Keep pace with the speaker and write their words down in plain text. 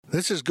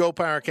This is Go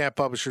PowerCat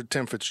publisher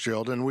Tim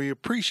Fitzgerald, and we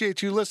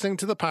appreciate you listening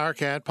to the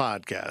PowerCat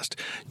podcast.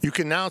 You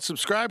can now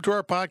subscribe to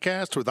our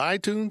podcast with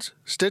iTunes,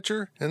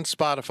 Stitcher, and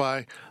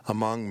Spotify,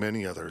 among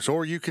many others.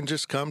 Or you can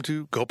just come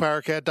to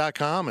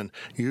GoPowerCat.com and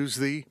use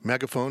the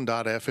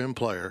Megaphone.fm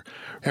player.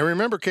 And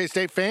remember,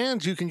 K-State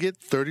fans, you can get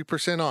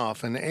 30%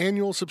 off an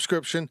annual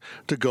subscription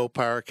to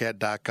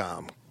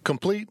GoPowerCat.com.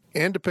 Complete,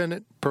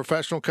 independent,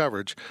 professional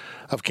coverage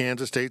of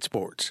Kansas State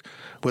sports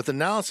with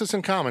analysis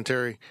and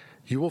commentary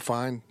you will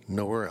find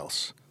nowhere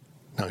else.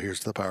 Now here's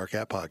the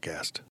PowerCat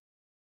podcast.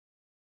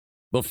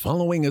 The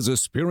following is a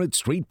Spirit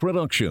Street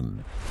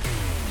production.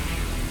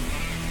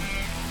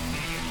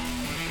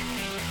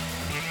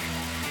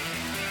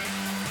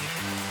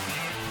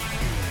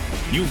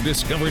 You've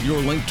discovered your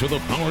link to the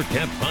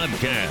PowerCat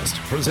podcast,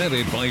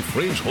 presented by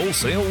Fridge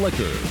Wholesale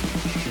Liquor.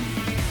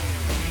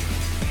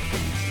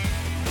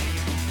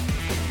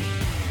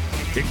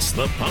 It's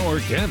the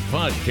PowerCat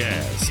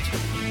podcast.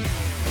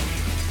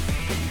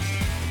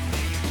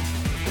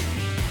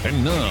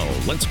 And now,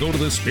 let's go to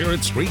the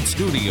Spirit Street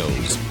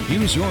Studios.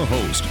 Here's your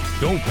host,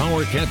 Go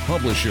PowerCat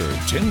publisher,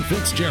 Tim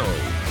Fitzgerald.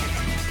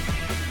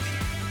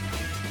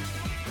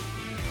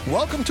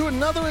 Welcome to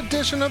another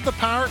edition of the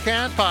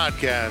PowerCat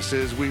podcast.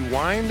 As we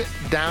wind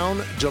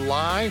down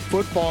July,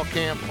 football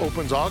camp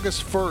opens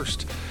August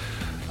 1st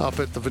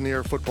up at the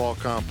Veneer Football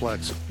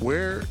Complex.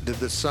 Where did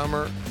the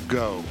summer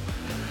go?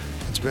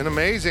 It's been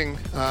amazing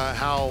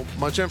how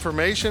much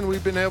information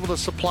we've been able to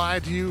supply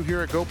to you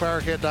here at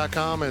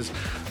GoPowerCat.com as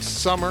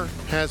summer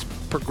has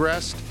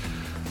progressed.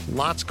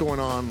 Lots going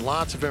on,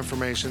 lots of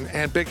information,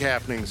 and big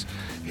happenings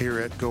here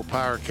at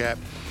GoPowerCat.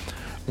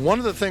 One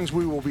of the things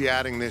we will be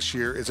adding this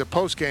year is a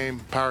post-game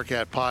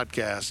PowerCat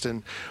podcast,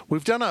 and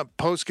we've done a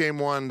post-game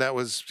one that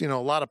was, a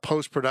lot of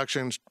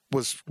post-production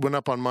went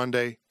up on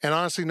Monday, and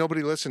honestly,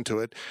 nobody listened to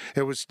it.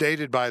 It was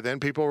dated by then.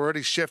 People were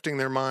already shifting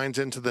their minds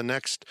into the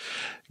next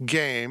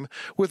game.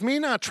 With me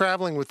not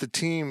traveling with the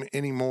team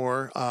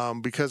anymore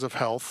because of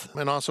health,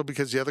 and also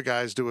because the other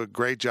guys do a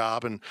great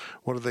job, and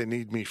what do they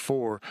need me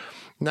for?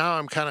 Now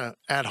I'm kind of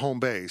at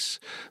home base.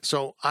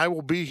 So I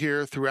will be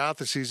here throughout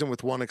the season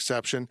with one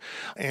exception,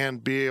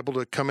 and be able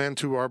to come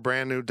into our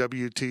brand new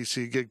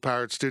WTC Gig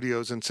Pirate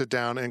Studios and sit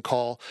down and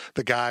call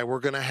the guy we're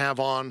going to have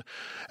on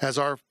as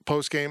our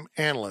post-game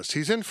analyst.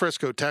 He's in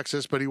Frisco,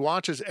 Texas, but he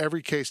watches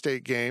every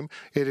K-State game.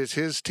 It is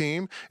his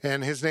team,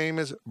 and his name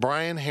is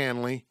Brian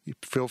Hanley.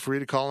 Feel free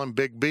to call him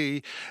Big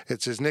B.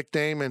 It's his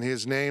nickname and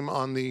his name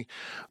on the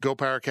Go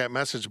PowerCat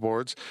message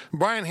boards.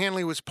 Brian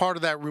Hanley was part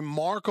of that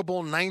remarkable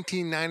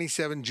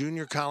 1997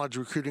 junior college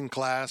recruiting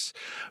class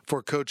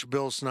for Coach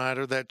Bill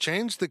Snyder that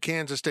changed the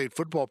Kansas State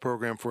football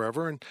program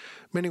forever, and in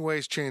many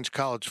ways changed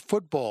college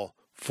football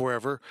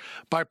forever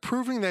by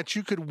proving that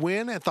you could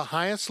win at the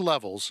highest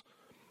levels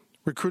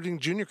recruiting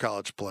junior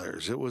college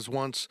players. It was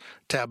once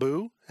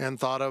taboo and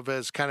thought of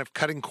as kind of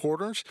cutting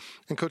corners,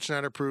 and Coach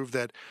Snyder proved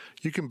that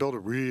you can build a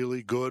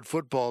really good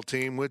football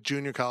team with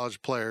junior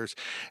college players,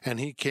 and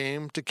he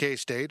came to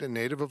K-State, a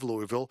native of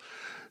Louisville,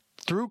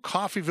 through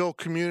Coffeyville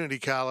Community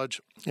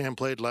College, and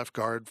played left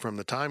guard from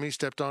the time he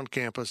stepped on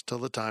campus till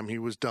the time he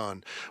was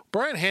done.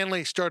 Brian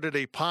Hanley started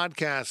a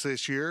podcast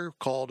this year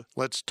called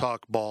Let's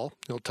Talk Ball.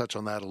 He'll touch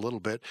on that a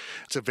little bit.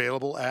 It's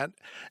available at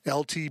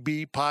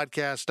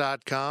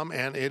ltbpodcast.com,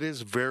 and it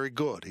is very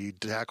good. He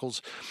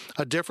tackles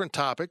a different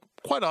topic,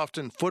 quite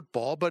often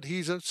football, but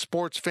he's a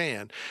sports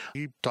fan.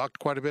 He talked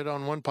quite a bit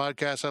on one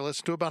podcast I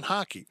listened to about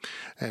hockey,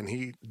 and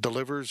he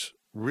delivers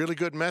really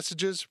good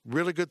messages,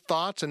 really good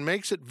thoughts, and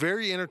makes it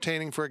very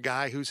entertaining for a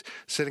guy who's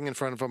sitting in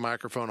front of a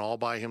microphone all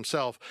by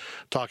himself,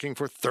 talking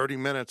for 30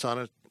 minutes on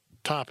a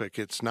topic.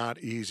 It's not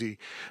easy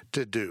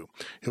to do.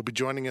 He'll be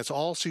joining us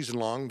all season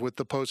long with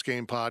the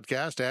post-game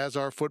podcast as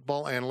our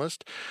football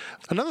analyst.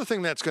 Another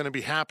thing that's going to be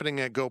happening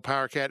at Go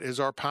PowerCat is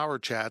our Power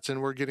Chats,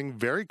 and we're getting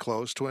very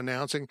close to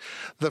announcing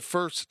the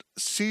first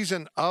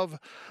season of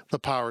the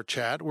Power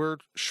Chat. We're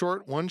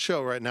short one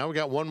show right now. We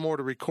got one more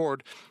to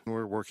record.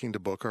 We're working to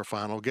book our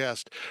final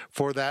guest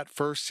for that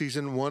first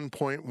season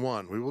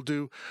 1.1. We will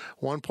do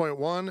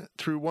 1.1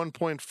 through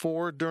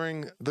 1.4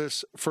 during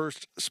this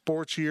first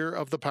sports year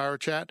of the Power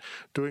Chat,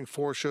 doing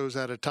 4 shows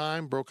at a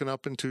time, broken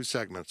up in 2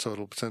 segments. So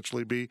it'll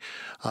essentially be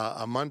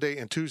a Monday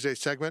and Tuesday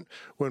segment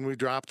when we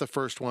drop the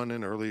first one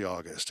in early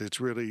August. It's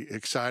really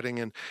exciting,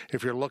 and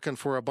if you're looking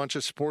for a bunch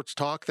of sports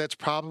talk, that's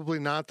probably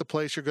not the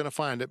place you're going to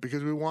find it,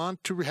 because we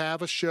want to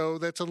have a show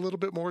that's a little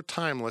bit more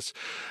timeless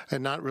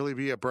and not really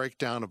be a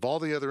breakdown of all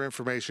the other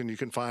information you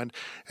can find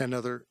in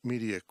other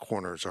media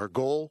corners. Our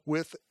goal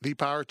with the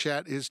Power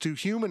Chat is to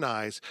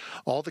humanize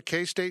all the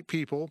K-State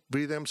people,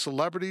 be them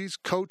celebrities,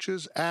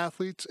 coaches,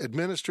 athletes,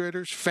 administrators,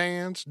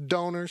 fans,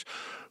 donors,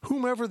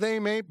 whomever they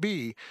may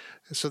be,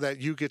 so that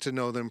you get to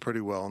know them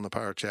pretty well. And the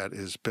Power Chat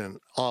has been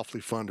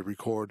awfully fun to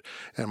record,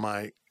 and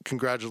my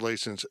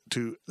congratulations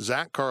to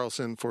Zach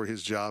Carlson for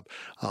his job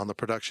on the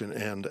production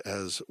end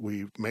as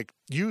we make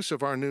use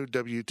of our new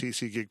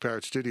WTC Gig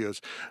Powered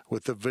Studios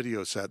with the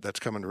video set that's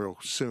coming real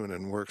soon,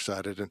 and we're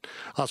excited. And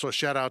also a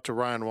shout out to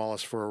Ryan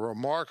Wallace for a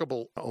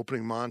remarkable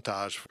opening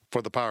montage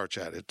for the Power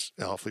Chat. It's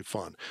awfully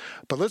fun.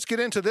 But let's get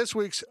into this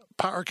week's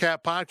Power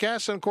Cat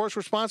podcast, and of course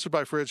we're sponsored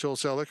by Fridge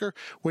Wholesale Liquor.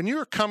 When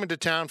you're coming to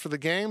town for the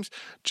games,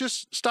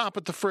 just stop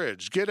at the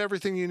Fridge. Get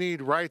everything you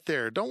need right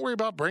there. Don't worry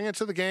about bringing it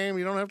to the game.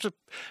 You don't have to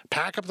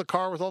pack up the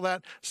car with all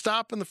that.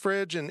 Stop in the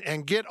fridge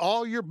and get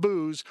all your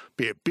booze,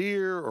 be it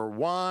beer or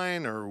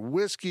wine or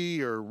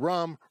whiskey or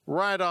rum,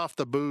 right off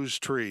the booze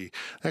tree.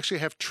 They actually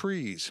have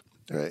trees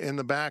in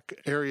the back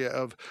area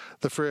of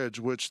the fridge,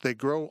 which they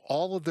grow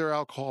all of their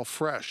alcohol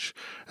fresh,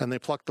 and they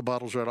pluck the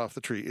bottles right off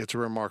the tree. It's a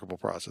remarkable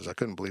process. I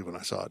couldn't believe when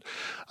I saw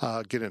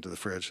it. Get into the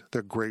fridge.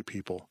 They're great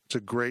people. It's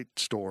a great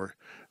store,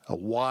 a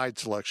wide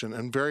selection,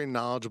 and very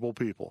knowledgeable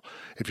people.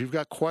 If you've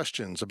got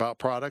questions about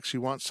products,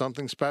 you want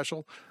something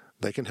special,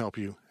 they can help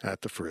you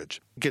at the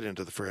fridge. Get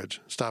into the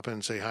fridge. Stop in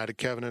and say hi to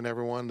Kevin and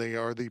everyone. They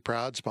are the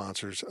proud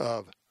sponsors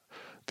of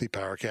the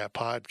Power Cat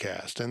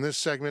podcast. And this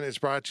segment is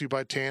brought to you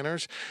by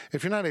Tanner's.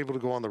 If you're not able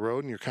to go on the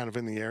road and you're kind of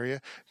in the area,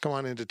 come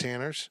on into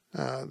Tanner's.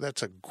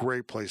 That's a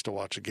great place to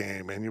watch a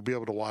game, and you'll be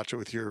able to watch it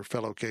with your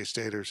fellow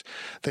K-Staters.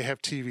 They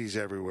have TVs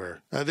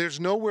everywhere. There's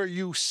nowhere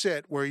you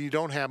sit where you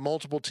don't have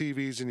multiple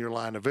TVs in your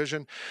line of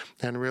vision,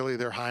 and really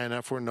they're high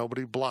enough where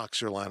nobody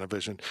blocks your line of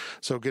vision.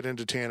 So get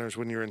into Tanner's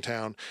when you're in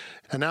town.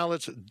 And now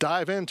let's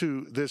dive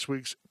into this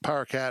week's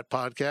Power Cat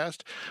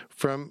podcast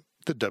from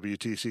the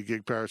WTC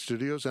Gig Powered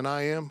Studios, and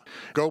I am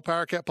Go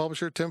Power Cat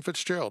publisher Tim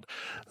Fitzgerald.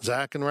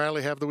 Zach and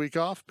Riley have the week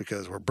off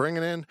because we're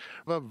bringing in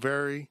a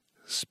very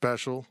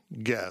special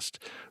guest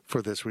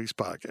for this week's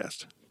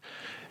podcast.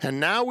 And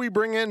now we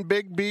bring in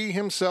Big B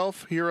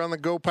himself here on the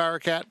Go Power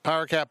Cat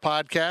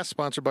podcast,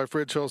 sponsored by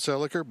Fridge Wholesale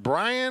Liquor,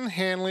 Brian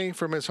Hanley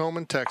from his home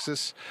in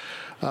Texas.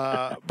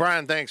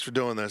 Brian, thanks for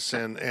doing this,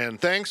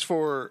 and thanks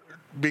for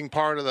being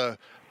part of the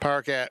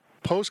Power Cat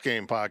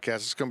post-game podcast.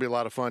 It's going to be a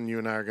lot of fun. You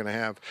and I are going to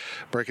have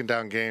breaking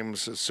down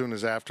games as soon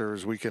as after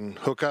as we can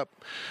hook up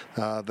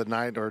the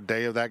night or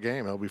day of that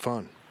game. It'll be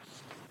fun.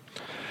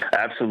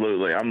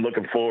 Absolutely. I'm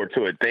looking forward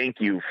to it. Thank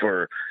you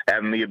for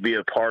having me be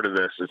a part of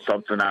this. It's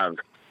something I've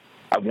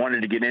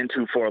wanted to get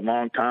into for a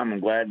long time.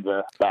 I'm glad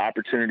the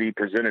opportunity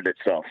presented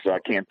itself, so I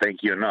can't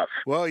thank you enough.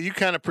 Well, you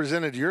kind of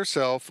presented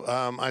yourself.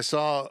 I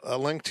saw a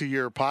link to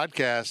your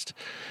podcast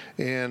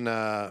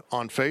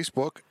on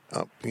Facebook.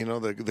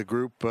 The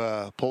group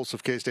Pulse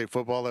of K-State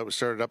Football that was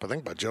started up, I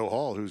think, by Joe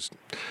Hall, who's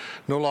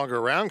no longer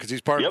around because he's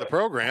part of the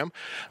program.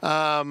 So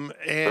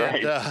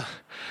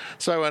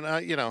I went,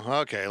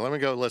 okay, let me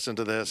go listen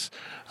to this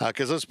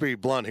because let's be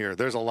blunt here.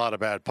 There's a lot of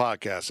bad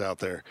podcasts out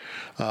there,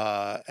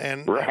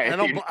 and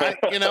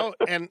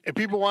if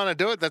people want to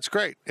do it, that's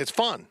great. It's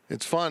fun,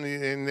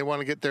 and they want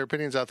to get their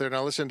opinions out there. And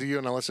I listened to you,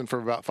 and I listened for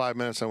about 5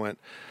 minutes. I went,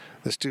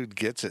 this dude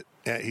gets it.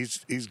 Yeah,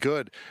 he's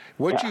good.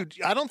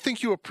 I don't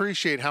think you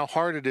appreciate how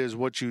hard it is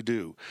what you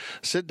do.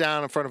 Sit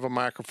down in front of a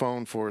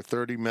microphone for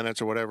 30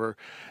 minutes or whatever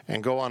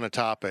and go on a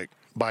topic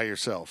by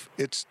yourself.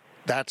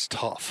 That's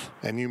tough,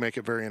 and you make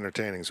it very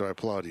entertaining, so I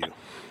applaud you.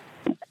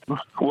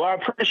 Well, I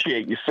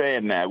appreciate you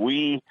saying that.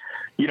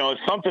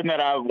 It's something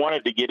that I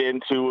wanted to get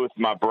into with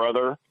my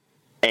brother,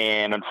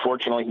 and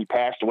unfortunately he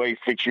passed away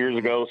 6 years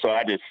ago, so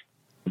I just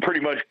pretty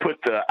much put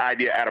the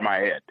idea out of my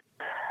head.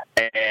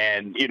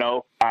 And,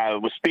 I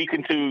was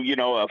speaking to,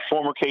 a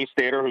former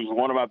K-Stater who's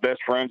one of my best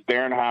friends,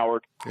 Darren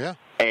Howard. Yeah.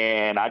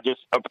 And I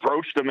just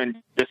approached him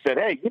and just said,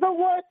 hey, you know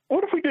what?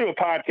 What if we do a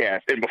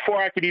podcast? And before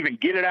I could even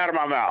get it out of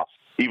my mouth,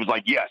 he was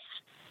like, yes.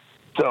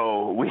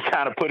 So we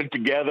kind of put it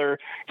together.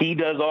 He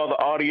does all the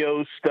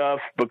audio stuff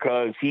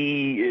because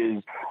he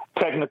is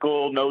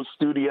technical, no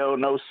studio,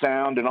 no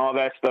sound and all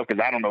that stuff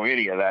because I don't know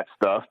any of that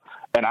stuff.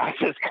 And I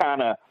just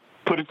kind of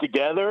put it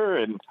together,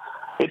 and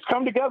it's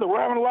come together. We're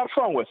having a lot of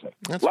fun with it.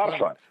 That's a lot of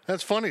fun.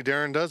 That's funny.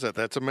 Darren does that.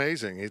 That's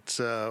amazing. It's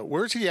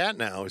where's he at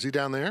now? Is he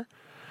down there?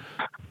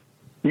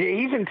 Yeah,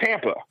 he's in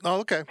Tampa. Oh,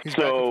 okay. He's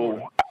back in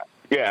Florida.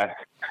 Yeah.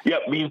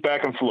 Yep, he's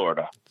back in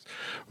Florida.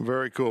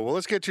 Very cool. Well,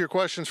 let's get to your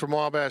questions from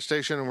Wabash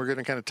Station, and we're going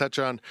to kind of touch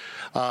on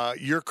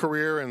your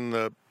career and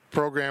the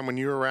program when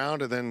you were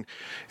around, and then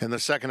in the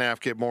second half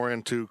get more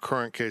into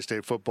current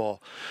K-State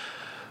football.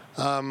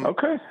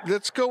 Okay.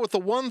 Let's go with the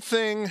one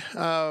thing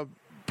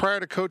prior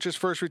to Coach's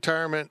first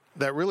retirement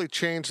that really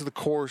changed the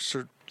course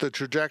or the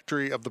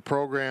trajectory of the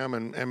program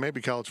and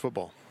maybe college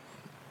football.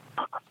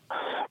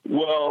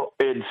 Well,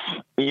 it's,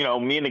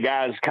 me and the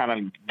guys kind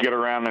of get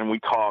around and we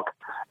talk,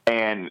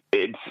 and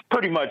it's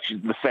pretty much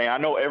the same. I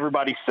know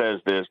everybody says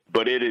this,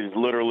 but it is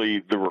literally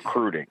the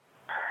recruiting.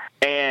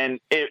 And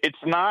it's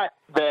not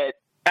that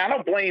I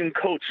don't blame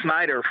Coach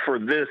Snyder for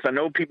this. I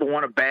know people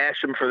want to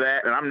bash him for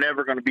that, and I'm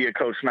never going to be a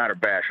Coach Snyder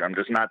basher. I'm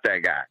just not that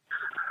guy.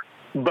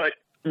 But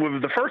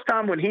with the first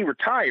time when he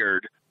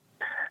retired,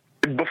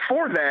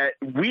 before that,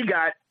 we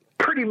got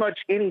pretty much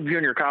any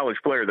junior college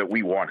player that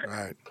we wanted.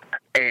 Right.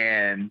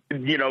 And,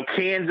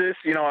 Kansas,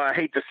 I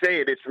hate to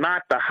say it, it's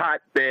not the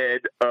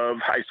hotbed of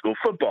high school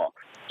football.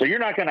 So you're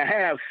not going to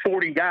have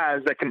 40 guys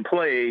that can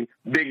play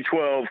Big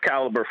 12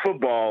 caliber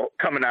football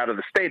coming out of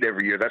the state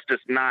every year. That's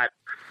just not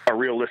a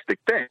realistic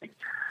thing.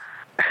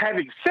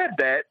 Having said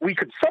that, we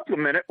could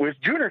supplement it with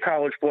junior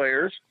college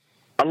players.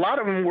 A lot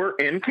of them were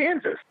in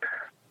Kansas.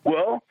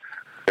 Well,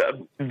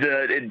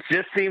 it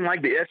just seemed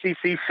like the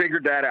SEC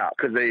figured that out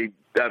because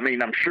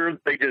I'm sure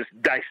they just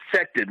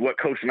dissected what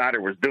Coach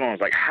Snyder was doing. It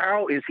was like,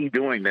 how is he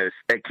doing this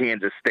at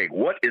Kansas State?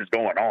 What is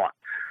going on?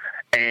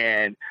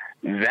 And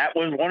that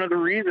was one of the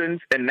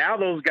reasons. And now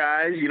those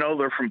guys,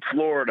 they're from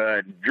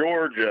Florida,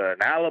 Georgia,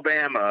 and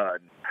Alabama,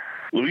 and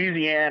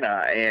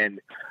Louisiana, and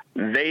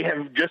they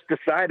have just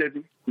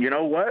decided, you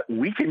know what,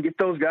 we can get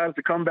those guys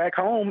to come back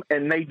home,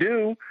 and they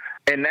do,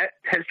 and that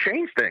has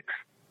changed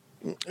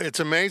things. It's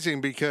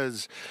amazing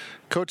because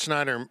Coach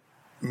Snyder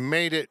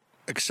made it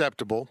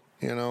acceptable.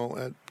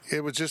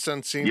 It was just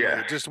unseemly.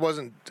 Yeah. It just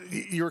wasn't.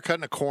 You were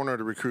cutting a corner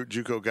to recruit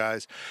JUCO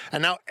guys,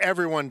 and now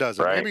everyone does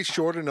it. Right. Maybe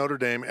short of Notre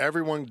Dame,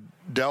 everyone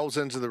delves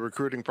into the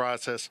recruiting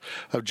process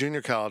of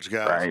junior college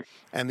guys. Right.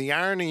 And the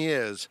irony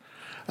is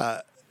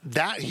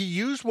that he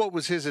used what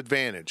was his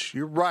advantage.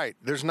 You're right.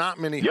 There's not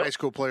many high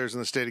school players in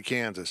the state of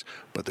Kansas,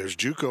 but there's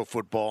JUCO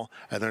football,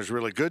 and there's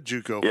really good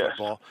JUCO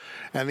football.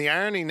 And the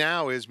irony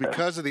now is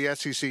because of the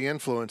SEC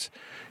influence,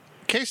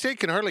 K-State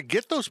can hardly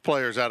get those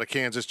players out of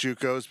Kansas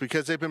JUCOs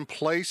because they've been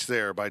placed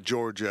there by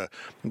Georgia,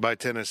 by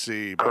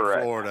Tennessee, by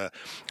Florida,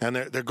 and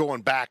they're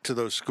going back to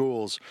those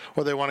schools,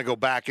 or they want to go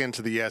back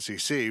into the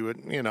SEC.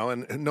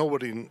 And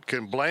nobody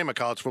can blame a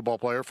college football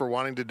player for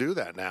wanting to do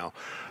that now.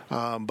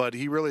 But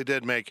he really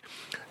did make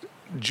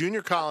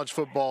junior college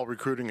football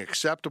recruiting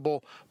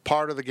acceptable,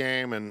 part of the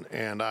game,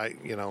 and I,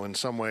 in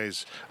some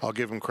ways, I'll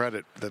give him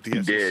credit that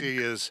the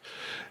SEC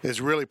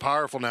is really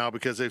powerful now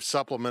because they've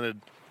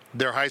supplemented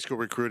their high school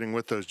recruiting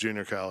with those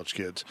junior college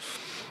kids.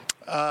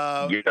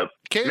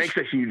 Makes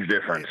a huge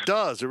difference. It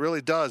does. It really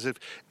does.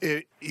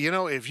 If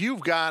you've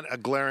got a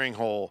glaring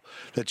hole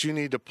that you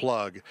need to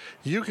plug,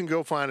 you can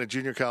go find a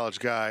junior college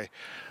guy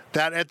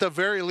that at the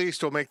very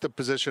least will make the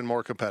position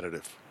more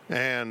competitive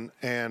and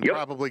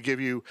probably give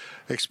you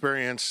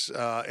experience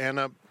and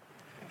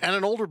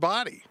an older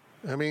body.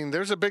 I mean,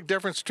 there's a big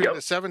difference between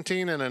a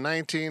 17 and a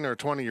 19 or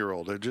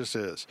 20-year-old. There just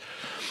is.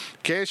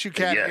 KSU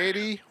Cat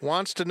 80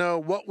 wants to know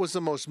what was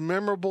the most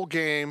memorable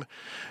game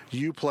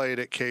you played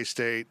at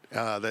K-State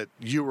that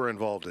you were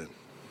involved in.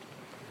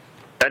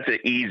 That's an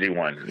easy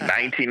one.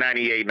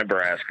 1998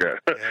 Nebraska.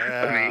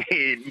 Yeah. I mean,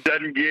 it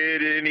doesn't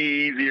get any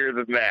easier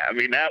than that. I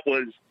mean, that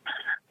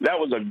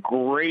was a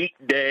great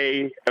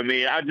day. I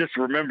mean, I just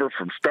remember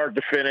from start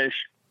to finish,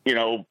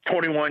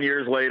 21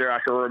 years later, I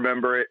can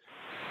remember it.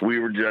 We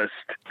were just,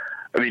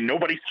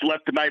 nobody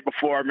slept the night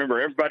before. I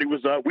remember everybody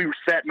was up. We were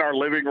sat in our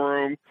living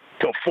room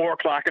till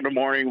 4:00 in the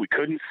morning. We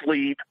couldn't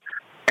sleep.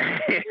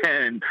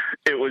 And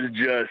it was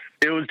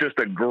just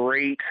a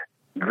great,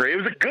 it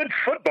was a good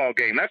football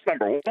game. That's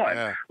number one.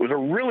 Yeah. It was a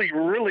really,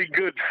 really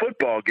good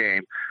football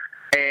game.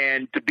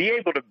 And to be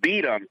able to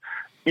beat them,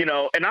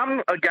 and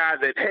I'm a guy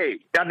that, hey,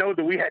 I know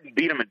that we hadn't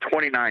beat them in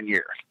 29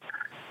 years.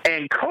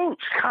 And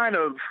Coach kind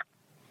of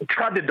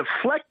tried to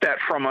deflect that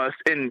from us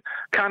and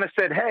kind of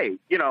said, hey,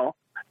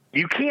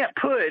 you can't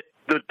put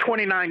the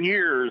 29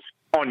 years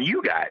on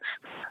you guys.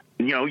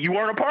 You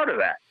weren't a part of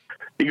that.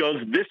 He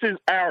goes, this is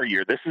our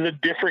year. This is a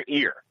different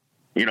year.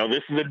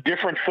 This is a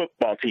different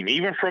football team,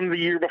 even from the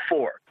year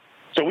before.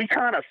 So we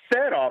kind of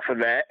fed off of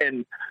that,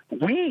 and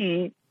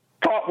we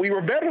thought we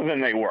were better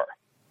than they were.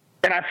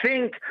 And I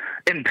think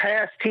in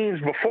past teams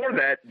before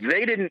that,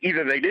 they didn't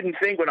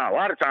think, well, a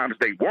lot of times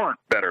they weren't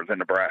better than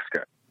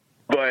Nebraska.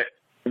 But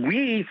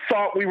we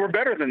thought we were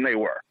better than they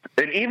were.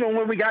 And even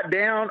when we got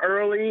down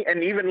early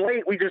and even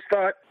late, we just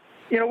thought,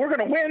 we're going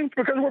to win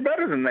because we're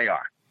better than they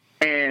are.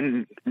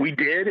 And we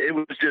did. It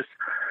was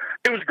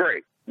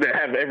great to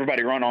have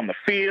everybody run on the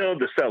field,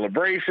 the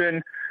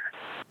celebration.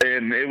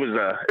 And it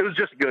was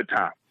just a good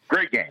time.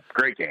 Great game.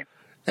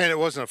 And it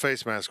wasn't a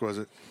face mask, was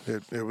it?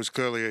 It was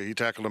clearly he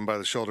tackled him by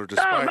the shoulder.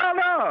 Despite,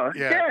 no.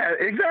 Yeah,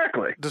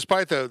 exactly.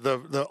 Despite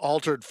the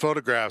altered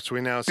photographs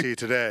we now see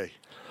today.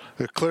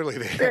 Clearly,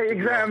 they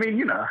exactly.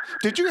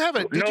 Did you have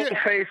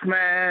face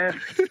mask?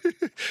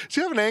 Did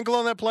you have an angle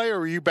on that play, or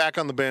were you back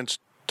on the bench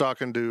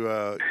talking to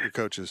your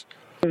coaches?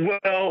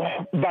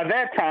 Well, by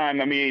that time,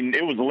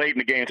 it was late in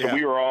the game, so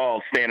we were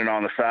all standing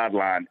on the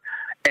sideline,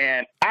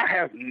 and I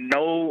have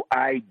no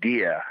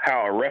idea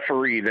how a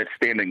referee that's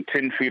standing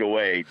 10 feet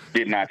away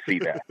did not see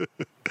that.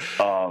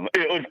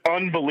 It was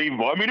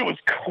unbelievable. It was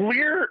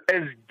clear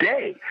as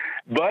day,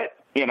 but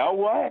you know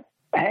what?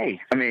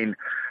 Hey,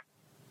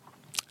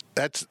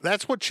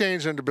 That's what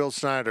changed under Bill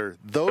Snyder.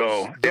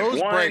 Those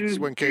breaks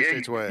went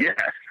K-State's way. Yes.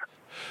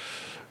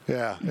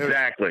 Yeah.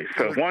 Exactly.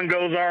 So if one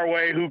goes our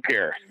way, who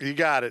cares? You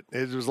got it.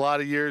 It was a lot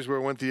of years where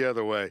it went the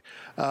other way.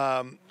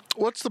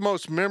 What's the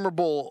most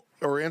memorable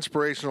or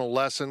inspirational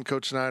lesson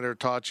Coach Snyder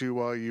taught you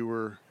while you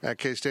were at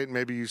K-State, and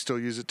maybe you still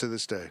use it to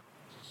this day?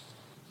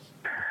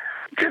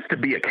 Just to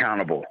be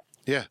accountable.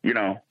 Yeah.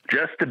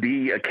 Just to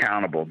be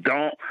accountable.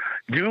 Don't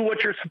do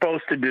what you're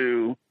supposed to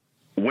do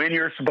when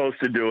you're supposed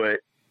to do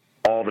it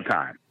all the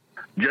time.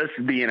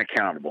 just being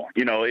accountable.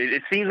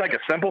 It seems like a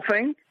simple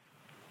thing,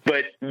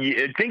 but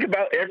think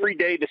about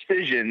everyday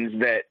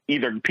decisions that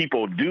either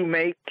people do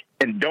make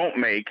and don't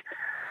make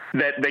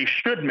that they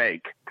should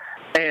make.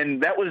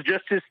 And that was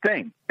just his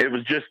thing. It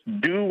was just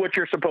do what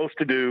you're supposed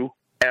to do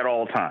at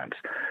all times.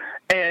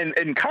 And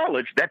in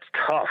college, that's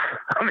tough.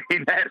 I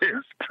mean, that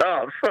is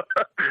tough,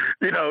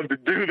 to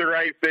do the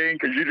right thing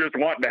because you just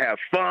want to have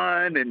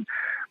fun.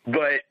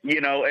 But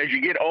as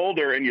you get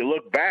older and you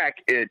look back,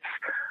 it's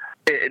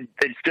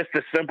just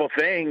a simple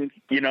thing,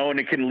 and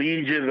it can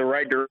lead you the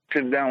right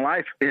direction down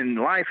life. In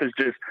life is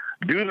just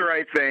do the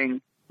right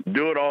thing,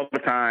 do it all the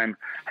time,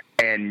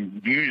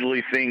 and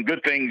usually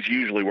good things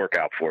usually work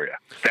out for you.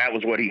 That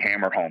was what he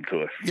hammered home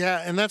to us.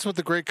 Yeah, and that's what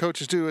the great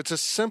coaches do. It's a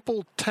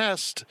simple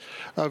test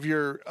of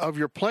your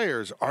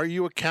players. Are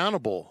you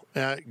accountable?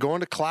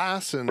 Going to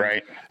class and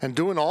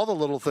doing all the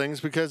little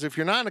things, because if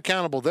you're not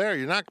accountable there,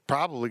 you're not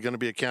probably going to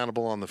be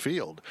accountable on the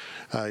field.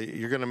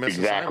 You're going to miss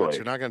assignments.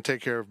 You're not going to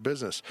take care of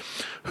business.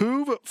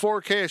 Who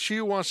for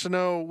KSU wants to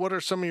know, what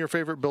are some of your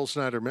favorite Bill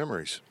Snyder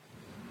memories?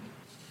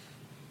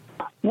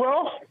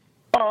 Well,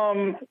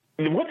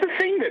 what's the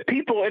thing that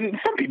people, and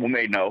some people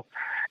may know,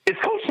 is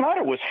Coach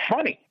Snyder was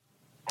funny.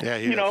 Yeah,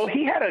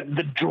 he had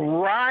the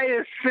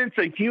driest sense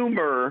of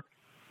humor,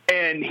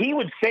 and he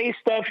would say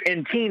stuff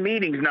in team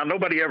meetings. Now,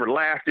 nobody ever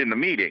laughed in the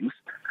meetings,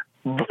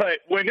 but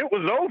when it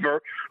was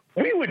over,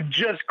 we would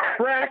just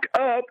crack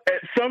up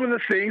at some of the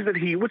things that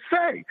he would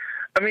say.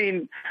 I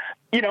mean,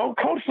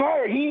 Coach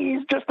Snyder,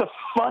 he's just a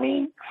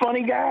funny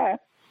guy,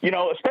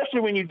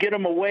 especially when you get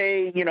him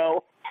away,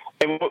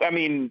 and I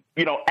mean,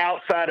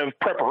 outside of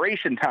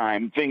preparation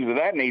time, things of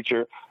that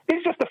nature,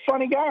 he's just a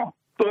funny guy.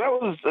 So that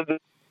was the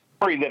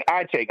story that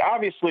I take.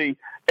 Obviously,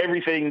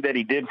 everything that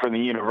he did for the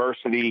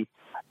university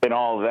and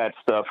all of that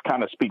stuff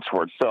kind of speaks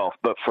for itself.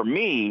 But for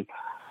me,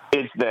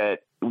 it's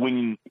that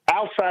when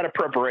outside of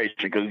preparation,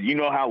 because you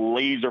know how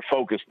laser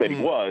focused that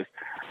he was,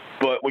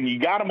 but when you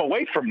got him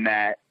away from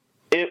that,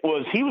 he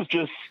was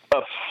just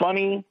a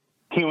funny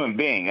human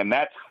being, and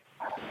that's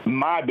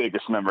my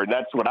biggest memory.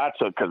 That's what I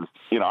took, because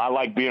I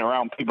like being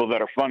around people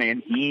that are funny,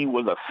 and he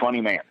was a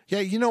funny man. Yeah,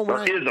 is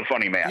a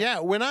funny man.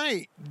 Yeah, when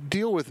I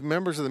deal with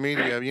members of the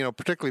media,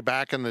 particularly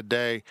back in the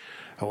day,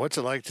 what's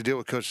it like to deal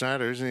with Coach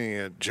Snyder? Isn't he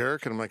a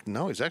jerk? And I'm like,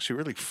 no, he's actually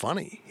really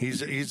funny.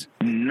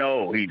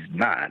 No, he's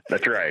not.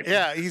 That's right.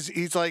 Yeah,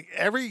 he's like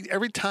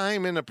every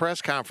time in a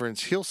press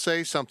conference, he'll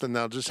say something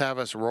that'll just have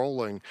us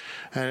rolling,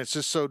 and it's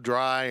just so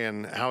dry,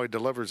 and how he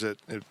delivers it.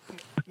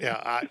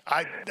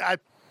 I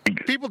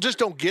people just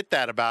don't get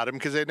that about him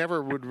because they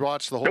never would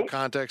watch the whole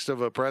context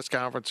of a press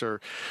conference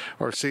or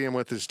see him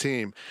with his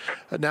team.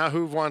 Now,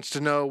 who wants to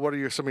know, what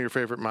are some of your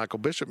favorite Michael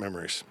Bishop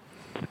memories?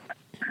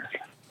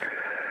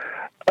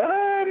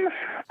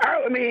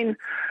 I mean,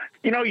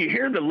 you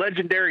hear the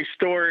legendary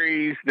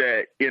stories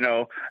that,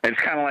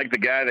 it's kind of like the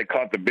guy that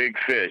caught the big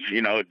fish.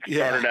 It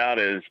started out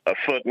as a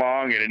foot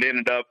long and it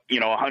ended up,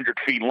 100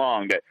 feet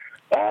long. That,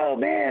 oh,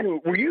 man,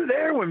 were you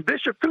there when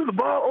Bishop threw the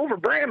ball over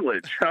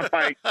Bramlage? I'm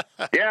like,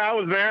 yeah, I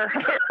was there.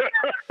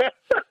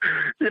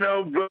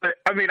 But,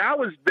 I mean, I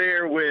was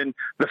there when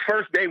the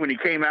first day when he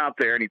came out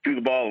there and he threw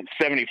the ball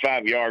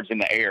 75 yards in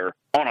the air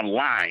on a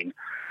line.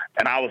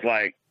 And I was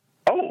like,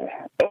 oh,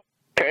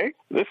 okay,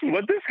 this is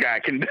what this guy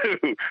can do.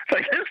 It's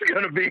like, this is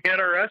going to be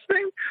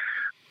interesting.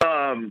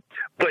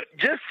 But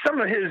just some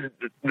of the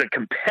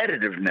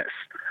competitiveness,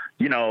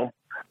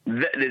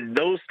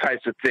 those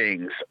types of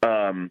things,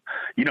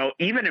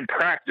 even in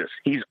practice,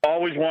 he's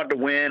always wanted to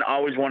win,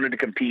 always wanted to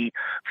compete.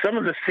 Some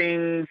of the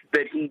things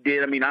that he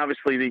did, I mean,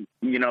 obviously,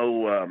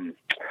 I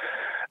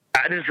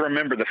just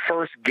remember the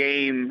first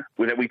game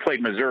that we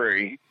played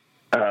Missouri,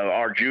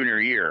 our junior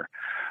year,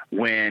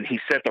 when he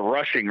set the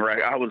rushing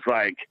right. I was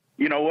like,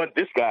 you know what,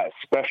 this guy is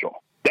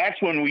special.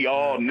 That's when we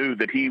all knew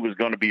that he was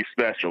going to be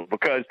special,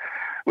 because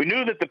we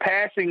knew that the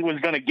passing was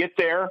going to get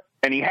there,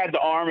 and he had the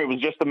arm. It was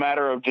just a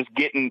matter of just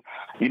getting,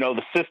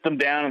 the system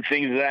down and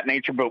things of that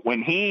nature. But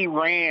when he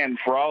ran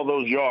for all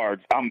those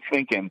yards, I'm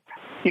thinking,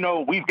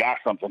 we've got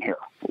something here.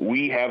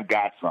 We have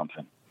got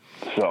something.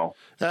 So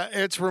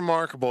it's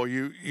remarkable.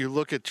 You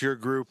look at your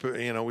group.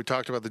 We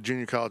talked about the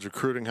junior college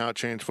recruiting, how it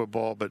changed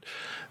football, but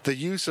the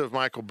use of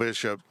Michael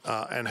Bishop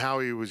and how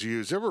he was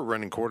used. There were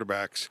running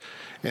quarterbacks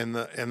in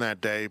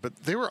that day,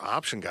 but they were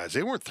option guys.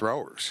 They weren't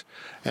throwers.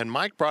 And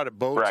Mike brought it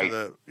both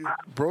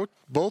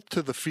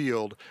to the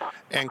field,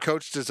 and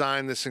Coach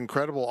designed this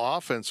incredible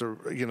offense,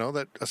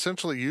 that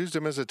essentially used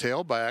him as a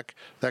tailback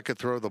that could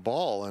throw the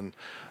ball, and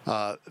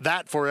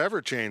that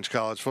forever changed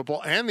college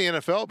football and the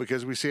NFL,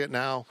 because we see it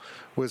now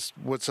with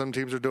what some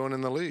teams are doing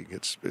in the league.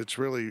 It's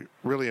really,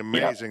 really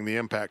amazing the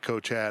impact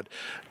Coach had.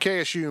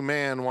 KSU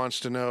Man wants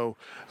to know,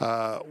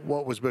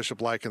 what was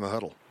Bishop like in the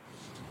huddle?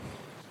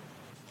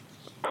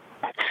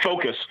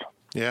 Focused.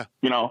 Yeah.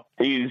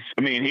 He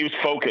was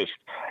focused.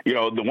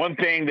 The one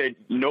thing that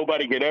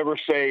nobody could ever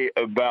say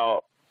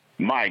about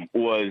Mike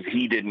was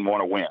he didn't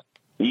want to win.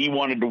 He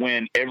wanted to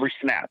win every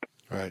snap.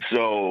 Right.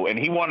 So, and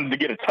he wanted to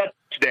get a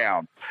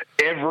touchdown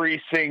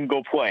every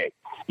single play.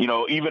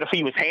 Even if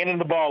he was handing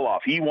the ball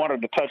off, he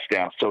wanted the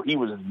touchdown. So he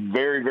was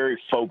very,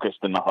 very focused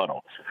in the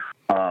huddle,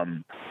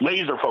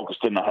 laser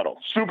focused in the huddle,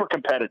 super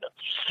competitive.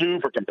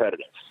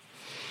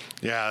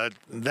 Yeah,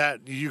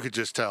 that you could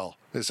just tell.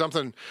 If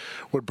something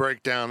would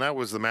break down, that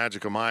was the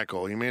magic of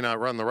Michael. He may not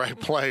run the right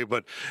play,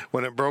 but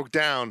when it broke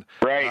down,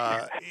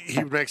 right.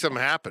 He would make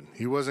something happen.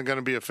 He wasn't going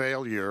to be a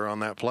failure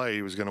on that play.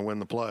 He was going to win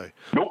the play.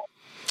 Nope.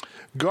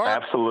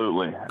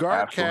 Absolutely.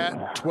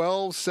 Garcat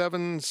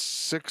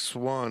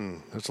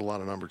 12-7-6-1. That's a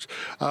lot of numbers.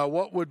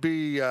 What would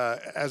be,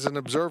 as an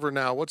observer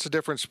now, what's the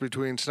difference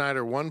between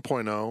Snyder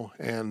 1.0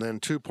 and then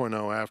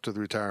 2.0 after the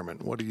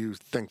retirement? What do you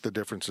think the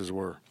differences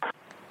were?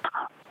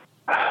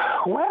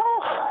 Well,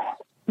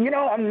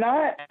 I'm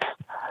not.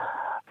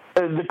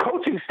 The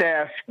coaching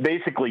staff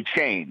basically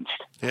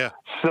changed. Yeah.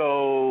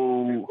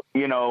 So,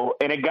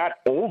 and it got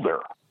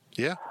older.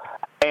 Yeah.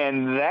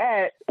 And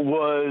that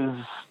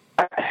was,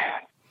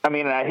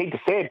 and I hate to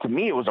say it, to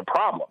me, it was a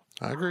problem.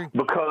 I agree.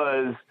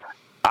 Because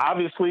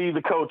obviously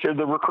the coach of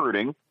the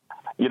recruiting,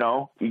 you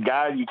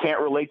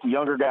can't relate to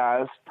younger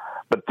guys.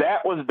 But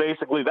that's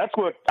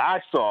what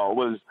I saw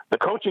was the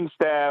coaching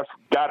staff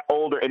got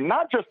older, and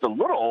not just a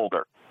little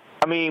older.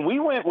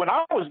 When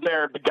I was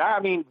there, the guy,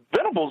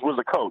 Venables was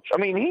a coach.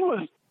 He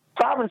was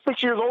 5 and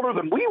 6 years older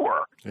than we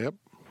were. Yep.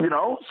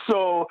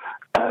 So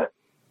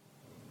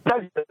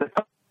that's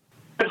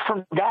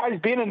from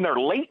guys being in their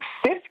late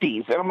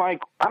 50s. And I'm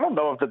like, I don't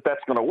know if that's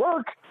going to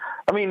work.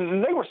 They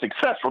were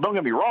successful. Don't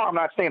get me wrong. I'm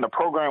not saying the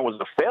program was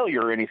a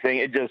failure or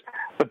anything.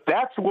 But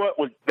that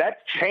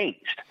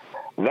changed.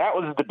 That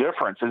was the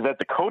difference, is that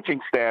the coaching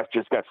staff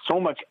just got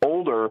so much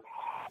older.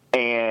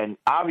 And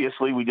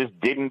obviously we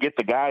just didn't get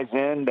the guys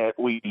in that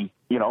we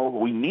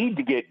need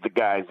to get the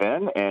guys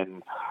in.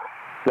 And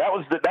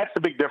that's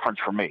the big difference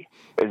for me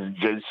is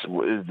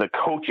the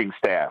coaching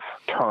staff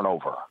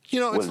turnover. It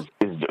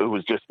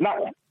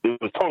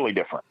was totally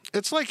different.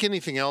 It's like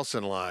anything else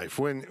in life.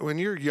 When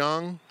you're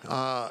young,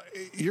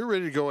 you're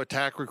ready to go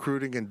attack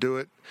recruiting and do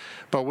it.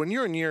 But when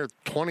you're in year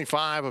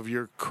 25 of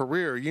your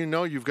career,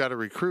 you've got to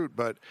recruit,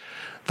 but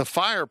the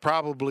fire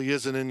probably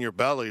isn't in your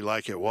belly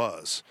like it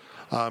was.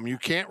 You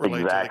can't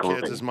relate to the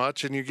kids as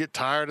much, and you get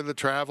tired of the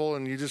travel,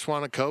 and you just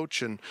want to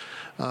coach. And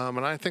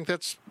I think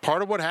that's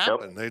part of what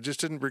happened. Yep. They just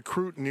didn't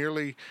recruit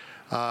nearly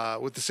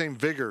with the same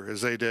vigor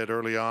as they did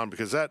early on,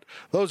 because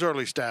those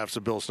early staffs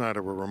of Bill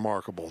Snyder were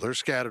remarkable. They're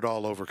scattered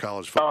all over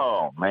college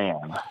football. Oh,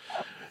 man.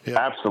 Yeah.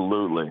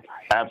 Absolutely.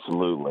 That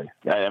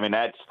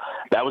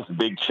was a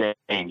big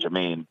change.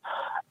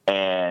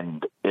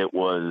 And it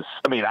was,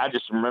 I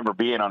just remember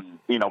being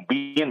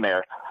being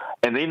there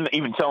and then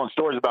even telling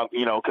stories about,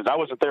 because I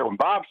wasn't there when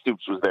Bob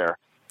Stoops was there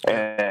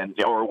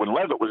or when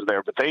Levitt was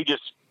there, but the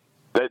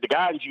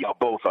guys,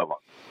 both of them.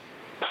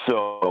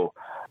 So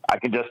I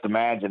can just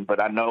imagine, but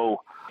I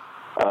know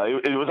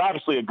it was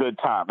obviously a good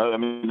time.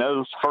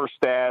 Those first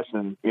staffs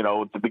and,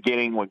 at the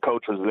beginning when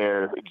Coach was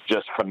there,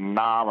 just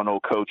phenomenal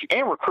coaching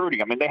and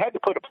recruiting. They had to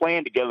put a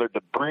plan together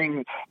to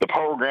bring the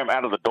program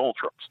out of the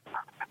doldrums.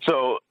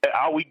 So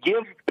we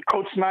give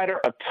Coach Snyder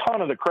a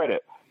ton of the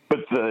credit, but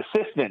the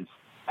assistants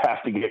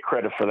have to get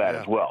credit for that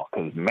as well,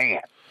 because,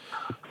 man,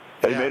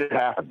 they made it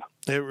happen.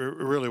 It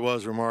really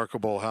was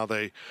remarkable how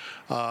they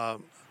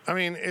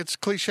it's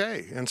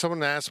cliche, and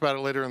someone asked about it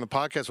later in the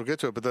podcast. We'll get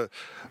to it, but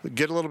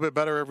get a little bit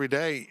better every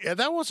day. And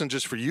that wasn't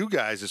just for you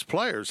guys as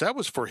players. That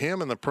was for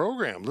him and the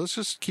program. Let's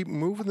just keep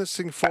moving this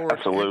thing forward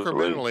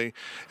incrementally.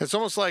 It's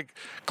almost like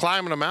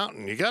climbing a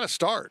mountain. You got to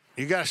start.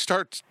 You got to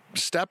start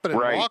stepping and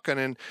walking,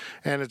 and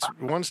it's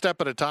one step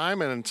at a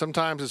time, and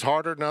sometimes it's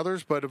harder than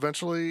others, but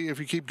eventually, if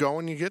you keep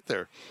going, you get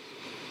there.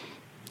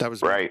 That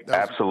was right.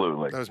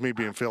 Absolutely. That was me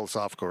being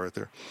philosophical right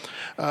there.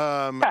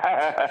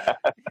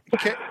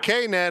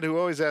 K-Ned, who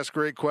always asks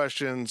great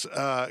questions,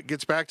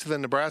 gets back to the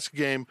Nebraska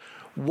game.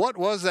 What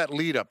was that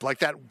lead up, like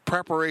that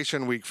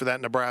preparation week for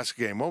that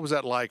Nebraska game? What was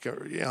that like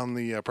on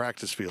the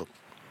practice field?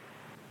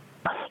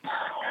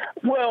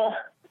 Well,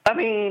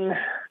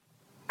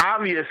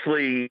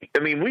 obviously,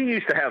 we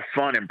used to have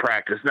fun in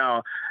practice.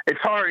 Now, it's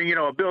hard,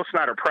 a Bill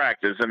Snyder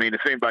practice.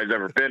 If anybody's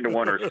ever been to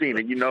one or seen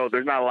it,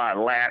 there's not a lot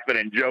of laughing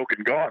and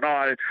joking going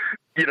on,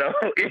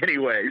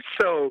 anyway.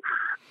 So,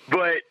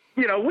 but,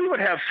 we would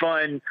have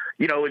fun,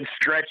 in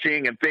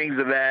stretching and things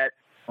of that.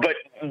 But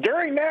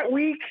during that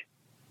week,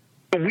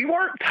 we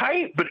weren't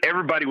tight, but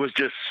everybody was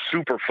just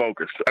super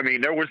focused.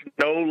 There was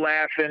no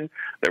laughing.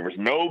 There was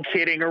no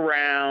kidding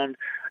around.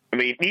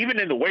 Even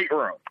in the weight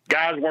room,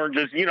 guys weren't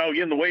just,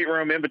 in the weight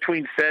room in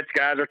between sets,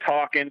 guys are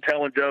talking,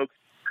 telling jokes.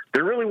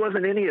 There really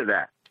wasn't any of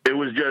that. It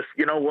was just,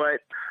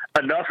 what,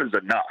 enough is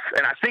enough.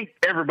 And I think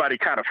everybody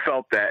kind of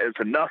felt that.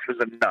 Enough is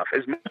enough.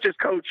 As much as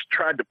Coach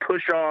tried to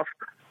push off,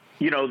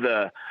 it'd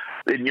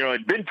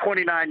been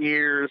 29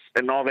 years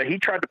and all that. He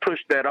tried to push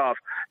that off.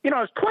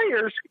 As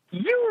players,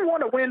 you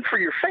want to win for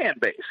your fan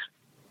base.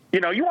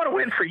 You want to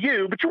win for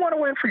you, but you want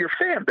to win for your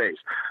fan base.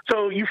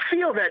 So you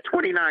feel that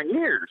 29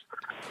 years.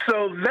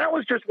 So that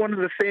was just one of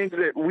the things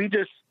that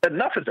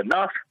enough is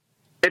enough.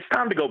 It's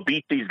time to go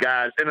beat these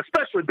guys, and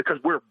especially because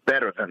we're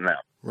better than them.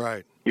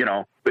 Right. You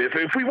know,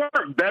 if we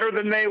weren't better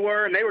than they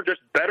were and they were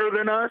just better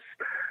than us,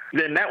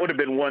 then that would have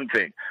been one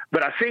thing.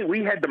 But I think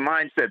we had the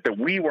mindset that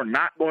we were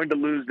not going to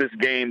lose this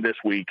game this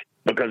week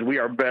because we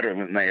are better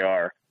than they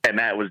are. And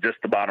that was just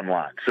the bottom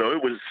line. So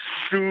it was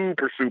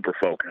super, super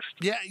focused.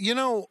 Yeah, you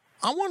know,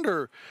 I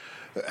wonder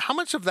how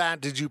much of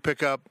that did you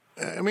pick up?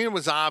 I mean, it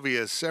was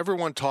obvious.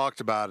 Everyone talked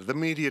about it. The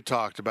media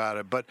talked about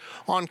it. But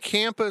on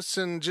campus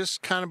and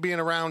just kind of being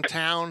around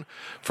town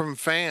from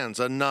fans,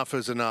 enough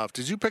is enough.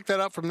 Did you pick that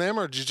up from them,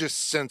 or did you just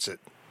sense it?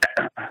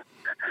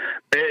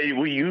 Hey,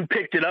 well, you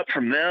picked it up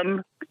from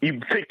them. You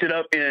picked it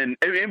up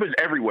it was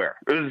everywhere.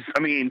 It was, I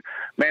mean,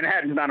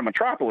 Manhattan's not a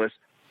metropolis,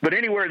 but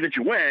anywhere that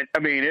you went, I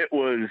mean,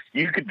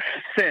 you could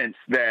sense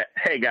that,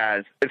 hey,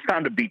 guys, it's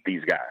time to beat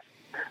these guys.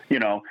 You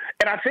know,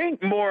 and I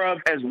think more of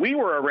as we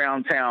were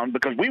around town,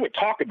 because we would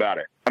talk about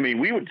it. I mean,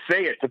 we would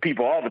say it to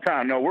people all the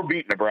time. No, we're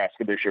beating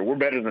Nebraska this year. We're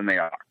better than they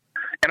are.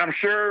 And I'm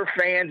sure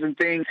fans and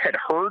things had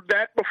heard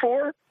that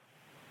before,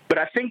 but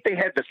I think they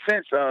had the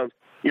sense of,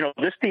 you know,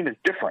 this team is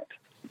different.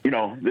 You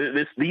know,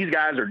 these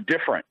guys are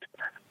different.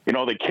 You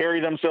know, they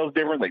carry themselves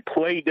different. They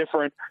play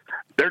different.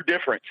 They're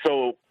different.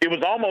 So it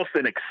was almost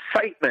an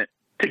excitement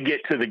to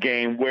get to the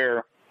game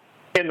where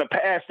in the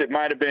past it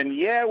might have been,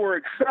 yeah, we're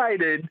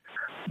excited,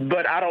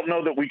 but I don't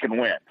know that we can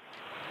win.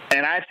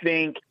 And I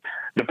think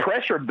the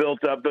pressure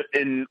built up,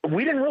 and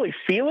we didn't really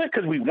feel it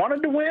because we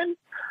wanted to win.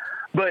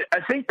 But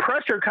I think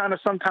pressure kind of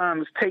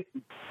sometimes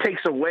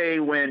takes away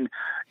when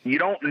you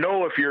don't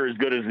know if you're as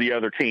good as the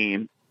other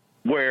team,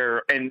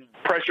 and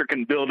pressure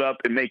can build up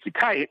and make you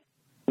tight.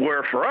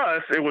 Where for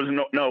us, it was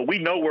no, we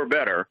know we're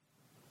better,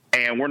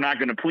 and we're not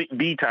going to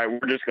be tight.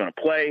 We're just going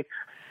to play,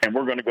 and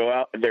we're going to go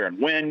out there and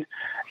win.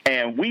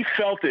 And we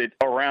felt it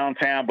around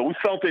town, but we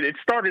felt it. It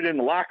started in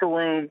the locker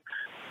room.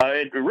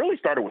 It really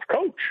started with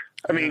Coach.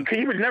 I mean,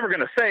 he was never going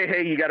to say,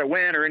 hey, you got to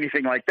win or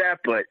anything like that.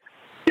 But,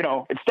 you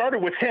know, it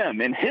started with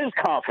him and his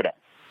confidence.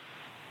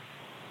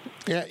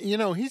 Yeah, you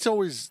know, he's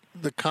always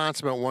the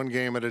consummate one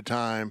game at a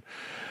time.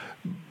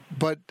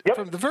 But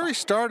from the very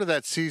start of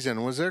that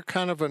season, was there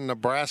kind of a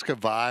Nebraska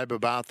vibe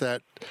about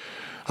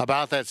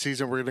that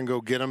season? We're going to go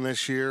get him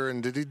this year.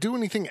 And did he do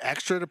anything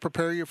extra to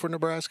prepare you for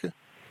Nebraska?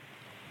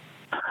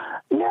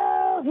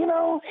 No, you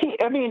know,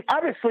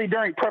 obviously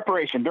during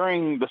preparation,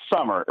 during the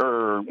summer,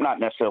 or not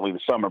necessarily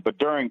the summer, but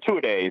during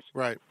two-a-days,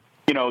 right?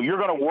 You know, you're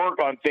going to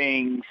work on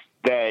things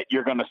that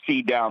you're going to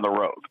see down the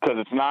road because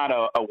it's not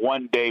a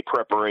one-day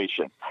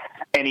preparation.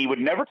 And he would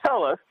never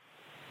tell us,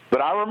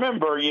 but I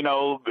remember, you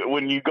know,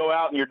 when you go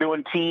out and you're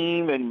doing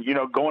team and, you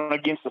know, going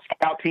against the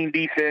scout team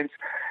defense,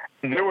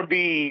 there would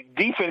be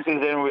defenses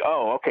and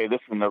okay, this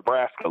is a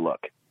Nebraska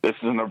look. This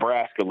is a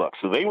Nebraska look.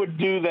 So they would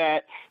do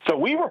that. So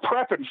we were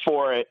prepping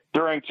for it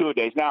during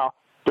two-a-days. Now,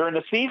 during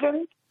the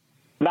season,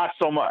 not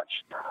so much.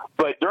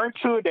 But during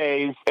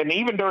two-a-days, and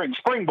even during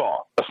spring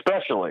ball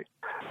especially,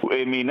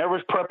 I mean, there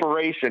was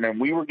preparation,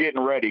 and we were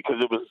getting ready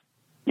because it was,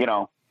 you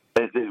know,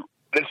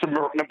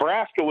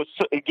 Nebraska was,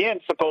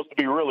 again, supposed to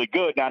be really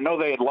good. Now, I know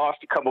they had lost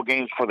a couple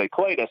games before they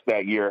played us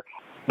that year,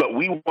 but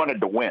we wanted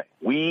to win.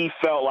 We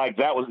felt like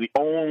that was the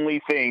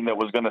only thing that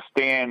was going to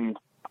stand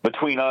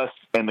between us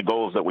and the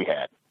goals that we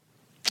had.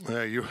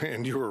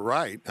 You were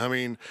right. I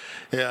mean,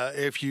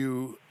 if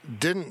you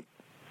didn't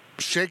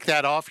shake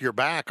that off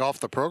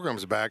the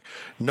program's back,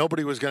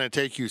 nobody was going to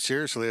take you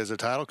seriously as a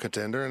title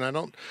contender. And I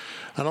don't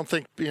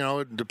think, you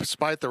know,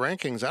 despite the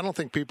rankings, I don't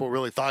think people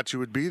really thought you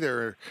would be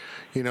there,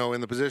 you know, in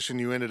the position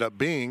you ended up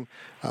being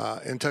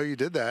until you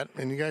did that,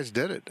 and you guys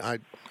did it.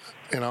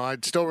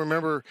 I'd still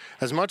remember,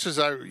 as much as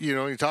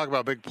you talk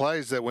about big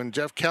plays, that when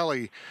Jeff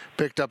Kelly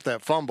picked up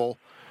that fumble,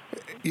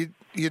 you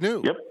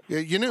knew. Yep.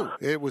 You knew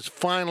it was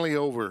finally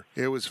over.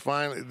 It was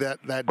finally that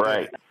right.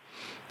 did it.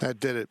 That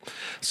did it.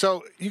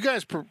 So you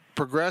guys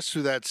progressed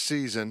through that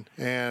season,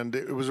 and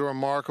it was a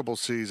remarkable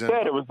season.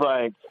 It was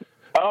like,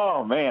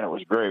 oh man, it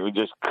was great. We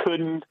just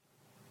couldn't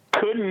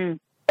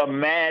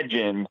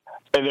imagine.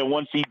 And then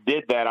once he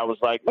did that, I was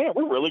like, man,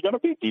 we're really going to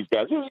beat these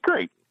guys. This is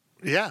great.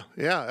 Yeah.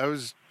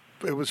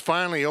 It was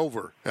finally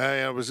over.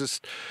 It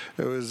was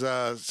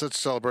such a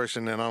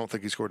celebration, and I don't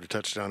think he scored a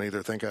touchdown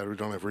either. Thank God we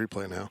don't have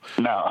replay now.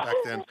 No. Back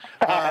then.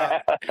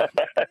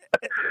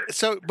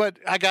 But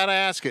I gotta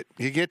ask it.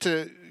 You get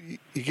to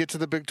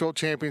the Big 12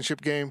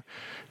 championship game,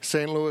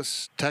 St.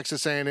 Louis,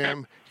 Texas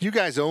A&M. You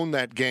guys own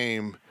that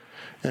game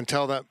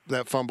until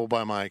that fumble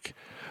by Mike.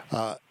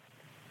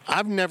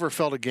 I've never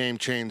felt a game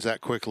change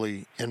that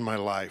quickly in my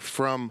life.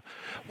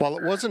 While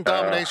it wasn't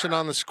domination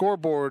on the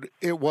scoreboard,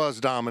 it was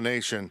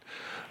domination.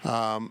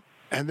 And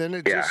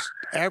then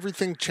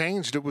everything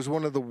changed. It was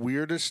one of the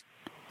weirdest,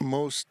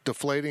 most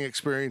deflating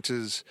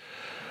experiences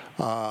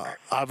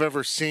I've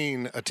ever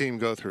seen a team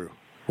go through.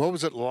 What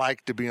was it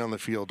like to be on the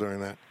field during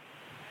that?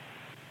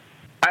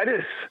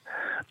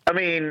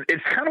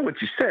 It's kind of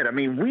what you said. I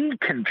mean, we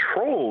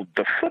controlled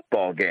the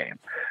football game.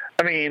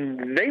 I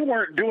mean, they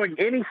weren't doing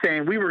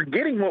anything. We were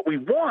getting what we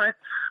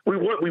wanted,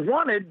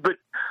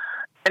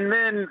 and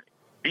then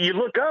you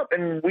look up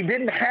and we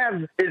didn't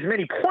have as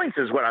many points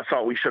as what I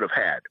thought we should have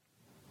had.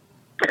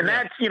 And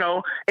that's,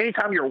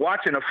 anytime you're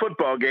watching a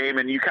football game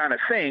and you kind of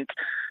think,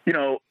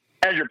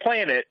 as you're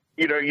playing it,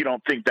 you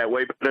don't think that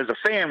way. But as a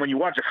fan, when you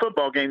watch a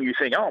football game, you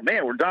think, oh,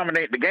 man, we're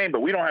dominating the game,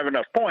 but we don't have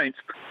enough points.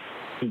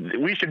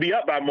 We should be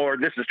up by more.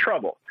 This is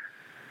trouble.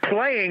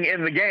 Playing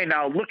in the game,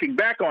 now looking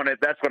back on it,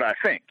 that's what I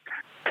think.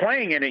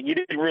 Playing in it, you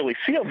didn't really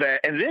feel that.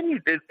 And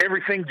then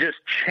everything just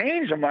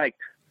changed. I'm like,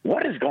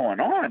 what is going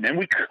on? And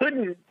we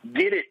couldn't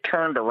get it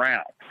turned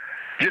around.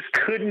 Just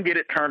couldn't get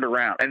it turned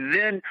around. And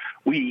then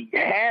we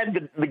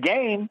had the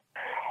game,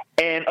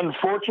 and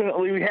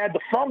unfortunately we had the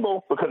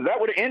fumble because that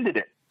would have ended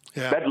it.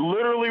 Yeah. That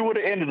literally would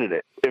have ended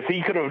it if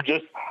he could have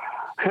just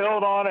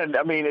held on. And,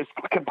 as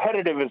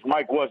competitive as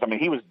Mike was,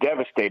 he was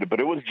devastated, but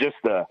it was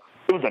a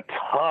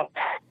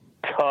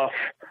tough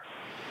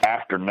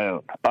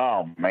afternoon.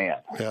 Oh, man.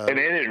 Yeah. And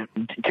it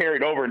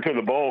carried over into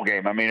the bowl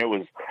game. We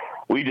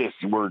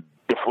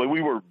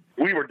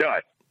were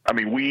done.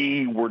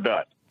 We were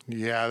done.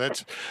 Yeah,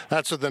 that's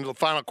what the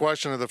final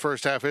question of the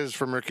first half is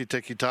from Ricky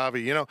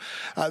Tikitavi.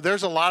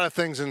 There's a lot of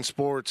things in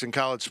sports, in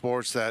college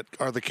sports, that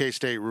are the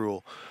K-State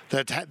rule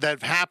that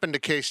happened to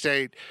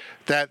K-State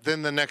that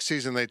then the next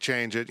season they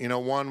change it.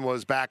 One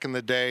was back in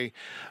the day,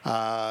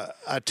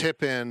 a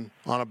tip-in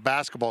on a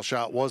basketball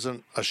shot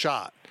wasn't a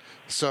shot.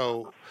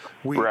 So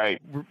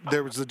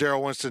there was the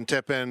Darrell Winston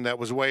tip-in that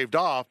was waved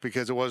off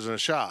because it wasn't a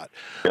shot.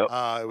 Yep.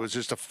 It was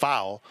just a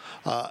foul.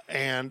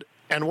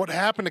 And what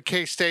happened to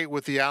K-State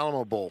with the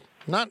Alamo Bowl?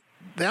 The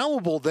Alamo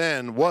Bowl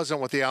then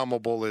wasn't what the Alamo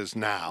Bowl is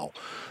now.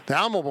 The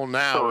Alamo Bowl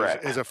now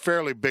is a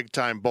fairly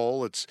big-time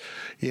bowl. It's,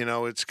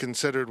 it's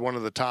considered one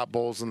of the top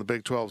bowls in the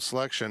Big 12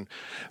 selection.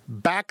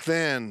 Back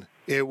then,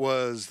 it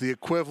was the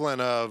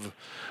equivalent of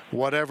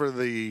whatever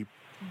the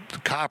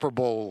Copper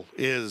Bowl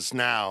is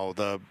now,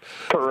 the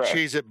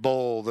Cheez-It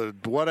Bowl, the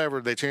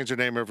whatever, they change their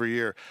name every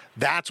year.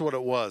 That's what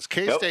it was.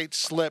 K-State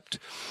slipped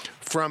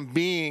from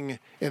being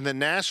in the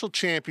national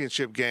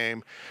championship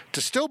game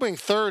to still being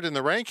third in the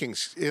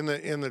rankings in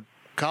the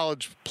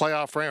college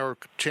playoff or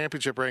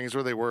championship rankings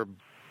where they were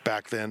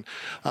back then,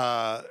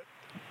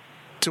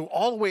 to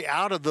all the way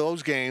out of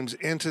those games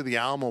into the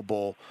Alamo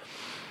Bowl.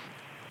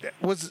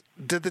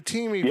 Did the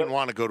team even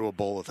want to go to a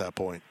bowl at that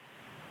point?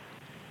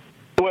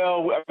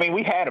 Well,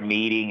 we had a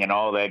meeting and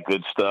all that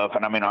good stuff,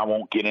 and I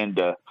won't get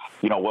into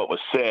what was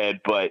said,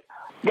 but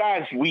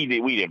guys, we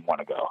didn't want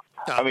to go.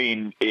 No.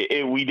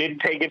 We didn't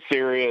take it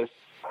serious.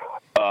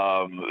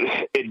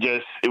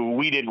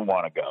 We didn't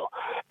want to go.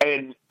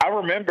 And I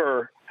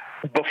remember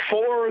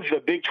before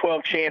the Big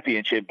 12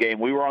 championship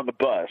game, we were on the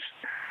bus,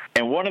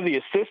 and one of the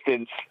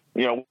assistants,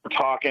 were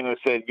talking and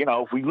said,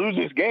 if we lose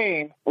this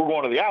game, we're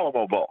going to the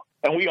Alamo Bowl,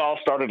 and we all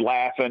started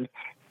laughing.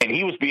 And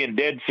he was being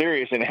dead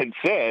serious and had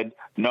said,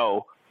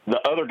 no,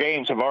 the other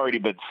games have already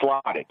been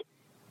slotted.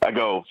 I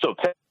go, so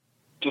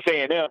Texas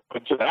A&M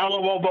to the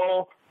Alamo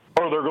Bowl,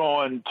 or they're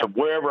going to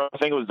wherever, I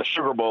think it was the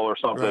Sugar Bowl or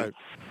something. Right.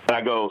 And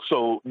I go,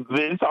 so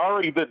it's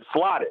already been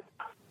slotted.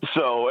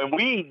 So, and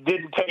we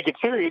didn't take it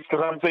serious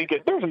because I'm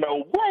thinking, there's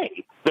no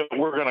way that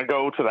we're going to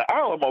go to the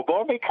Alamo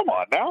Bowl. Come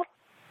on now.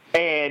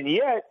 And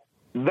yet,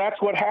 that's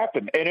what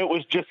happened. And it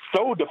was just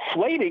so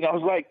deflating. I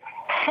was like,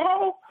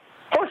 how?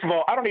 First of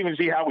all, I don't even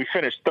see how we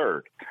finished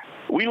third.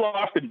 We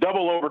lost in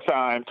double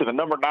overtime to the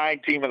number 9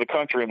 team in the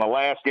country in the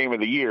last game of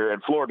the year,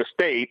 and Florida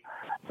State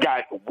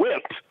got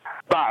whipped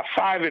by a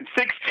 5 and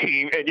 6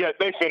 team, and yet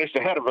they finished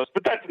ahead of us.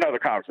 But that's another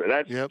conversation.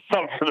 That's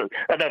something for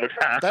another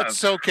time. That's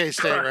so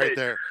K-State right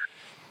there.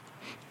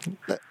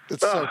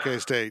 It's so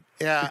K-State.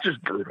 Yeah, it's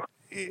just brutal.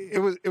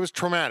 It was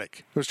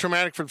traumatic. It was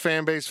traumatic for the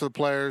fan base, for the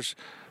players,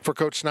 for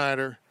Coach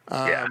Snyder.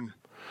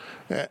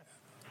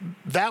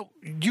 That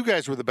you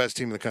guys were the best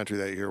team in the country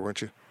that year,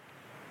 weren't you?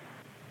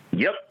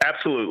 Yep,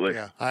 absolutely.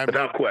 Yeah,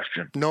 without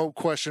question. No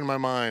question in my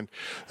mind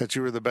that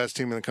you were the best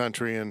team in the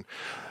country. And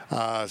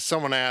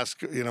someone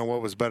asked,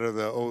 what was better,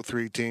 the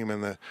 03 team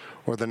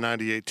or the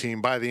 98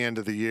 team by the end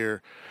of the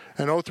year.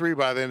 And 03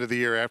 by the end of the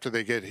year, after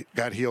they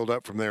got healed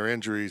up from their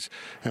injuries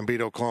and beat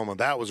Oklahoma,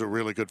 that was a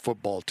really good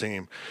football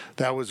team.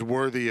 That was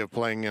worthy of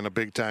playing in a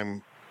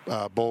big-time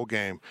bowl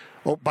game.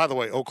 Oh, by the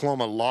way,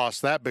 Oklahoma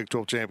lost that Big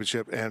 12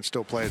 championship and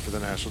still played for the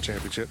national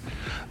championship.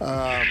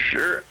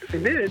 Sure, they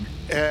did.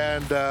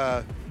 And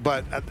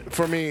but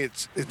for me,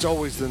 it's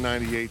always the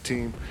 98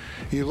 team.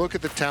 You look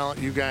at the talent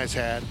you guys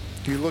had.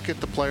 You look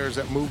at the players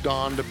that moved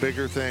on to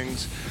bigger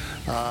things,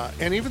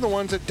 and even the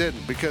ones that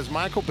didn't, because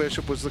Michael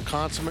Bishop was the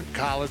consummate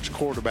college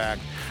quarterback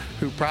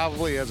who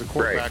probably as a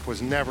quarterback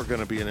was never going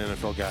to be an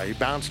NFL guy. He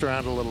bounced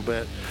around a little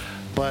bit,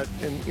 but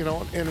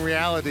in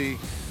reality,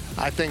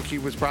 I think he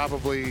was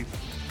probably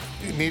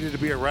needed to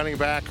be a running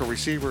back or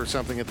receiver or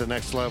something at the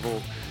next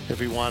level if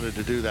he wanted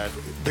to do that.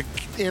 The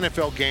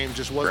NFL game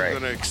just wasn't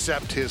going to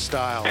accept his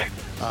style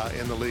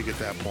in the league at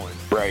that point.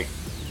 Right.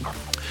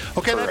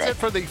 Okay, that's it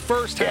for the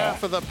first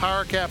half of the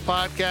Power Cat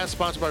podcast,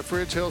 sponsored by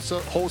Fridge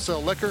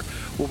Wholesale Liquor.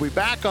 We'll be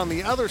back on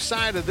the other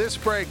side of this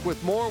break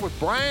with more with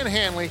Brian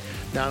Hanley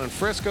down in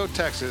Frisco,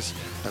 Texas,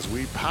 as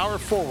we power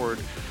forward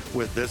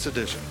with this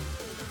edition.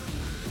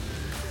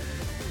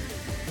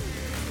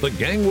 The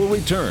gang will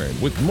return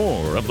with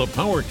more of the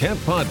Power Cat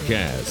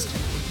Podcast.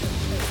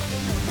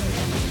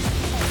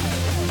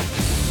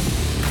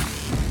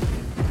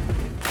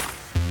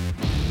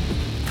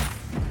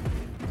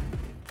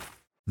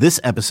 This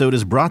episode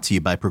is brought to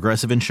you by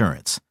Progressive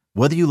Insurance.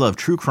 Whether you love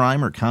true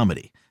crime or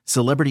comedy,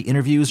 celebrity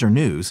interviews or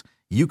news,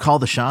 you call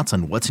the shots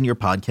on what's in your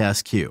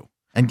podcast queue.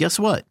 And guess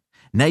what?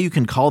 Now you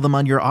can call them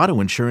on your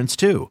auto insurance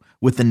too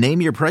with the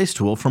Name Your Price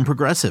tool from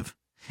Progressive.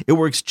 It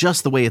works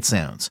just the way it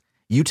sounds.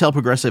 You tell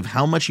Progressive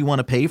how much you want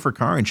to pay for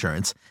car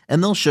insurance,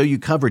 and they'll show you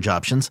coverage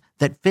options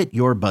that fit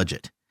your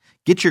budget.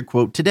 Get your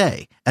quote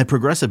today at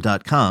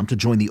Progressive.com to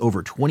join the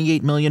over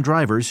 28 million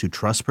drivers who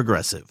trust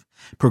Progressive.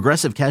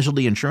 Progressive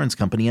Casualty Insurance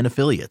Company and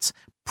Affiliates.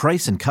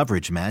 Price and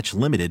coverage match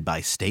limited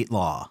by state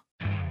law.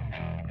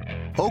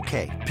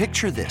 Okay,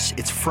 picture this.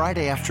 It's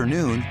Friday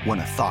afternoon when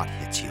a thought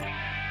hits you.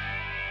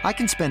 I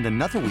can spend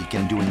another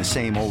weekend doing the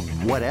same old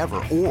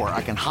whatever, or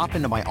I can hop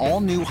into my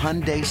all-new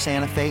Hyundai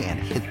Santa Fe and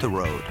hit the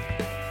road.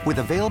 With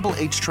available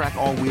H-Track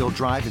all-wheel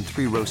drive and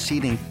 3-row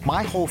seating,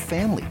 my whole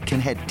family can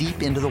head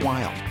deep into the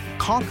wild.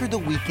 Conquer the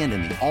weekend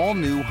in the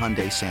all-new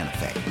Hyundai Santa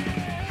Fe.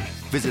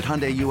 Visit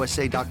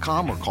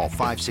HyundaiUSA.com or call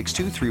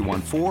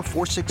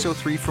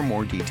 562-314-4603 for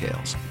more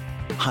details.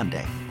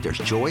 Hyundai, there's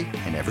joy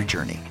in every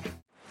journey.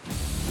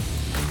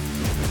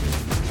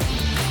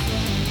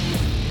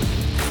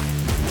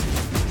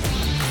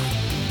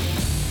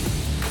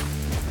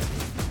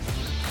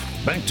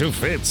 Back to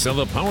Fitz of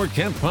the Power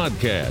Cat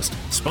Podcast,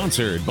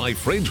 sponsored by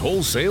Fridge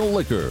Wholesale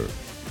Liquor.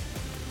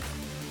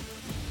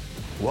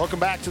 Welcome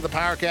back to the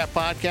Power Cat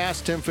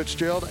Podcast. Tim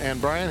Fitzgerald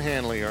and Brian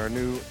Hanley, our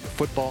new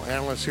football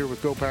analyst here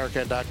with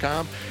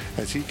GoPowerCat.com,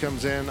 as he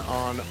comes in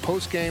on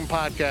post-game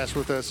podcast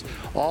with us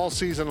all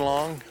season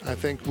long. I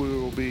think we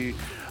will be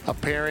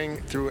appearing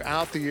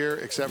throughout the year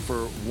except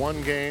for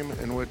one game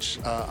in which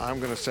I'm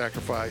going to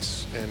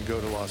sacrifice and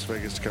go to Las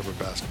Vegas to cover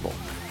basketball.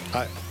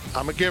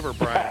 I'm a giver,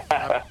 Brian.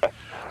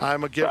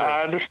 I'm a giver.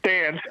 I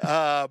understand.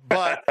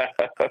 But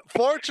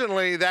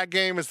fortunately, that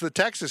game is the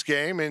Texas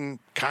game in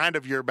kind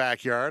of your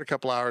backyard, a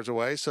couple hours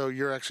away. So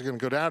you're actually going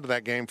to go down to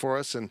that game for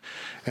us and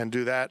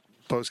do that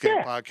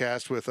post-game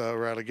podcast with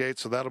Riley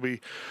Gates. So that'll be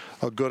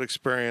a good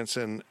experience.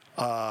 And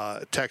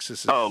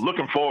Texas is... Oh,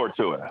 looking forward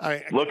to it.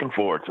 Looking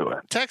forward to it.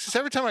 Texas,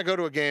 every time I go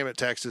to a game at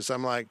Texas,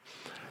 I'm like,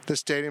 this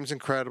stadium's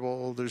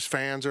incredible. There's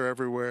fans are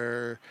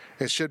everywhere.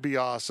 It should be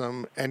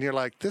awesome. And you're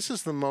like, this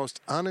is the most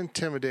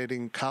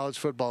unintimidating college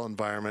football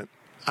environment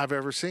I've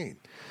ever seen.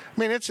 I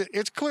mean, it's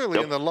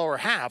clearly in the lower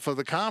half of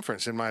the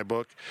conference in my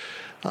book.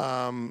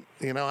 Iowa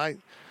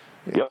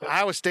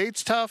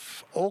State's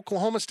tough.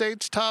 Oklahoma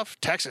State's tough.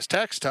 Texas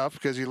Tech's tough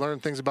because you learn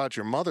things about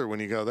your mother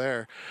when you go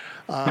there.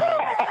 But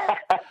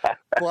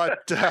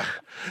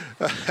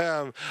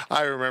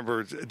I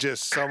remember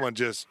someone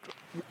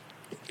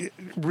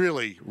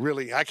really,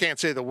 I can't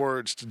say the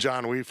words to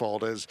John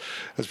Weefald as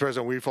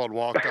President Weefald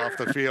walked off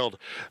the field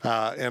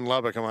in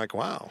Lubbock. I'm like,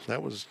 wow,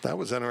 that was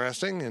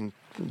interesting. And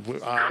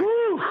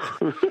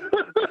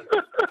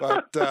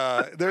but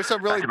there's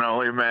some really I can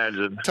only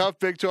imagine tough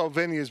Big 12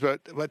 venues, but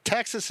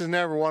Texas is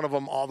never one of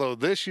them. Although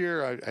this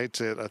year, I'd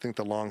say it, I think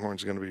the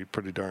Longhorns are going to be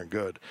pretty darn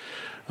good.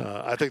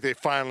 I think they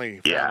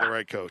finally found the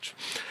right coach.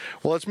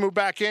 Well, let's move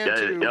back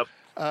into.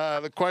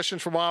 The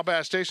questions from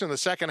Wabash Station. The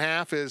second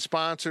half is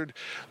sponsored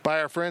by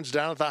our friends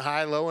down at the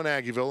High-Low in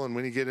Aggieville. And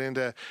when you get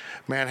into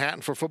Manhattan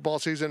for football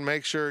season,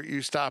 make sure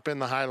you stop in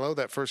the High-Low.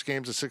 That first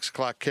game's a 6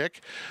 o'clock kick.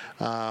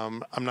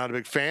 I'm not a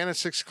big fan of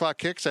 6 o'clock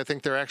kicks. I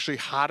think they're actually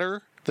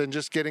hotter than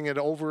just getting it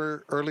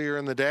over earlier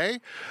in the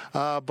day.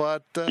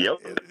 But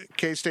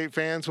K-State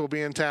fans will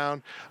be in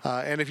town.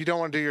 And if you don't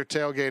want to do your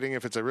tailgating,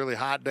 if it's a really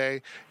hot day,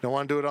 you don't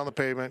want to do it on the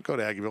pavement, go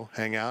to Aggieville,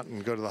 hang out,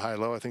 and go to the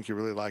High-Low. I think you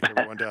really like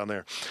everyone down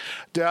there.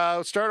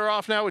 Start her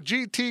off now with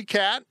GT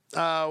Cat.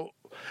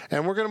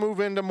 And we're going to move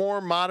into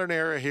more modern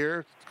era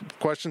here.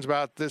 Questions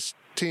about this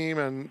team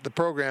and the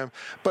program.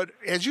 But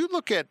as you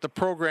look at the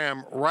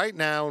program right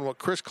now and what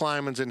Chris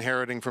Kleiman's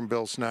inheriting from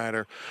Bill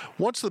Snyder,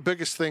 what's the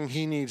biggest thing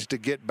he needs to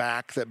get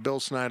back that Bill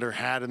Snyder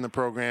had in the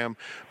program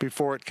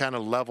before it kind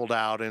of leveled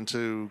out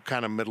into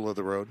kind of middle of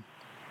the road?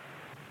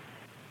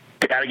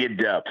 Got to get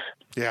depth.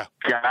 Yeah.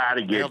 Got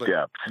to get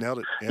depth. Nailed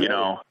it. You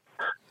know,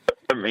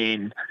 I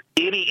mean,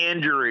 any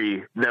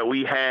injury that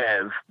we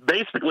have,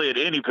 basically at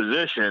any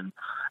position,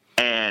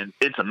 and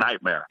it's a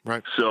nightmare.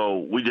 Right.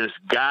 So we just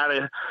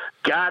gotta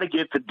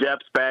get the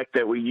depth back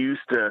that we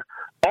used to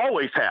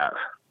always have.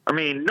 I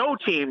mean, no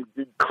team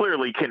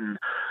clearly can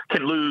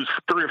lose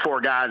 3 or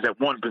 4 guys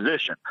at one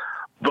position,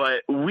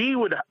 but we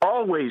would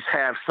always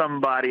have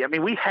somebody. I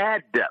mean, we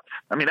had depth.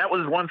 I mean, that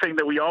was one thing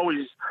that we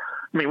always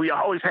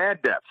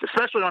had depth,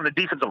 especially on the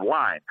defensive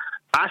line.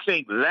 I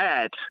think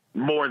that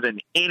more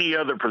than any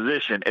other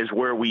position is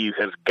where we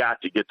have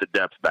got to get the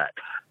depth back,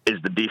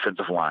 is the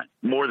defensive line,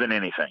 more than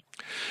anything.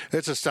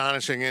 It's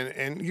astonishing.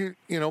 And you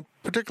know,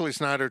 particularly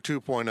Snyder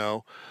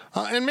 2.0,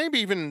 and maybe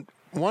even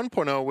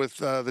 1.0 with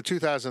the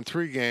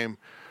 2003 game,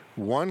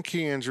 one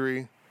key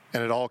injury,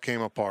 and it all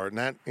came apart. And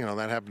that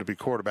happened to be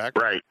quarterback.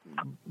 Right.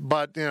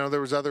 But,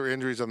 there was other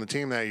injuries on the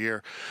team that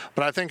year.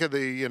 But I think of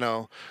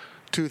the,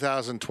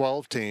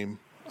 2012 team,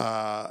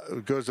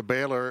 goes to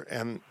Baylor,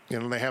 and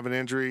they have an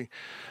injury.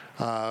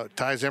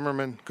 Ty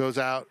Zimmerman goes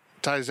out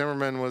Ty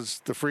Zimmerman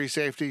was the free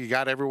safety. You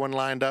got everyone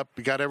lined up.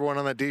 You got everyone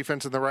on the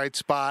defense in the right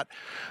spot.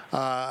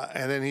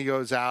 And then he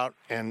goes out,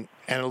 and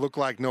it looked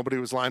like nobody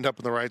was lined up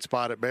in the right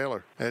spot at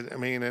Baylor. I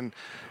mean, and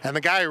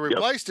the guy who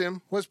replaced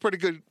him was pretty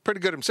good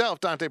himself,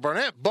 Dante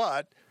Barnett,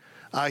 but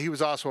he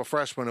was also a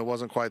freshman who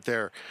wasn't quite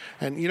there.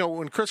 And, you know,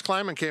 when Chris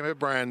Kleiman came at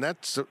Brian,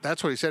 that's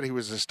what he said. He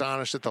was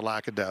astonished at the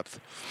lack of depth,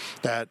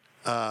 that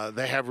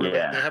they have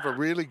a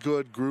really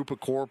good group of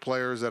core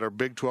players that are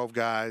Big 12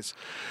 guys,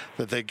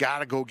 that they got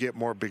to go get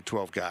more Big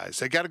 12 guys.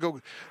 They got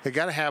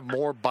to have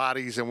more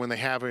bodies, and when they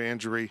have an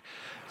injury,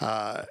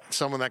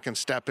 someone that can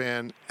step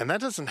in. And that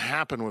doesn't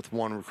happen with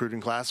one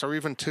recruiting class or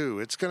even two.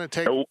 It's going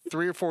to take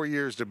 3 or 4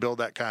 years to build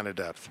that kind of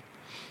depth.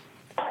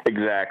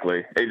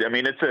 Exactly. I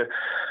mean,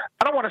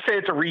 I don't want to say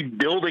it's a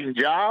rebuilding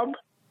job,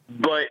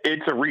 but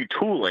it's a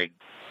retooling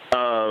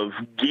of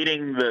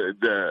getting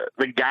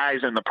the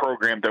guys in the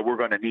program that we're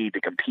going to need to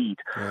compete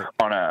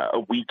on a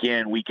week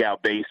in, week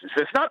out basis.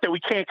 It's not that we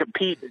can't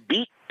compete and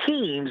beat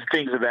teams,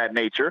 things of that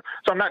nature.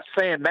 So I'm not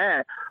saying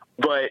that,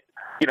 but,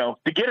 you know,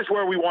 to get us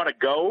where we want to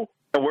go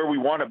and where we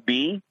want to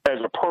be as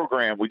a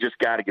program, we just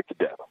got to get the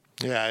depth.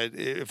 Yeah,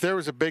 if there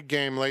was a big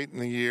game late in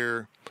the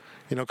year,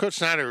 you know, Coach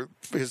Snyder,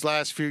 his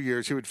last few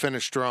years, he would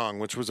finish strong,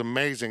 which was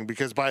amazing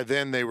because by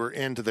then they were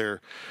into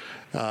their,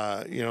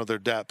 their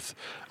depth.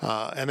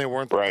 And they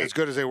weren't as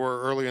good as they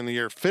were early in the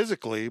year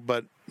physically,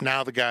 but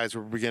now the guys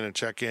were beginning to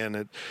check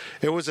in.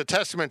 It was a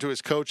testament to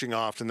his coaching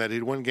often that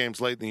he'd win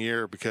games late in the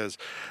year because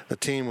the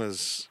team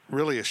was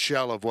really a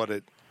shell of what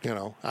it, you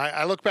know.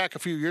 I look back a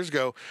few years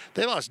ago,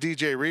 they lost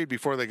DJ Reed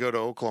before they go to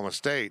Oklahoma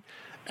State,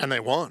 and they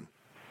won.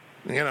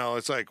 You know,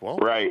 it's like, well,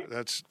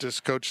 that's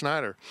just Coach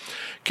Snyder.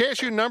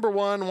 KSU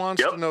 #1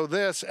 wants to know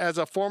this. As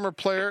a former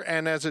player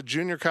and as a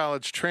junior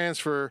college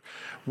transfer,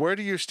 where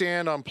do you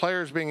stand on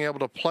players being able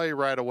to play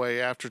right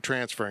away after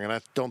transferring? And I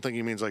don't think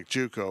he means like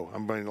JUCO. I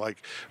mean like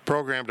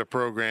program to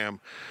program.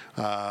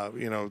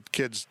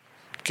 Kids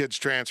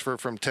transfer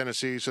from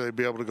Tennessee, so they'd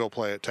be able to go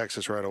play at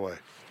Texas right away.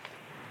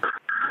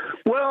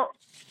 Well,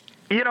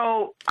 you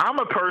know, I'm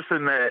a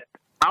person that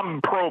I'm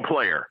a pro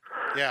player.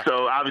 Yeah.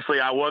 So obviously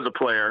I was a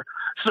player.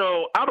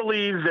 So I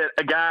believe that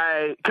a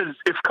guy, because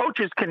if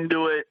coaches can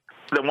do it,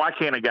 then why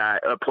can't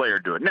a player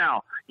do it?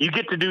 Now, you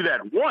get to do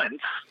that once,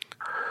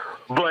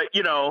 but,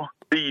 you know,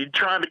 you're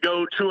trying to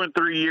go 2 and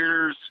 3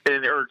 years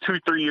or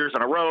 2-3 years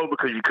in a row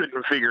because you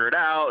couldn't figure it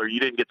out or you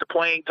didn't get the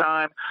playing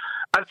time.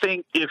 I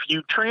think if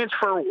you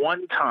transfer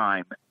one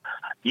time,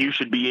 you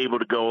should be able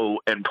to go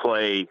and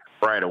play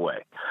right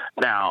away.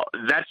 Now,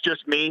 that's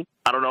just me.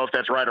 I don't know if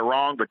that's right or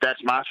wrong, but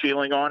that's my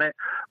feeling on it,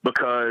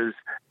 because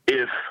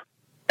if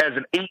as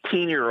an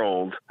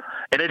 18-year-old,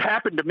 and it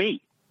happened to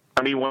me.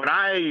 I mean, when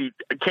I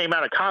came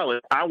out of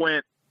college, I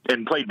went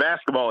and played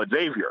basketball at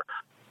Xavier,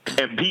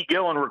 and Pete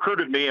Gillen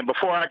recruited me, and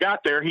before I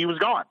got there, he was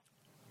gone.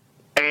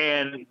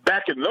 And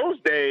back in those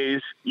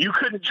days, you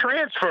couldn't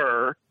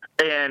transfer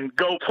and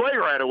go play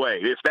right away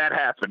if that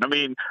happened. I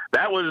mean,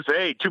 that was,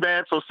 hey, too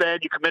bad, so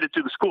sad, you committed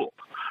to the school.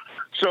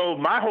 So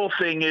my whole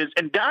thing is,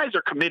 and guys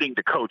are committing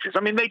to coaches. I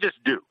mean, they just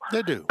do.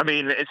 They do. I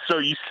mean, so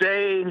you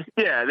say,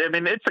 I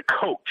mean, it's a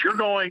coach. You're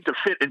going to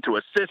fit into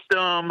a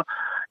system,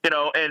 you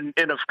know, and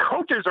if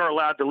coaches are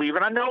allowed to leave,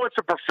 and I know it's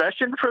a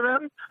profession for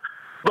them,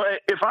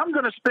 but if I'm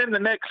going to spend the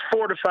next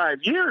 4 to 5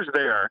 years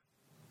there,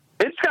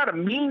 it's got to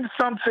mean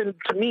something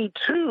to me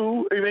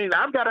too. I mean,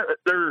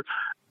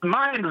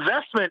 my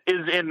investment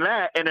is in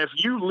that, and if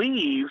you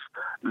leave,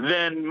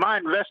 then my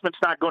investment's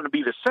not going to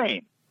be the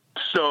same.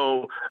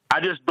 So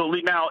I just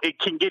believe now it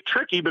can get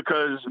tricky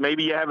because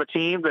maybe you have a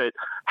team that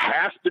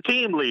half the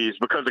team leaves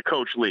because the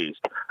coach leaves.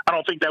 I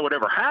don't think that would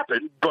ever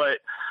happen, but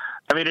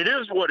I mean, it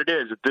is what it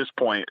is at this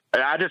point.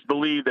 I just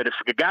believe that if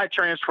a guy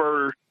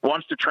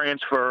wants to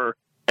transfer,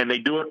 and they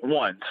do it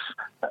once,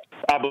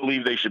 I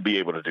believe they should be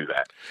able to do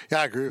that.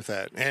 Yeah, I agree with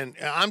that. And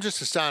I'm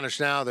just astonished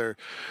now. They're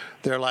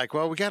like,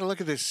 well, we got to look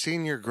at this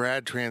senior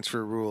grad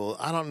transfer rule.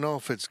 I don't know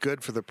if it's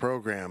good for the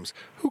programs.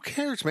 Who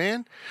cares,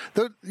 man?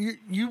 You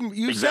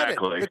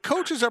exactly. said it. The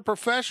coaches are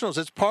professionals.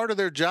 It's part of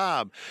their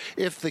job.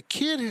 If the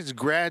kid has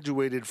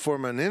graduated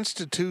from an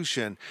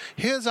institution,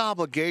 his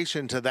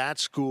obligation to that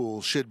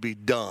school should be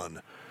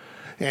done.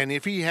 And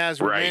if he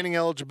has remaining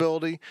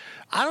eligibility,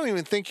 I don't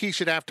even think he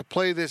should have to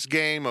play this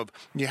game of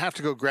you have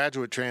to go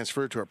graduate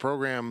transfer to a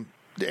program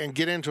and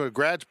get into a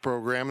grad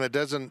program that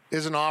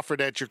isn't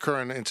offered at your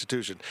current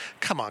institution.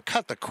 Come on,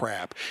 cut the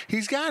crap.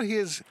 He's got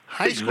his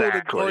high school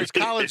or his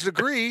college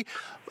degree.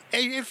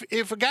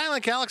 If a guy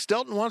like Alex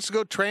Delton wants to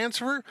go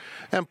transfer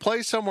and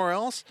play somewhere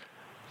else,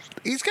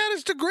 he's got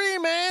his degree,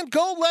 man.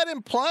 Go let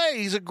him play.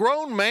 He's a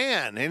grown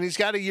man, and he's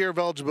got a year of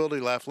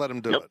eligibility left. Let him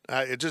do it.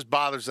 It just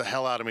bothers the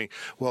hell out of me.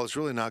 Well, it's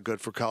really not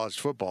good for college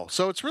football.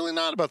 So it's really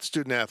not about the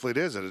student athlete,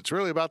 is it? It's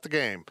really about the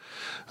game.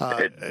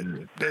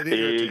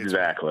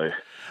 Exactly.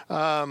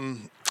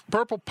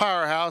 Purple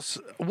Powerhouse,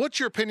 what's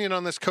your opinion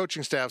on this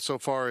coaching staff so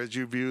far as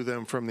you view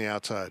them from the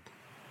outside?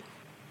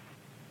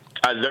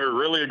 They're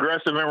really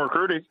aggressive in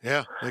recruiting.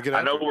 Yeah,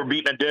 I know we're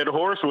beating a dead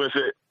horse with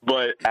it,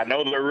 but I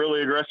know they're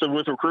really aggressive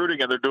with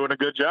recruiting, and they're doing a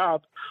good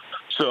job.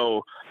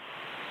 So,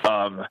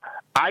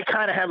 I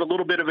kind of have a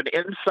little bit of an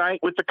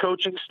insight with the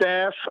coaching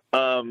staff.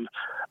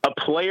 A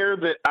player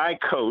that I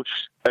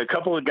coached, a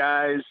couple of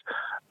guys,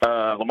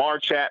 Lamar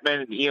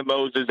Chapman and Ian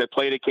Moses that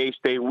played at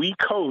K-State, we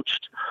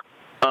coached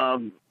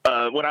when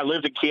I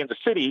lived in Kansas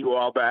City a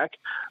while back.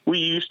 We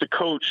used to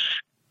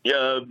coach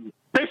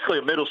basically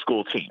a middle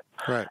school team.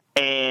 Right.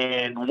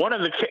 And one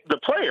of the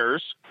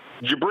players,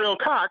 Jabril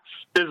Cox,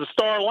 is a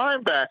star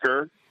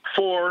linebacker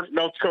for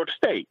North Dakota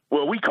State.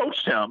 Well, we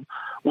coached him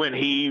when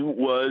he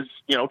was,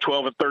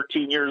 12 and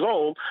 13 years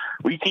old.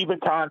 We keep in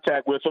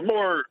contact with him,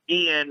 more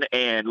Ian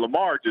and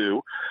Lamar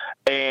do,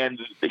 and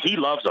he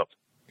loves him.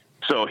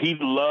 So he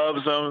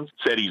loves him,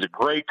 said he's a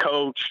great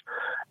coach,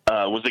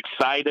 was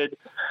excited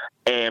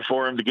and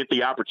for him to get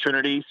the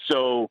opportunity.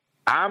 So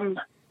I'm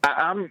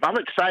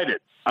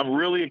excited. I'm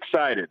really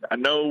excited. I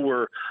know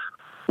we're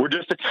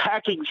just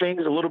attacking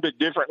things a little bit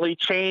differently.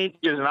 Change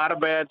is not a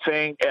bad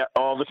thing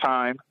all the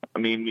time. I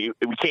mean,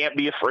 we can't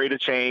be afraid of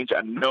change. I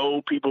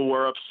know people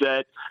were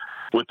upset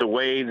with the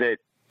way that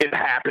it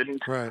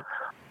happened, right?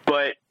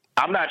 But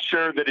I'm not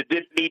sure that it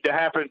didn't need to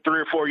happen 3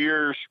 or 4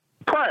 years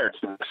prior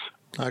to this.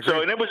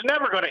 So, and it was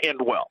never going to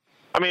end well.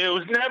 I mean, it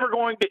was never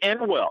going to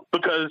end well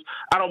because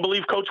I don't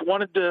believe Coach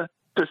wanted to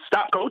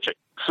stop coaching.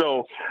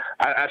 So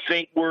I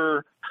think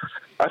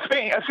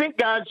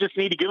guys just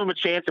need to give them a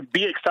chance and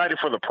be excited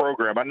for the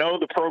program. I know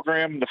the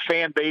program, the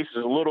fan base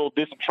is a little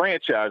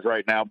disenfranchised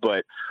right now,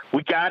 but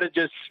we got to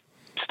just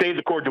stay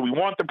the course. Do we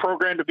want the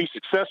program to be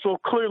successful?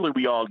 Clearly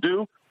we all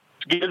do.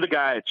 Give the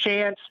guy a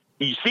chance.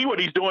 You see what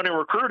he's doing in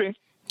recruiting.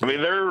 I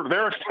mean,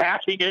 they're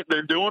attacking it.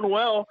 They're doing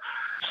well.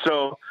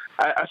 So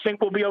I think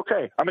we'll be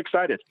okay. I'm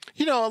excited.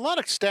 A lot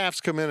of staffs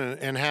come in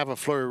and have a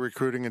flurry of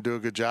recruiting and do a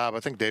good job.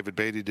 I think David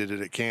Beatty did it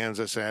at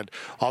Kansas, and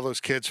all those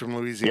kids from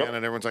Louisiana,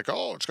 and everyone's like,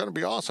 oh, it's going to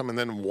be awesome, and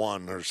then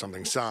one or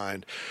something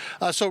signed.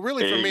 So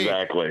really for me,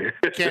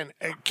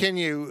 can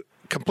you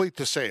complete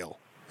the sale?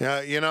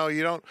 You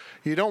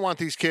don't want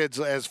these kids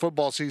as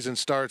football season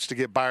starts to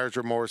get buyer's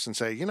remorse and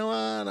say, you know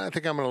what, I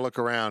think I'm going to look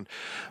around.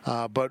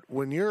 But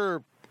when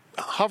you're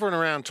hovering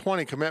around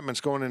 20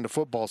 commitments going into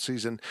football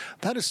season,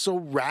 that is so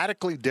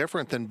radically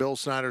different than Bill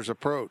Snyder's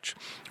approach,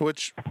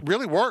 which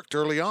really worked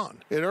early on.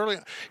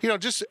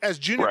 Just as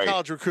junior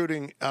college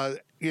recruiting,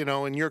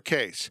 in your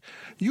case,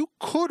 you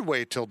could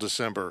wait till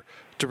December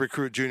to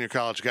recruit junior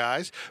college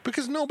guys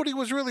because nobody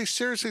was really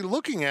seriously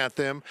looking at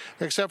them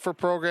except for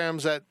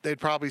programs that they'd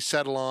probably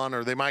settle on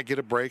or they might get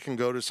a break and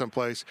go to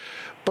someplace.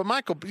 But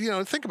Michael,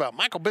 think about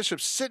Michael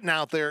Bishop sitting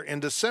out there in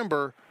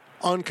December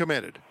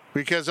uncommitted.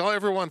 Because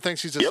everyone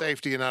thinks he's a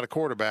safety and not a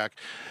quarterback.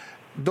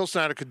 Bill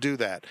Snyder could do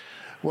that.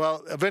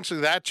 Well,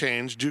 eventually that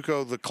changed.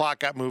 JUCO, the clock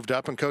got moved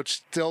up, and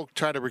coach still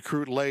tried to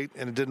recruit late,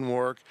 and it didn't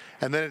work.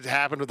 And then it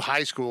happened with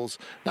high schools.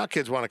 Now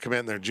kids want to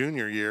commit in their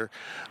junior year.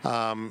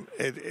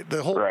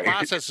 The whole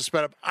process is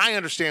sped up. I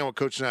understand what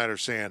Coach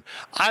Snyder's saying.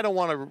 I don't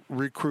want to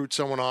recruit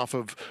someone off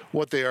of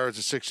what they are as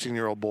a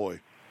 16-year-old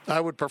boy. I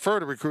would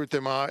prefer to recruit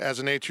them as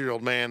an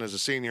 18-year-old man, as a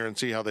senior, and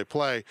see how they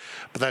play,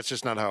 but that's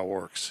just not how it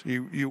works.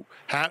 You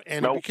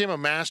became a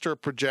master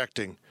of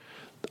projecting.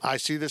 I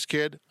see this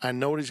kid. I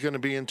know what he's going to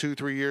be in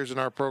 2-3 years in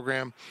our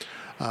program.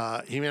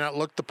 He may not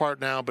look the part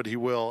now, but he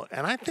will.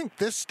 And I think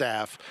this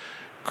staff,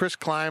 Chris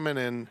Kleiman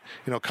and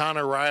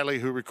Connor Riley,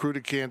 who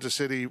recruited Kansas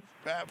City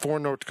for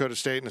North Dakota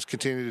State and has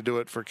continued to do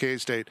it for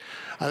K-State,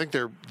 I think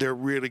they're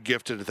really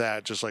gifted at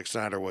that, just like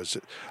Snyder was.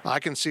 I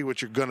can see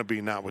what you're going to be,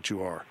 not what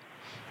you are.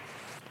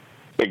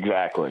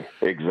 Exactly.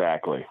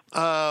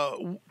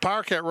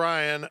 Powercat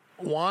Ryan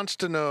wants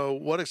to know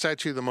what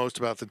excites you the most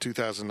about the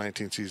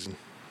 2019 season.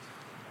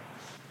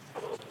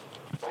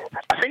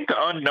 I think the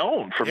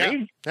unknown for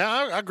me. Yeah,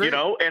 I agree.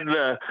 And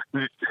the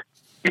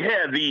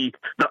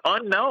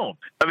unknown.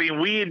 I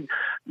mean, we had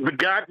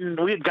gotten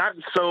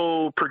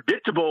so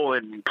predictable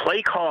in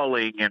play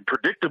calling and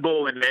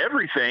predictable in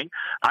everything.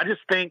 I just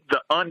think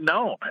the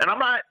unknown. And I'm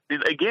not.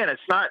 Again,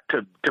 it's not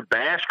to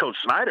bash Coach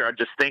Snyder. I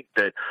just think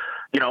that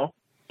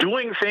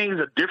doing things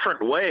a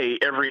different way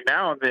every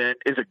now and then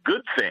is a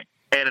good thing.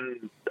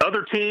 And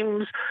other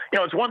teams,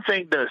 it's one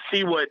thing to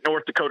see what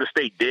North Dakota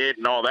State did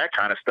and all that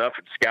kind of stuff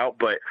and scout,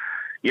 but,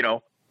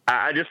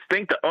 I just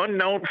think the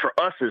unknown for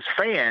us as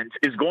fans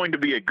is going to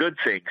be a good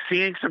thing.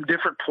 Seeing some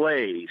different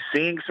plays,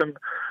 seeing some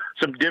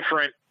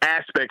different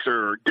aspects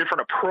or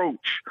different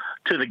approach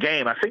to the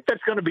game, I think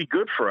that's going to be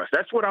good for us.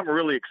 That's what I'm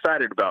really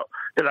excited about,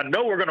 because I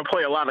know we're going to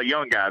play a lot of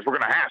young guys. We're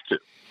going to have to.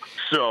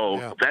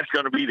 So that's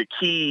going to be the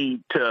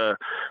key to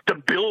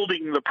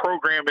building the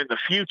program in the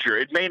future.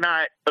 It may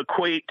not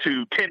equate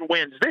to 10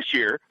 wins this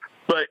year,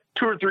 but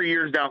 2 or 3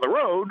 years down the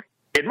road,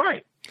 it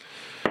might.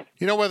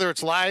 Whether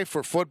it's life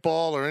or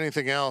football or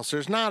anything else,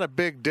 there's not a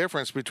big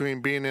difference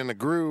between being in a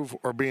groove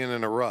or being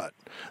in a rut.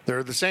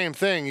 They're the same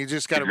thing. You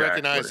just got to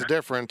recognize the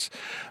difference.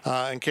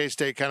 And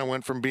K-State kind of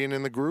went from being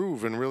in the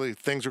groove and really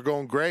things were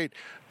going great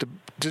to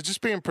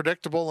just being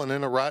predictable and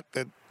in a rut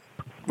that,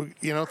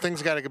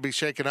 things got to be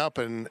shaken up.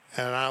 And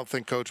I don't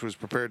think Coach was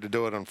prepared to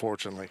do it,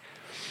 unfortunately.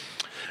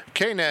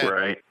 K-Ned,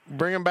 Right.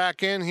 bring him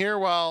back in here.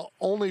 While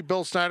only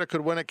Bill Snyder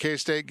could win at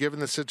K-State, given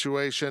the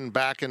situation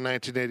back in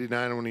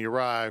 1989 when he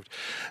arrived,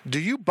 do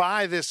you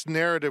buy this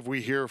narrative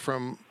we hear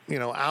from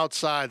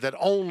outside that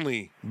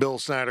only Bill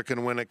Snyder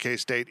can win at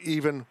K-State,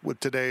 even with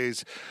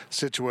today's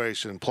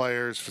situation,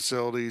 players,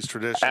 facilities,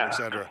 tradition,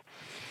 etc.?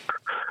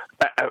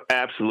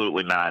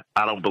 Absolutely not.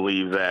 I don't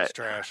believe that. That's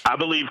trash. I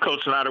believe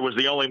Coach Snyder was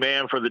the only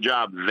man for the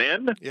job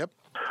then. Yep.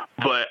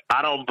 But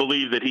I don't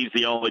believe that he's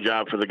the only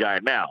job for the guy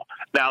now.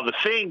 Now, the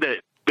thing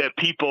that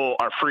people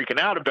are freaking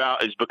out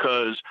about is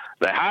because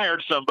they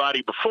hired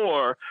somebody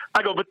before.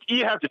 I go, but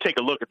you have to take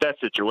a look at that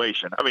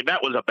situation. I mean,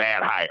 that was a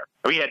bad hire.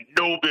 I mean, he had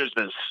no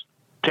business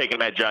taking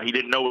that job. He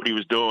didn't know what he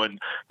was doing,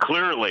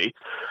 clearly.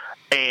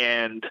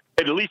 And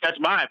at least that's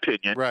my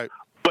opinion. Right.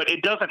 But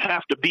it doesn't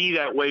have to be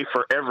that way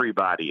for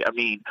everybody. I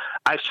mean,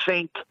 I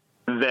think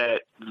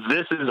that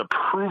this is a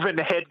proven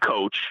head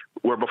coach,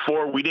 where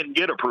before we didn't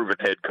get a proven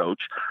head coach.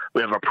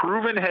 We have a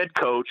proven head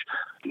coach,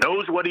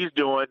 knows what he's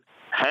doing,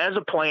 has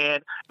a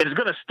plan, and is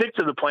going to stick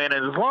to the plan.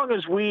 And as long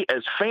as we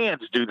as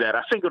fans do that,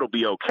 I think it'll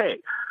be okay.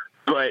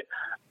 But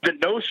the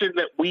notion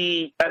that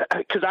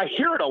because I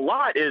hear it a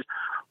lot is,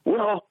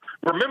 well,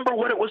 remember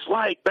what it was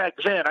like back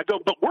then. I go,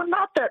 but we're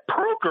not that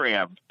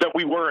program that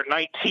we were in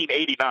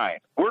 1989.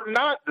 We're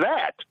not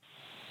that.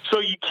 So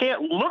you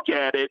can't look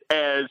at it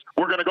as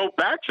we're going to go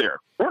back there.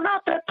 We're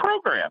not that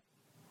program.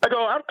 I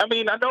go, I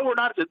mean, I know we're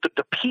not at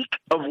the peak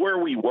of where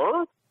we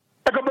were.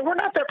 I go, but we're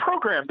not that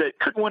program that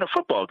couldn't win a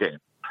football game.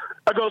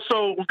 I go,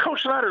 so when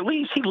Coach Snyder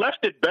leaves, he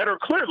left it better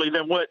clearly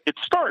than what it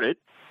started.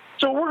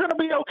 So we're going to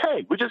be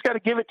okay. We just got to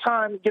give it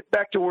time to get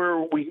back to where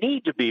we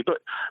need to be, but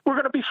we're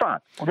going to be fine.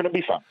 We're going to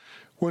be fine.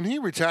 When he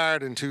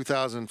retired in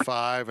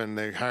 2005 and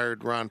they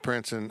hired Ron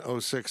Prince in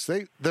 2006,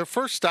 their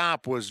first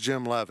stop was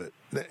Jim Leavitt.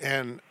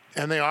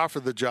 And they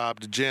offered the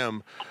job to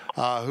Jim,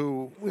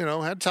 who,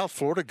 had South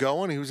Florida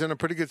going. He was in a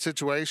pretty good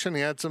situation.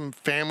 He had some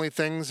family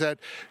things that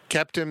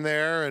kept him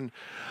there. And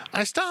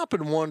I stop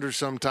and wonder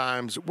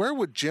sometimes, where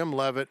would Jim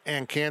Leavitt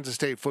and Kansas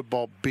State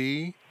football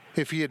be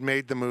if he had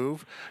made the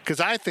move? Because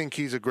I think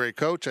he's a great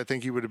coach. I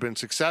think he would have been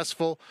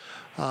successful.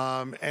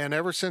 And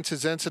ever since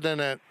his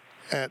incident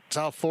at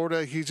South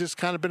Florida, he's just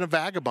kind of been a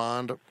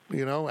vagabond,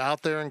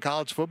 out there in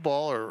college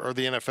football or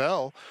the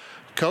NFL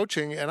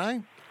coaching. And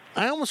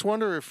I almost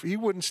wonder if he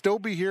wouldn't still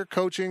be here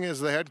coaching as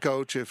the head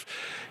coach if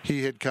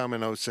he had come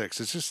in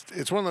 2006.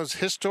 It's one of those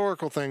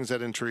historical things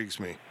that intrigues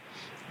me.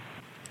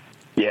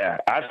 Yeah,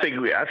 I think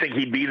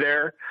he'd be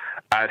there.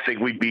 I think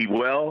we'd be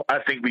well. I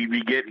think we'd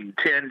be getting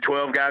 10,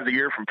 12 guys a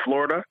year from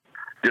Florida,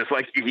 just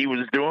like he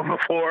was doing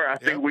before. I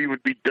think we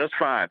would be just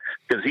fine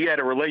because he had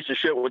a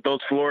relationship with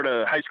those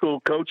Florida high school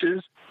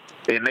coaches,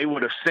 and they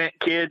would have sent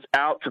kids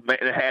out to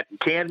Manhattan,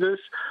 Kansas.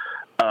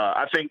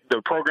 I think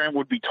the program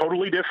would be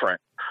totally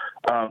different.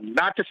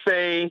 Not to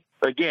say,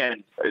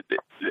 again,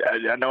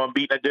 I know I'm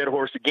beating a dead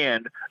horse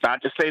again,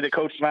 not to say that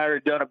Coach Snyder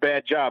had done a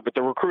bad job, but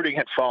the recruiting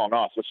had fallen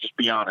off. Let's just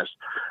be honest.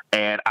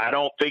 And I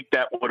don't think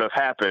that would have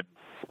happened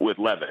with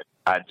Leavitt.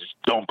 I just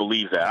don't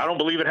believe that. I don't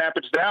believe it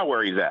happens now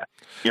where he's at.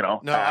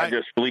 No, I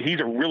just believe he's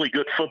a really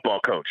good football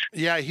coach.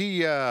 Yeah,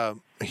 he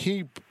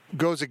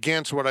goes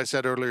against what I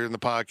said earlier in the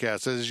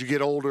podcast. As you get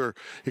older,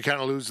 you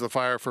kind of lose the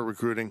fire for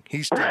recruiting.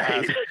 He still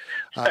has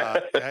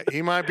it.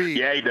 He might be.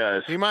 Yeah, he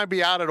does. He might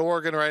be out at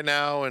Oregon right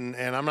now, and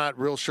I'm not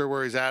real sure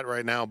where he's at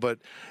right now. But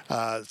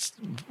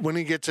when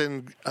he gets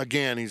in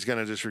again, he's going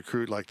to just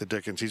recruit like the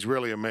Dickens. He's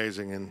really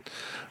amazing, and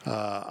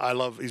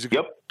he's a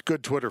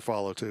good Twitter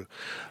follow too.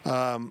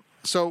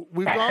 So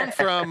we've gone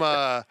from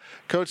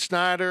Coach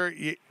Snyder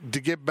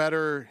to get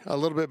better, a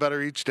little bit better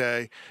each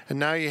day, and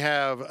now you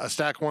have a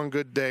stack one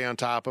good day on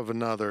top of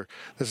another.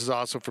 This is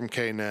also from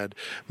K-Ned.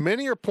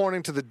 Many are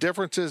pointing to the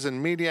differences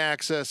in media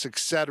access,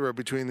 etc.,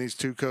 between these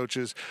two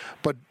coaches,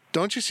 but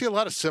don't you see a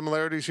lot of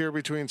similarities here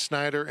between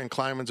Snyder and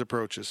Klieman's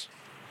approaches?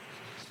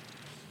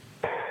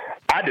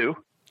 I do.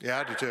 Yeah,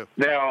 I do too.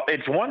 Now,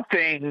 it's one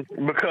thing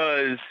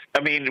because,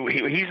 I mean,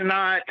 he's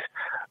not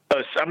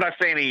I'm not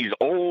saying he's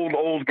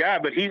old guy,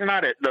 but he's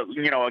not a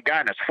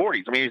guy in his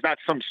 40s. I mean, he's not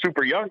some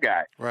super young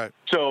guy. Right.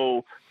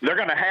 So they're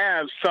going to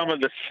have some of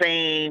the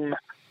same,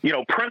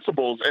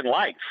 principles in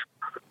life,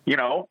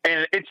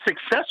 and it's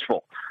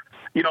successful.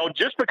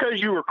 Just because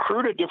you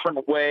recruit a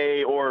different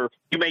way or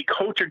you may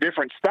coach a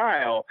different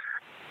style,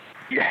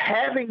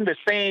 having the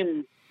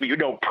same,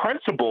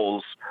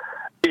 principles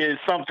is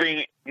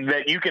something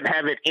that you can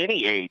have at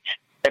any age.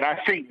 And I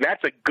think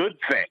that's a good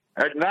thing.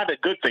 Not a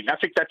good thing. I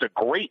think that's a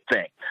great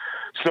thing.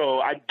 So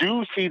I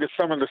do see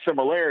some of the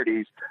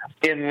similarities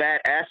in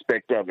that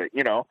aspect of it,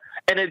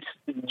 And it's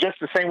just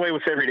the same way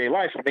with everyday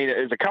life. I mean,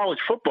 as a college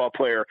football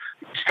player,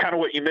 it's kind of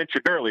what you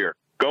mentioned earlier.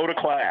 Go to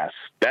class.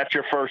 That's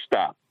your first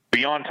stop.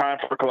 Be on time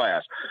for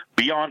class.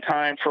 Be on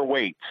time for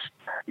weights.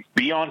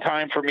 Be on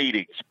time for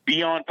meetings.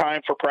 Be on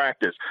time for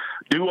practice.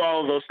 Do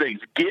all of those things.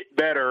 Get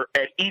better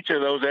at each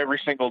of those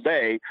every single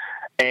day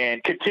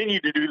and continue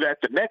to do that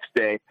the next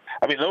day.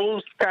 I mean,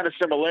 those kind of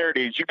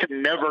similarities, you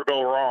can never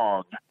go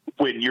wrong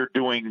when you're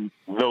doing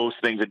those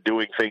things and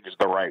doing things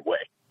the right way.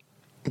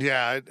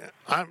 Yeah,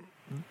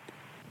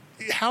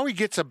 how he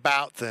gets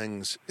about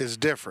things is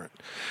different.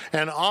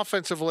 And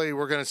offensively,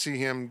 we're going to see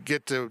him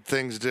get to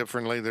things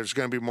differently. There's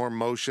going to be more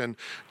motion,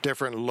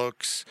 different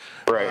looks.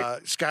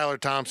 Right. Skylar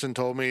Thompson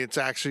told me it's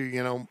actually,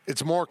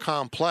 it's more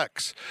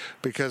complex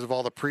because of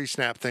all the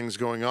pre-snap things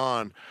going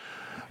on.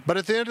 But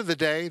at the end of the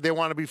day, they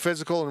want to be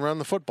physical and run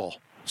the football.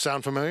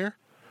 Sound familiar?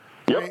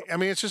 Yep. I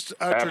mean, it's just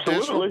a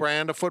traditional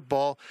brand of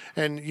football.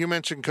 And you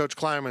mentioned Coach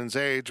Kleiman's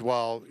age.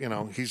 Well,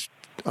 he's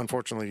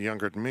unfortunately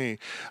younger than me.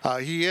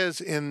 He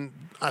is in,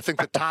 I think,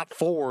 the top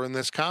 4 in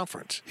this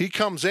conference. He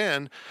comes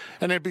in,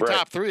 and it'd be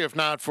top 3 if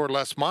not for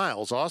Les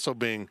Miles, also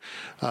being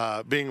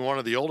one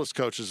of the oldest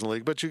coaches in the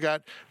league. But you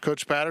got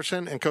Coach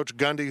Patterson and Coach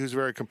Gundy, who's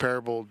very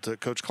comparable to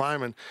Coach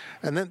Kleiman.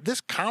 And then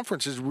this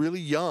conference is really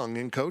young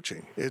in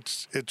coaching.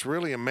 It's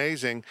really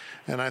amazing,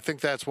 and I think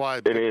that's why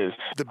the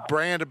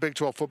brand of Big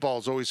 12 football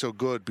is always so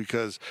good,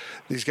 because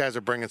these guys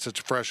are bringing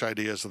such fresh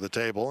ideas to the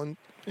table.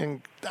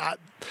 And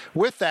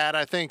with that,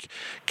 I think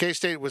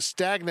K-State was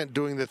stagnant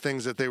doing the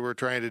things that they were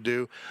trying to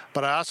do,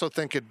 but I also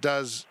think it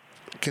does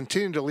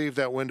continue to leave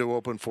that window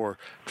open for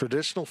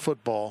traditional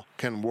football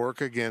can work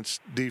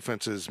against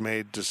defenses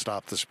made to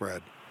stop the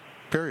spread.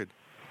 Period.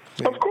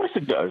 Of course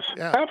it does.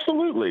 Yeah.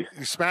 Absolutely.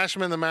 You smash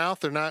them in the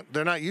mouth. They're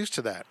not used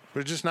to that.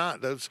 They're just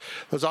not. Those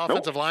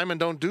offensive linemen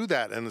don't do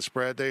that in the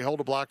spread. They hold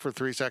a block for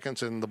 3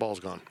 seconds and the ball's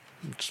gone.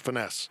 It's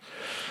finesse.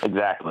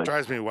 Exactly.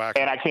 Drives me wacky.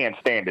 And I can't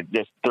stand it.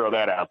 Just throw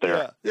that out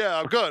there.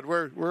 Yeah, good.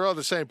 We're on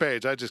the same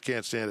page. I just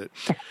can't stand it.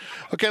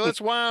 Okay, let's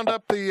wound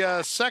up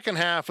the second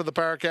half of the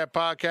PowerCat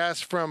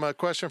podcast from a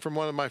question from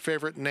one of my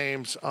favorite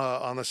names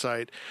on the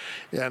site.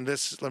 And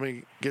this, let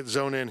me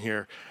zone in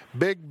here.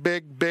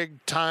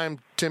 Big time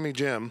Timmy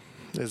Jim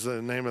is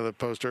the name of the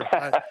poster.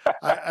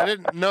 I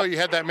didn't know you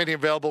had that many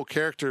available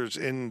characters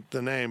in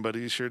the name, but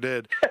you sure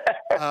did.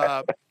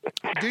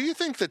 Do you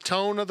think the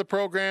tone of the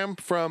program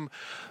from,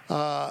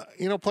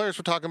 players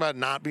were talking about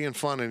not being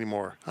fun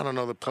anymore? I don't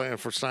know that playing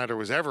for Snyder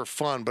was ever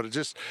fun, but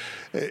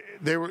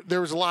there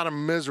was a lot of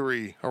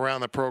misery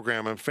around the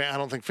program, and I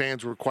don't think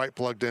fans were quite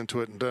plugged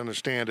into it and to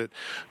understand it.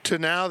 To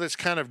now, this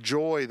kind of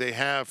joy they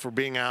have for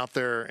being out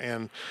there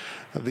and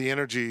the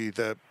energy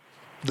that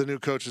the new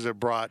coaches have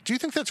brought. Do you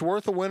think that's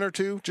worth a win or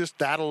two, just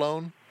that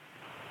alone?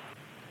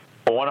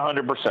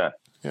 100%.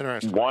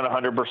 Interesting.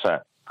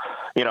 100%.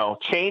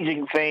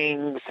 Changing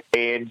things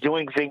and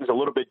doing things a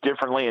little bit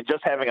differently and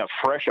just having a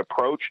fresh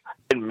approach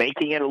and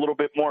making it a little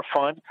bit more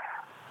fun.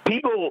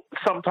 People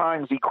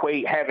sometimes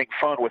equate having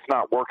fun with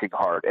not working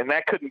hard, and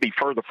that couldn't be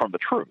further from the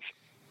truth.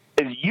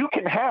 Is you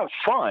can have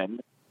fun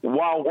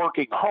while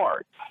working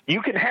hard.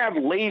 You can have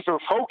laser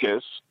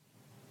focus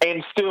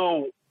and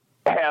still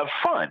have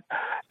fun.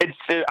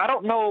 I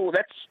don't know.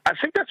 I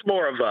think that's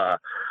more of a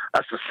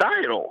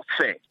societal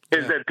thing.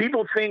 Is that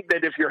people think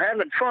that if you're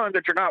having fun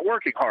that you're not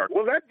working hard.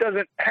 Well, that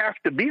doesn't have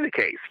to be the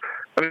case.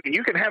 I mean,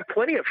 you can have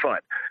plenty of fun.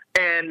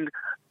 And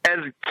as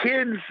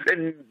kids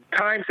and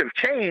times have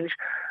changed,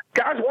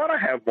 guys want to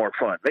have more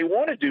fun. They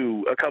want to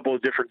do a couple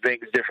of different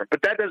things different,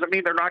 but that doesn't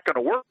mean they're not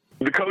going to work.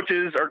 The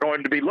coaches are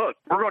going to be, look,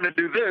 we're going to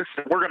do this,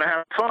 and we're going to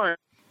have fun.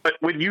 But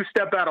when you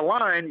step out of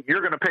line, you're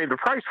going to pay the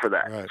price for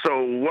that. Right.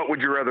 So what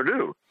would you rather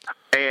do?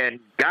 And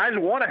guys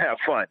want to have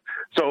fun.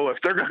 So if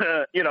they're going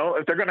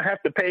to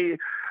have to pay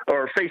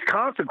or face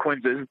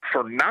consequences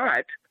for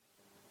not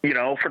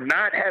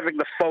having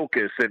the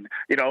focus, and,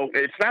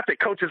 it's not that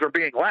coaches are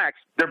being lax.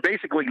 They're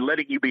basically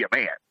letting you be a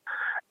man.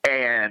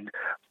 And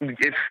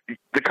if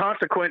the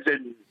consequence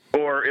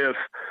or if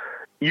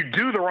you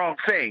do the wrong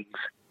things,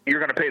 you're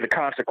going to pay the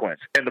consequence,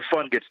 and the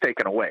fun gets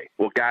taken away.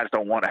 Well, guys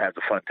don't want to have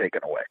the fun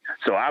taken away.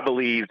 So I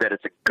believe that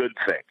it's a good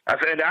thing. I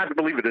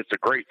believe that it's a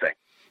great thing.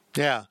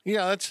 Yeah,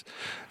 that's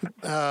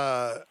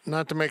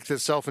not to make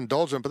this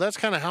self-indulgent, but that's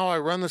kind of how I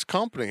run this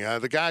company.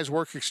 The guys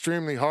work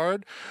extremely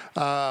hard,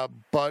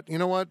 but you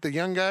know what? The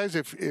young guys,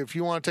 if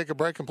you want to take a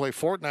break and play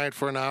Fortnite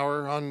for an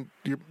hour on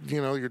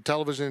your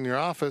television in your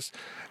office,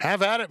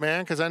 have at it,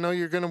 man, because I know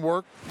you're going to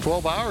work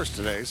 12 hours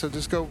today. So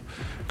just go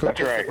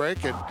take a break.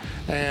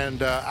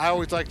 And I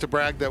always like to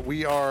brag that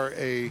we are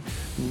a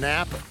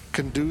nap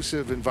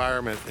conducive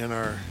environment in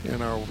our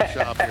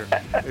shop here.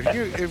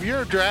 If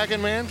you're a dragon,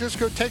 man, just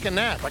go take a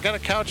nap. I got a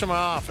couch in my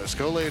office.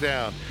 Go lay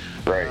down.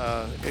 Right.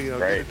 Get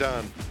it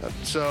done.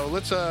 So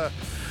let's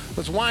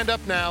wind up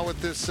now with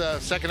this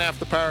second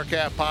half of the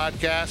PowerCat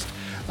podcast.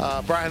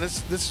 Brian,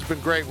 this has been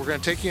great. We're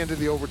going to take you into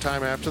the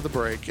overtime after the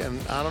break,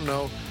 and I don't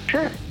know.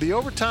 Sure. The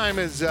overtime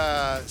is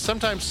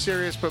sometimes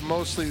serious, but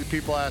mostly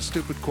people ask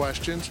stupid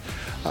questions.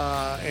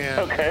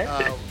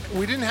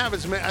 We didn't have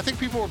as many. I think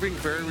people were being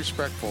very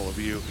respectful of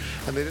you,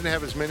 and they didn't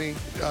have as many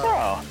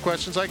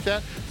questions like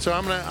that. So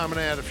I'm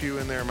gonna add a few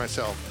in there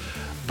myself.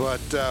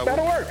 But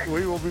that'll work.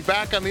 We will be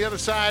back on the other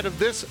side of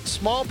this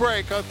small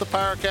break of the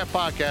PowerCat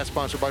podcast,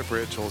 sponsored by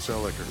Fridge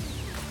Wholesale Liquor.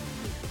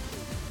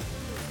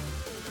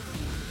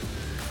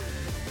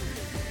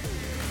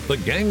 The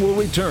gang will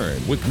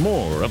return with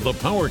more of the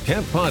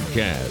PowerCat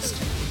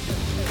podcast.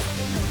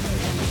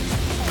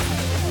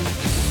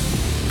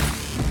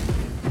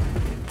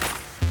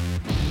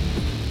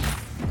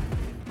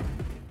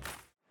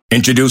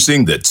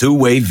 Introducing the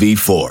Two-Way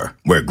V4,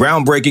 where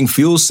groundbreaking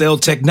fuel cell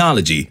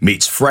technology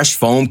meets fresh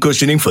foam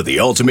cushioning for the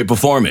ultimate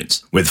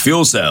performance. With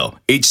Fuel Cell,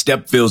 each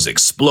step feels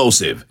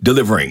explosive,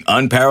 delivering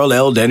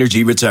unparalleled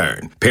energy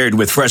return. Paired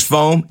with fresh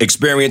foam,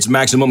 experience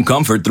maximum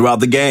comfort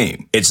throughout the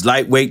game. Its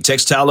lightweight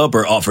textile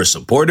upper offers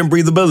support and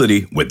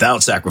breathability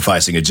without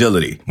sacrificing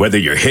agility. Whether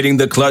you're hitting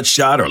the clutch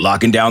shot or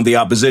locking down the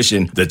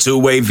opposition, the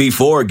Two-Way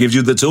V4 gives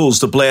you the tools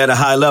to play at a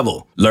high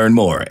level. Learn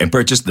more and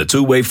purchase the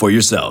Two-Way for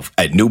yourself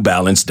at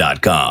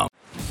newbalance.com.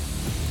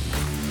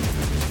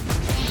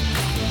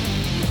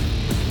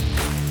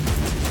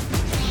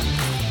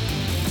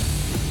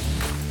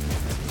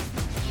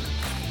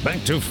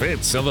 Back to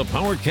Fitz of the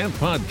Power Cat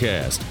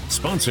Podcast,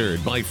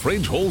 sponsored by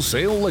Fridge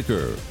Wholesale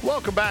Liquor.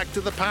 Welcome back to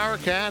the Power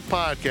Cat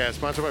Podcast,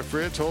 sponsored by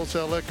Fridge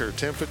Wholesale Liquor.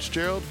 Tim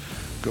Fitzgerald,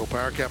 Go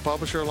Power Cat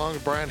publisher, along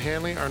with Brian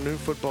Hanley, our new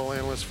football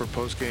analyst for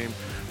Postgame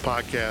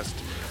Podcast.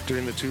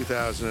 During the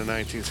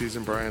 2019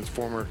 season, Brian's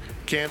former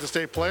Kansas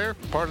State player,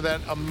 part of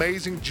that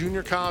amazing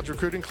junior college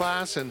recruiting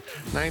class in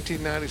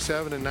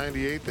 1997 and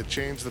 98 that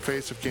changed the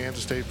face of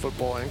Kansas State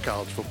football and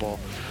college football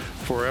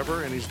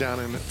forever, and he's down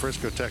in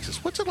Frisco,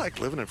 Texas. What's it like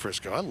living in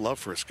Frisco? I love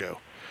Frisco.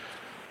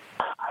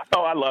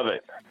 Oh, I love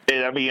it.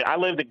 I mean, I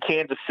lived in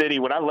Kansas City.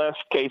 When I left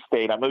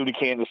K-State, I moved to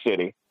Kansas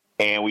City,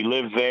 and we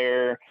lived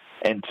there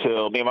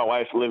until – me and my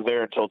wife lived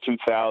there until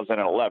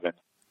 2011.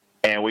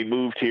 And we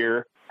moved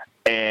here,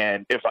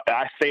 and if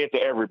I say it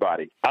to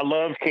everybody, I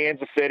love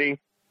Kansas City.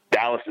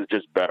 Dallas is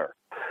just better.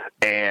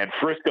 And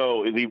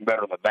Frisco is even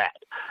better than that.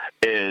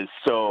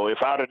 So if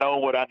I'd have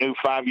known what I knew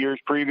 5 years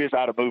previous,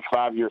 I'd have moved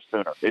 5 years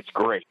sooner. It's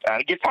great.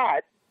 And it gets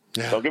hot.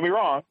 Yeah. Don't get me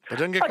wrong. It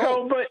doesn't get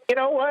cold. But you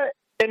know what?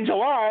 In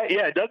July,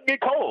 it doesn't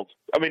get cold.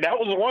 I mean, that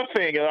was the one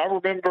thing. I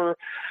remember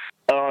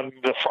on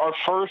our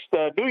first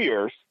New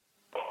Year's,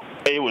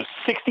 it was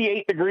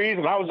 68 degrees,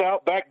 and I was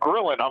out back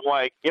grilling. I'm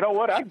like, you know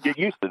what? I can get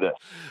used to this.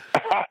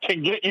 I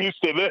can get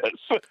used to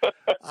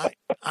this.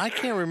 I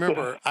can't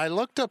remember. I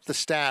looked up the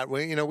stat.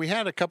 We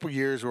had a couple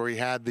years where we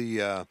had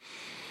the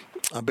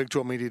Big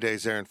 12 Media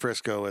Days there in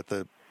Frisco at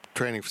the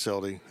training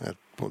facility at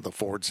the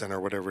Ford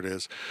Center, whatever it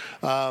is.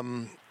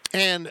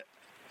 And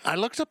I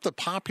looked up the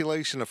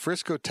population of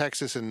Frisco,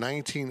 Texas in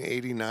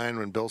 1989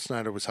 when Bill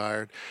Snyder was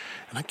hired,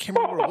 and I can't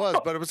remember what it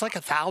was, but it was like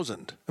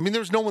 1,000. I mean, there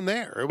was no one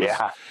there.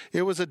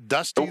 It was a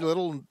dusty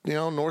little,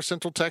 north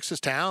central Texas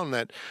town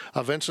that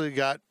eventually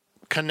got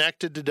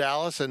connected to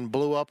Dallas and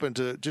blew up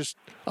into just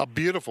a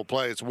beautiful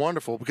place. It's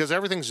wonderful because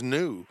everything's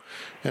new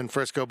in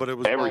Frisco, but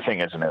everything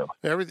is new.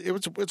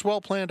 It's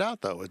well planned out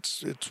though.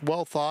 It's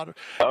well thought.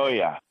 Oh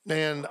yeah.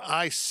 And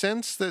I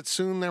sense that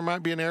soon there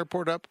might be an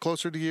airport up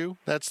closer to you.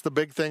 That's the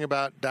big thing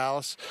about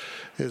Dallas,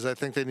 is I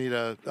think they need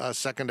a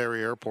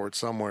secondary airport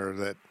somewhere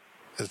that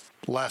is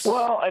less.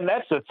 Well, and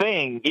that's the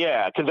thing,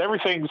 because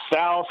everything's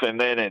south and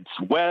then it's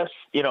west,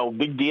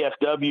 big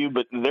DFW,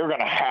 but they're going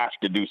to have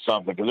to do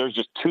something because there's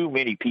just too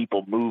many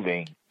people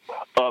moving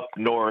up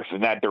north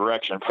in that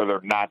direction for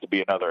there not to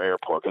be another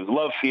airport. Because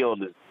Love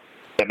Field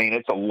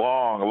it's a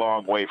long,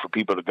 long way for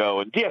people to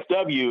go. And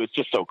DFW is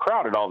just so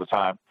crowded all the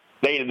time.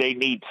 They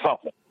need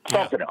something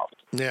else.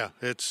 Yeah,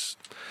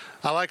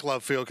 I like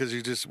Love Field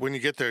because when you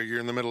get there, you're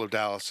in the middle of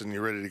Dallas and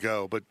you're ready to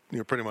go, but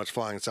you're pretty much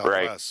flying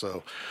southwest, right.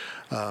 So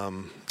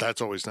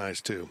that's always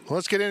nice too. Well,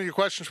 let's get into your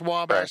questions from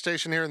Wabash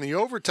Station here in the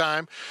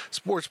overtime.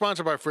 Sports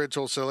sponsored by Fridge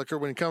Wholesale Liquor.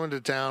 When you come into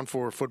town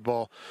for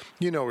football,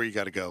 you know where you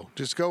got to go.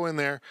 Just go in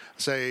there,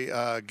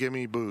 say, "Give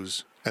me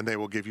booze." And they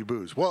will give you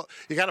booze. Well,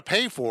 you got to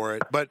pay for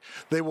it, but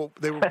they will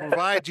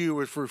provide you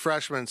with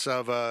refreshments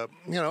of And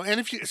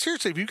if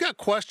you've got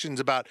questions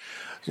about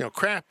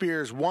craft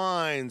beers,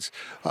 wines,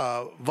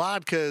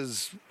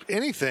 vodkas,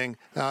 anything,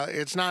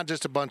 it's not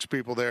just a bunch of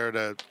people there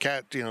to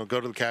go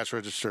to the cash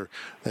register.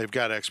 They've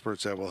got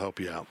experts that will help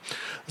you out.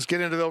 Let's get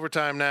into the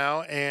overtime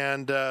now,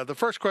 and the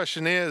first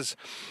question is,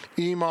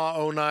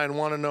 EMA09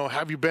 want to know: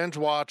 have you binge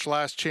watched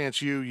Last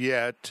Chance U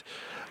yet?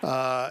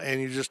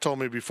 And you just told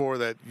me before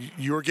that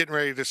you were getting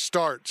ready to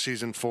start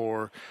season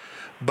 4,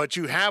 but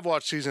you have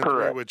watched season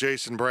 3 with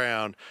Jason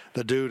Brown.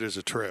 The dude is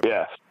a trip.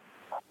 Yes.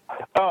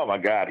 Oh my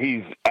God,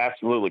 he's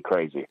absolutely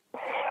crazy.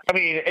 I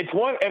mean, and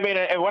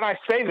when I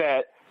say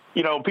that,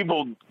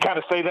 people kind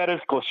of say that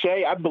as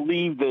cliche. I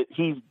believe that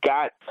he's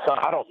got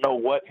I don't know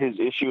what his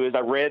issue is.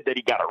 I read that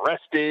he got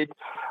arrested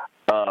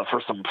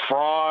for some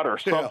fraud or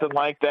something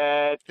like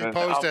that.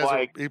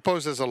 He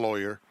posed as a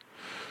lawyer.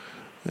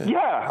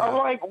 Yeah, I'm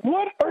like,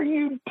 what are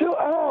you doing?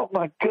 Oh,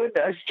 my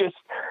goodness. Just,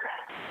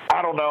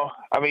 I don't know.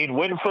 I mean,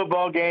 winning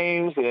football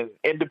games in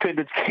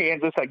Independence,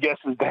 Kansas, I guess,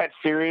 is that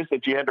serious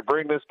that you had to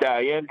bring this guy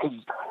in? Because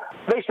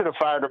they should have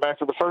fired him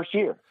after the first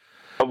year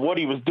of what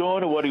he was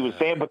doing and what he was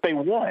saying, but they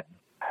won.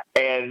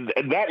 And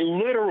that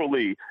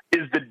literally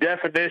is the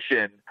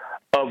definition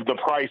of the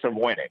price of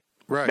winning.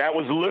 Right. That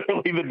was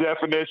literally the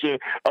definition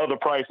of the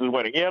price of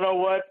winning. You know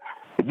what?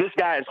 This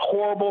guy is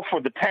horrible for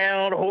the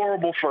town,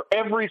 horrible for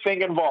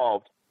everything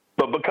involved.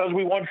 But because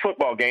we won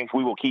football games,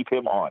 we will keep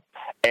him on.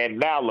 And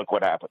now look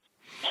what happens.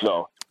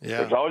 So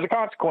there's always a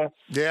consequence.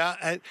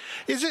 Yeah.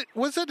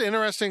 Was it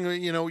interesting,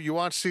 you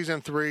watched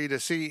season 3 to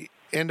see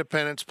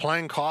Independence,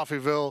 playing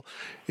Coffeyville.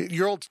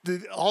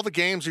 All the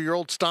games are your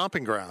old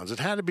stomping grounds. It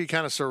had to be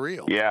kind of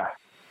surreal. Yeah,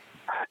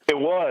 it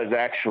was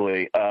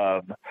actually.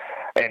 And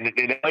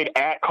they played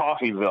at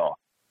Coffeyville.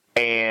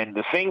 And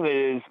the thing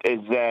is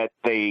that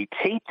they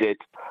taped it.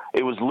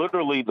 It was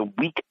literally the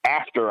week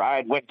after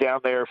I went down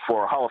there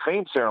for a Hall of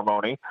Fame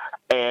ceremony,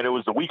 and it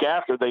was the week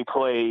after they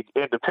played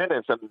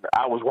Independence. And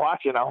I was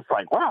watching. I was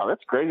like, "Wow,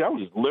 that's crazy!" I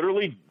was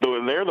literally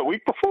there the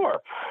week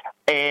before.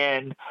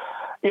 And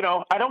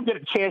I don't get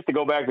a chance to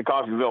go back to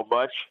Coffeyville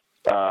much,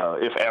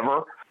 if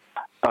ever,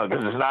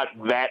 because it's not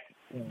that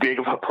big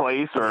of a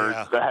place, or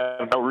I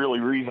have no really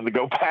reason to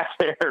go back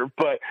there,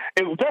 but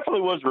it definitely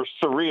was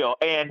surreal.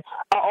 And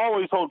I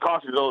always hold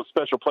Coffeyville a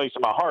special place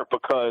in my heart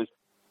because,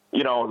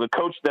 the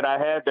coach that I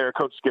had there,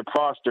 Coach Skip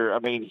Foster, I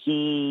mean,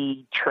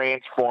 he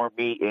transformed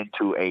me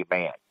into a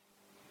man.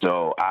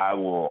 So I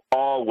will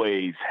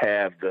always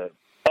have the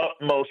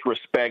utmost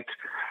respect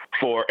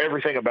for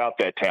everything about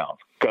that town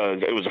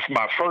because it was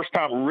my first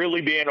time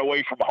really being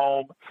away from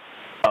home.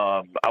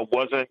 I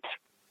wasn't,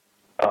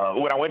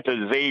 when I went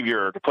to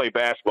Xavier to play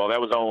basketball, that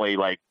was only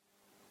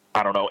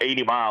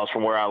 80 miles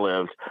from where I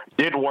lived.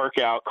 Didn't work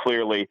out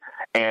clearly.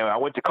 And I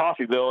went to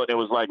Coffeyville, and it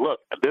was like,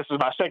 look, this is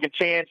my second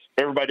chance.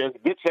 Everybody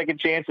doesn't get second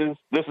chances.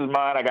 This is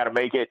mine. I got to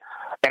make it.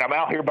 And I'm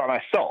out here by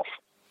myself.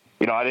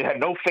 I had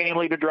no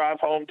family to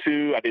drive home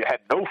to. I had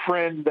no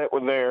friends that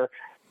were there.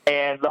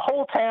 And the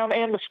whole town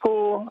and the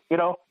school,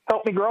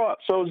 helped me grow up.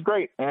 So it was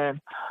great. And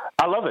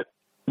I love it.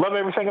 Love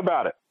everything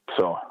about it.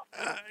 So,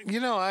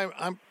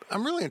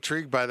 I'm really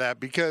intrigued by that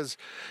because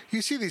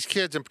you see these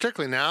kids, and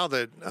particularly now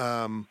that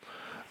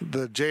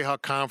the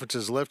Jayhawk Conference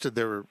has lifted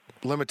their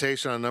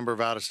limitation on the number of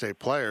out-of-state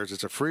players.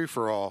 It's a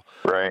free-for-all.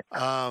 Right.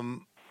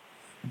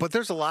 But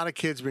there's a lot of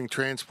kids being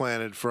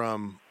transplanted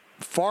from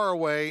far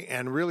away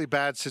and really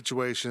bad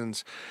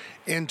situations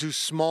into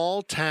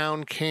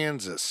small-town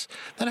Kansas.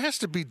 That has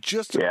to be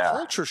just a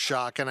culture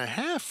shock and a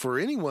half for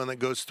anyone that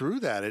goes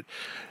through that.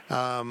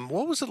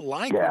 What was it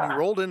like when you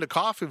rolled into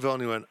Coffeyville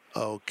and you went,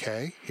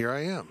 okay, here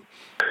I am?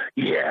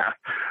 Yeah.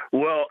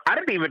 Well, I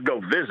didn't even go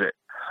visit.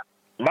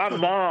 My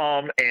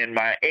mom and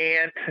my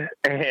aunt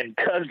and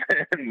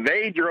cousin,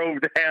 they drove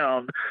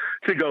down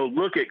to go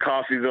look at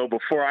Coffeyville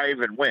before I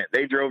even went.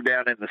 They drove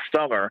down in the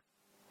summer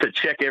to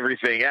check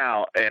everything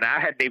out, and I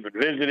hadn't even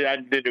visited. I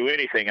didn't do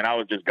anything, and I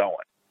was just going.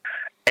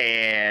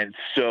 And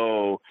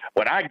so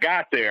when I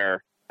got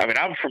there, I mean,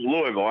 I'm from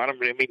Louisville.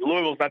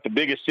 Louisville's not the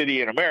biggest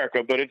city in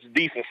America, but it's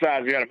decent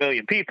size. We got 1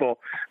 million people.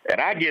 And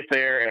I get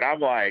there, and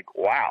I'm like,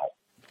 wow.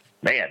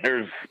 Man,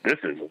 this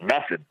is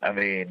nothing. I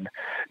mean,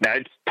 now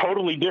it's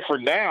totally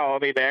different now. I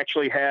mean, they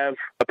actually have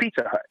a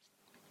Pizza Hut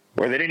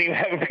where they didn't even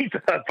have a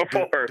Pizza Hut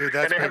before. Dude,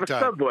 and they have a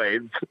Subway.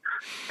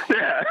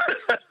 Yeah.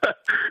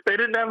 They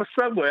didn't have a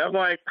Subway. I'm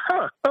like,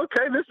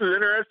 okay, this is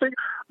interesting.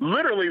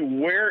 Literally,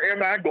 where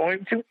am I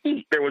going to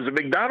eat? There was a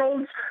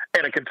McDonald's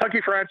and a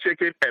Kentucky Fried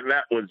Chicken, and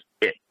that was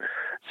it.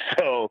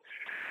 So,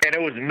 and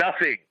it was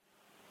nothing.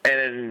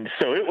 And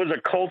so it was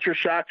a culture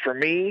shock for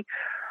me,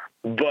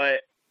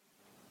 but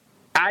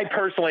I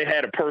personally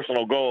had a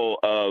personal goal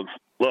of,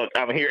 look,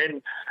 I'm here.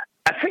 And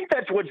I think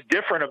that's what's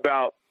different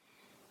about,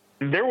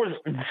 there was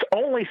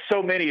only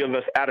so many of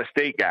us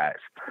out-of-state guys.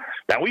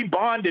 Now, we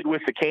bonded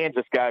with the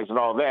Kansas guys and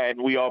all that,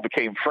 and we all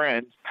became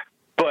friends.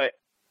 But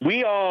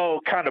we all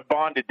kind of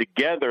bonded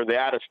together, the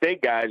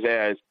out-of-state guys,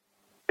 as,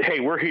 hey,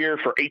 we're here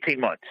for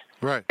 18 months.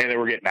 Right. And then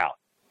we're getting out.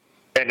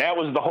 And that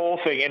was the whole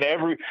thing. And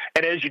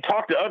as you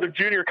talk to other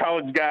junior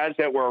college guys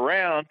that were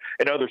around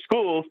in other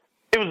schools,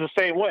 it was the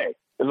same way.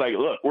 It's like,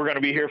 look, we're going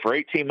to be here for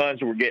 18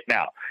 months and we're getting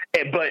out.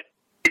 But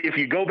if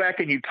you go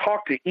back and you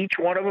talk to each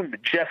one of them,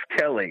 Jeff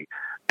Kelly,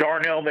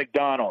 Darnell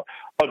McDonald,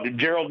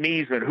 Gerald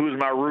Niesman, who's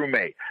my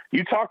roommate,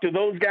 you talk to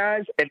those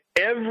guys, and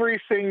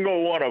every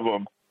single one of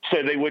them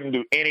said they wouldn't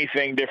do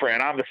anything different.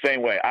 And I'm the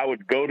same way. I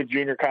would go to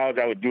junior college.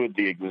 I would do it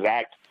the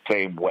exact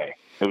same way.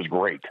 It was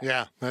great.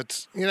 Yeah,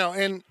 that's,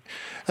 and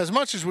as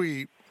much as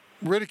we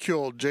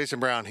ridiculed Jason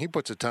Brown, he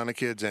puts a ton of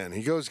kids in.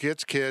 He goes,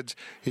 gets kids.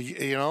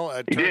 It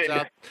turns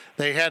out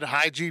they had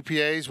high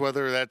GPAs,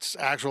 whether that's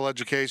actual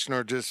education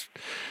or just,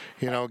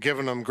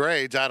 giving them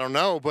grades. I don't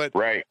know, but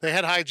they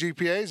had high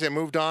GPAs. They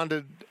moved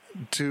on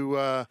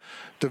to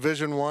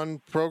Division I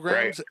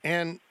programs. Right.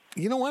 And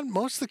you know what?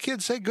 Most of the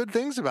kids say good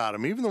things about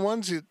him, even the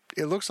ones it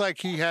looks like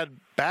he had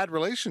bad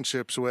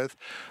relationships with.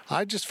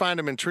 I just find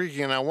him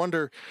intriguing, and I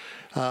wonder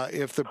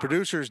if the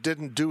producers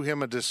didn't do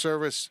him a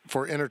disservice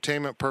for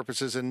entertainment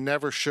purposes and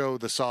never show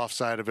the soft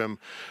side of him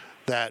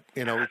that,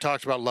 we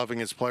talked about loving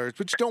his players,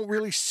 but you don't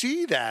really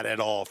see that at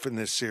all in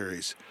this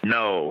series.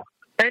 No.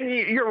 And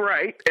you're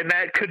right, and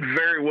that could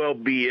very well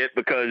be it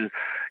because,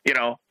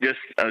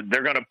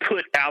 they're going to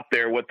put out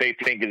there what they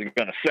think is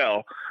going to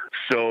sell.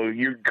 So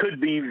you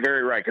could be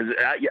very right because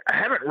I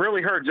haven't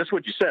really heard just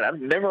what you said. I've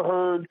never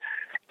heard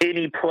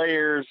any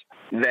players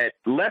that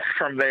left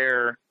from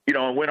there,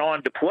 and went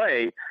on to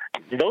play.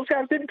 Those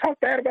guys didn't talk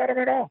bad about him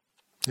at all.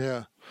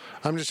 Yeah.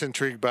 I'm just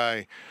intrigued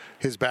by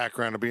his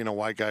background of being a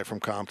white guy from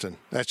Compton.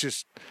 That's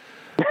just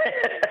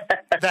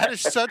That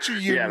is such a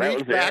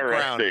unique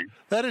background.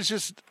 That is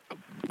just,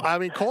 I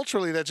mean,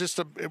 culturally, that just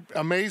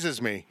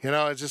amazes me. You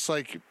know, it's just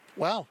like,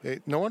 wow,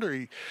 no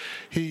wonder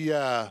he's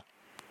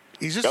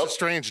just a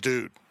strange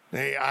dude.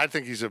 I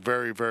think he's a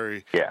very,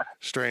 very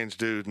strange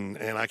dude, and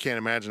I can't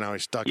imagine how he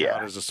stuck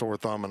out as a sore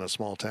thumb in a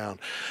small town.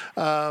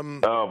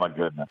 Oh, my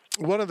goodness.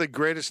 One of the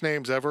greatest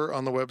names ever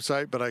on the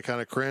website, but I kind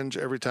of cringe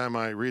every time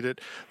I read it.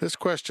 This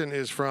question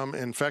is from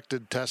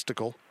Infected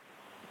Testicle.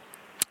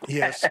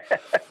 Yes.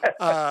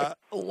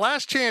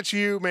 Last Chance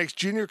U makes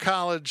junior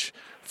college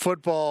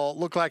football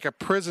look like a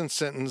prison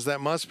sentence that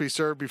must be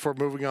served before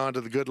moving on to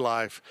the good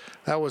life.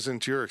 That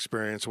wasn't your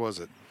experience, was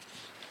it?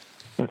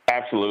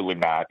 Absolutely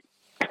not.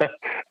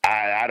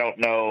 I don't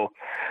know.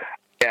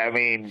 I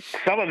mean,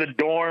 some of the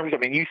dorms, I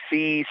mean, you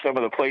see some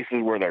of the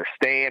places where they're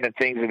staying and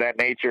things of that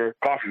nature.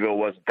 Coffeyville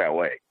wasn't that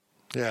way.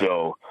 Yeah.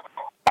 So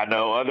I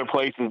know other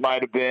places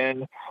might have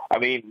been. I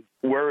mean,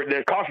 where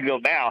the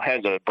Coffeyville now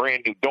has a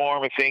brand new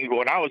dorm and things. But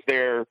when I was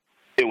there,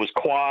 it was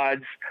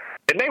quads.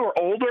 And they were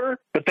older,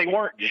 but they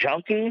weren't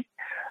junky.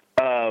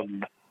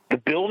 The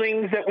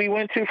buildings that we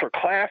went to for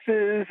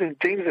classes and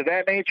things of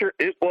that nature,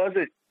 it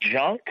wasn't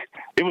junk.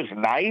 It was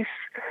nice.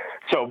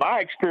 So my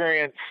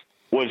experience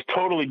was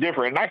totally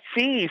different. And I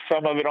see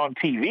some of it on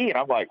TV, and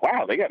I'm like,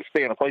 wow, they got to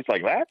stay in a place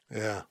like that?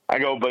 Yeah. I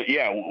go, but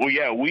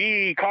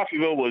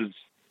Coffeyville was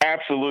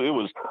absolutely, it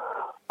was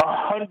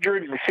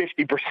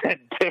 150%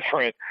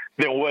 different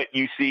than what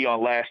you see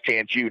on Last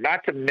Chance U,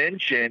 not to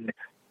mention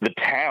the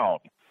town.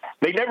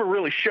 They never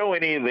really show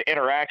any of the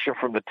interaction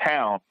from the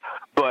town,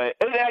 but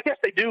I guess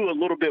they do a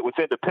little bit with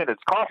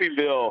Independence.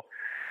 Coffeyville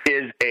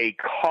is a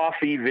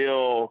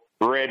Coffeyville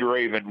Red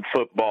Raven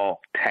football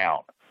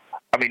town.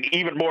 I mean,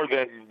 even more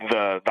than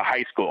the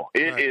high school.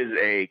 It is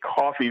a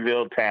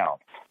Coffeyville town.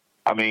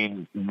 I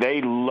mean,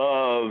 they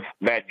love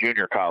that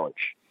junior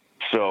college.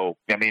 So,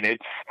 I mean,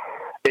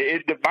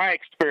 my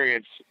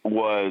experience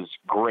was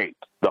great.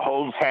 The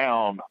whole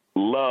town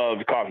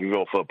loved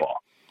Coffeyville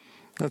football.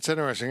 That's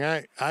interesting.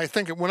 I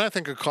think when I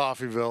think of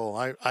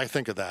Coffeyville, I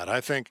think of that.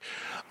 I think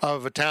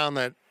of a town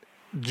that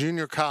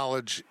junior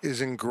college is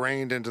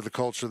ingrained into the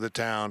culture of the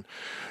town.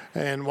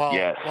 And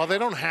while they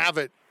don't have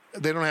it,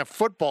 they don't have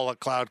football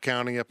at Cloud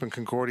County up in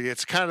Concordia,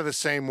 it's kind of the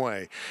same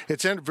way.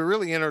 It's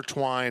really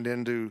intertwined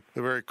into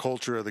the very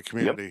culture of the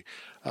community.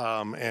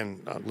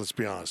 Yep. Let's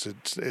be honest,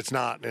 it's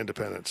not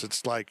Independence.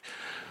 It's like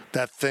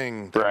that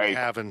thing that we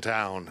have in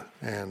town,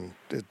 and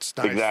it's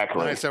nice,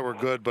 nice that we're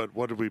good. But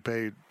what did we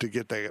pay to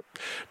get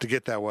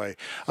that way?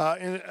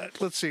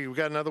 Let's see, we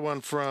got another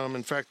one from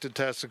Infected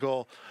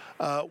Testicle.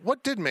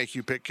 What did make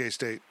you pick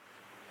K-State?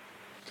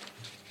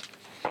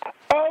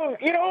 Oh,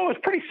 it was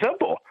pretty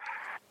simple.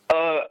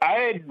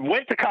 I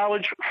went to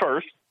college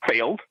first,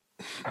 failed,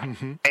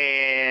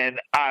 and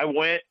I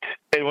went,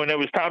 and when it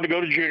was time to go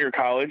to junior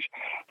college,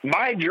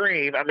 my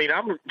dream, I mean,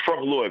 I'm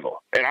from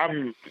Louisville, and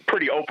I'm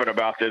pretty open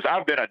about this.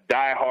 I've been a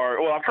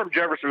I'm from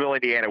Jeffersonville,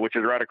 Indiana, which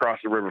is right across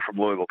the river from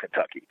Louisville,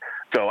 Kentucky.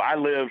 So I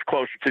lived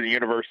closer to the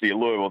University of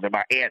Louisville than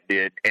my aunt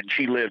did, and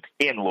she lived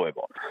in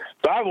Louisville.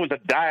 So I was a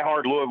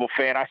diehard Louisville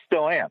fan. I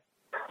still am.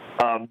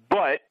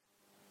 But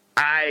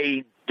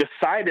I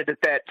decided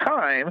at that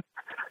time,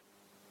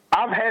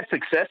 I've had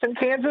success in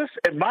Kansas,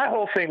 and my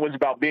whole thing was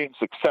about being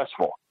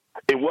successful.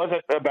 It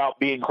wasn't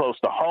about being close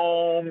to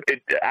home.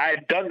 I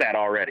had done that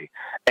already,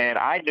 and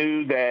I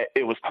knew that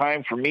it was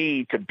time for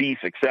me to be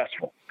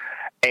successful.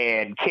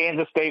 And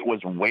Kansas State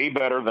was way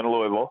better than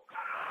Louisville.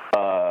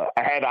 I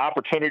had the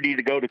opportunity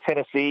to go to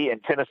Tennessee,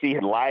 and Tennessee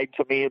had lied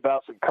to me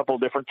about a couple of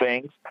different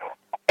things.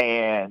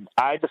 And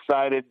I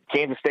decided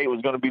Kansas State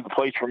was going to be the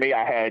place for me.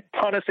 I had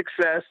a ton of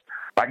success.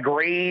 My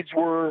grades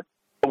were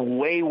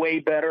way, way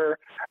better.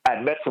 I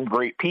met some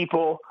great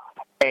people,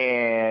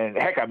 and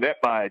heck, I met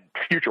my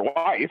future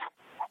wife.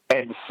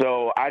 And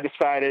so I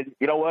decided,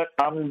 you know what,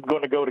 I'm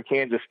going to go to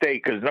Kansas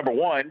State because, number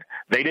one,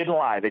 they didn't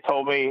lie. They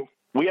told me,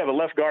 we have a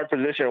left guard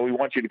position and we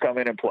want you to come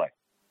in and play.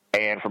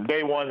 And from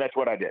day one, that's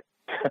what I did.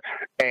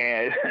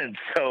 and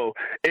so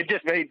it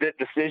just made that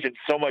decision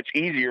so much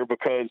easier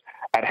because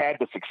I'd had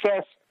the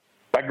success.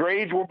 My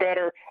grades were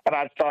better, and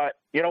I thought,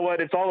 you know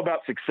what, it's all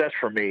about success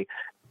for me.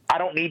 I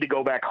don't need to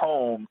go back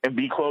home and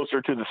be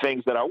closer to the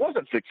things that I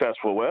wasn't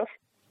successful with.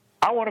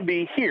 I want to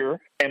be here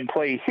and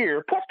play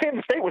here. Plus,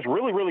 Kansas State was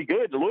really, really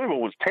good.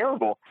 Louisville was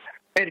terrible.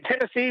 And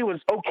Tennessee was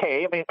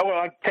okay. I mean,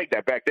 I take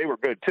that back. They were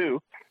good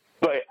too.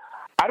 But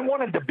I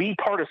wanted to be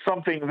part of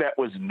something that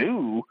was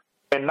new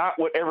and not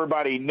what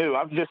everybody knew.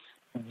 I'm just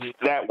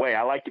that way.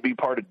 I like to be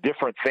part of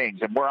different things.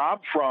 And where I'm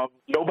from,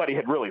 nobody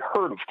had really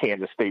heard of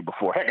Kansas State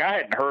before. Heck, I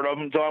hadn't heard of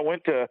them until I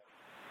went to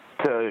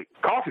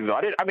Coffeyville.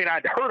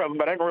 I'd heard of them,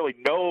 but I didn't really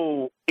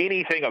know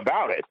anything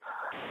about it.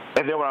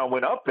 And then when I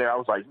went up there, I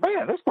was like,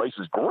 man, this place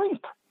is great.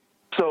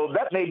 So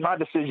that made my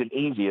decision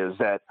easy, is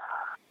that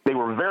they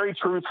were very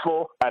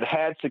truthful. I'd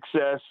had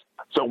success.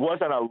 So it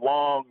wasn't a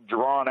long,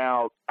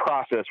 drawn-out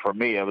process for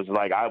me. It was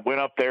like I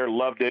went up there,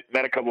 loved it,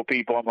 met a couple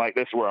people. I'm like,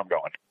 this is where I'm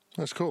going.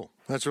 That's cool.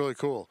 That's really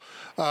cool.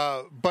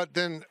 But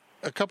then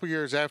a couple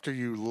years after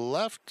you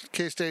left,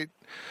 K-State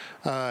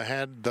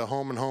had the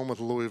home and home with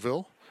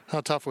Louisville.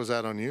 How tough was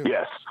that on you?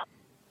 Yes.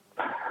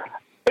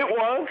 It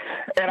was,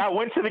 and I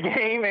went to the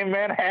game in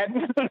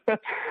Manhattan,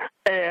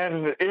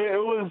 and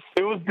it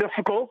was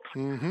difficult,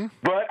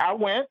 but I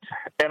went,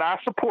 and I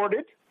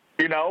supported,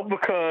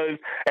 because,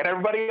 and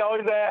everybody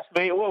always asks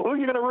me, well, who are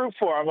you going to root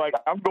for? I'm like,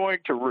 I'm going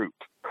to root.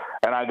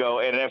 And I go,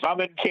 and if I'm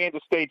in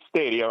Kansas State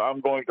Stadium, I'm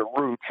going to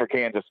root for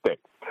Kansas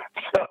State.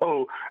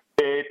 So,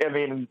 because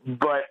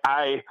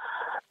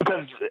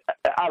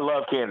I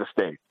love Kansas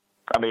State.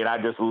 I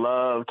just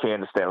love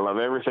Kansas State. I love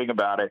everything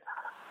about it.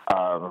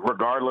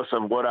 Regardless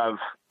of what I've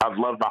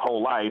loved my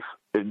whole life,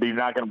 you're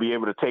not going to be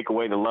able to take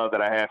away the love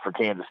that I have for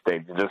Kansas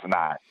State. It's just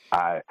not.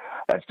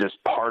 That's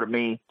just part of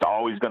me. It's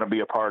always going to be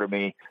a part of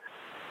me.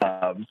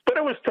 But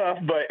it was tough,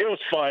 but it was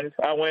fun.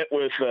 I went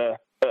with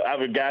I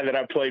have a guy that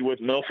I played with,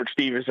 Milford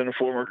Stevenson, a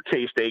former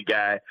K-State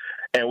guy,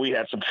 and we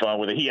had some fun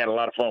with it. He had a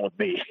lot of fun with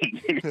me.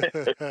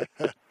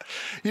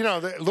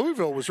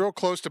 Louisville was real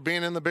close to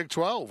being in the Big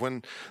 12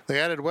 when they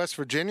added West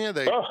Virginia.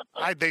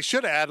 They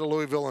should have added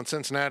Louisville and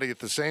Cincinnati at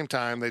the same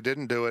time. They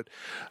didn't do it.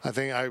 I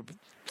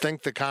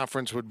think the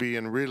conference would be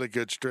in really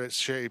good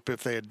shape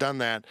if they had done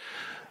that.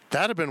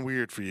 That'd have been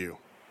weird for you,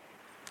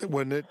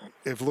 wouldn't it?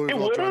 If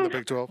Louisville joined the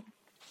Big 12.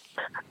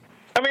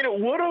 It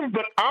would have,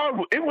 but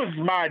it was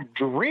my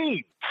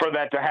dream for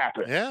that to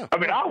happen. Yeah.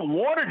 I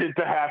wanted it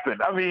to happen.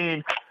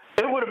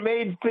 It would have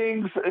made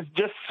things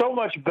just so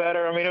much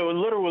better. It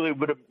literally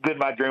would have been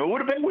my dream. It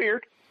would have been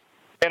weird,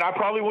 and I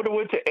probably would have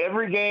went to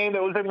every game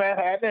that was in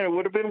Manhattan, and it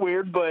would have been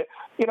weird. But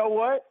you know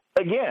what?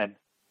 Again,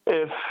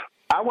 if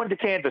I went to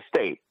Kansas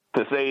State,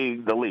 to say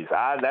the least,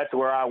 that's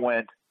where I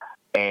went,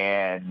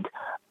 and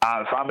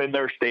if I'm in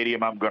their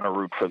stadium, I'm going to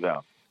root for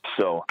them.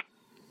 So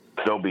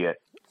be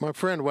it. My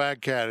friend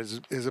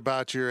Wagcat is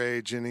about your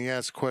age, and he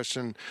asked a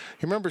question.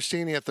 You remember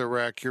seeing you at the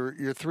Rec? You're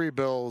 3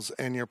 Bills,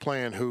 and you're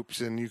playing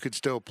hoops, and you could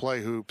still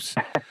play hoops.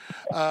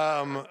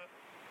 Comment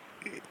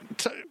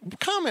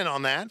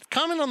on that.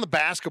 Comment on the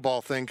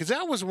basketball thing, because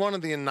that was one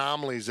of the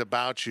anomalies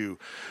about you.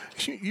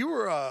 You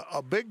were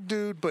a big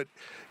dude, but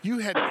you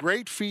had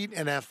great feet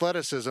and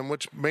athleticism,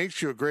 which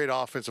makes you a great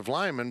offensive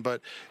lineman,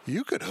 but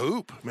you could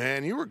hoop,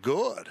 man. You were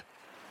good.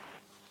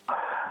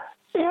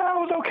 Yeah, I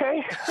was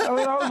okay. I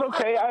was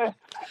okay.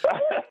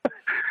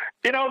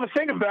 The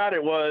thing about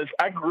it was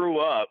I grew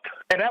up,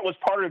 and that was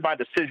part of my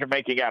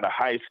decision-making out of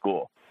high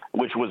school,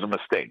 which was a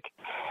mistake,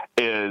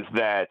 is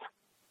that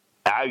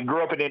I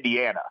grew up in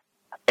Indiana.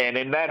 And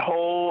in that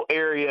whole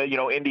area,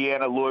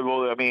 Indiana,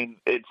 Louisville,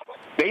 it's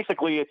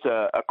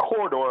a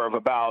corridor of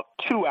about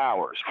 2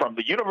 hours from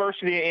the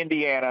University of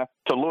Indiana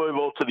to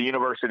Louisville to the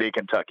University of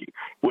Kentucky,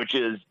 which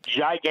is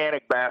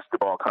gigantic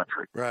basketball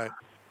country. Right.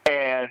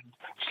 And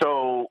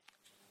so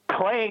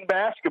playing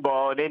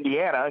basketball in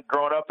Indiana,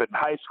 growing up in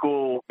high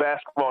school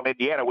basketball in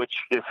Indiana, which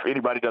if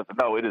anybody doesn't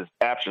know, it is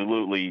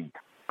absolutely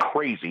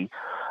crazy.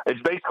 It's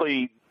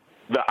basically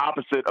the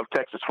opposite of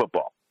Texas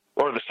football,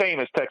 or the same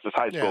as Texas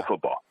high school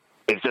football.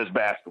 It's just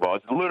basketball.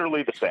 It's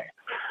literally the same.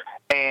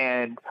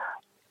 And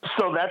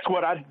so that's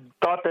what I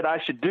thought that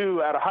I should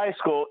do out of high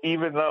school,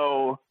 even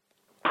though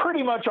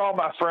pretty much all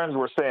my friends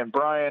were saying,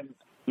 Brian,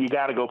 you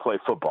got to go play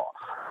football.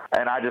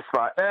 And I just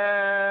thought,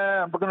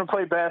 I'm going to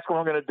play basketball.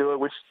 I'm going to do it,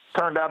 which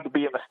turned out to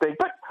be a mistake.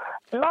 But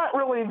not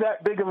really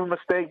that big of a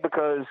mistake,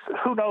 because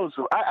who knows?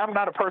 I'm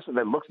not a person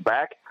that looks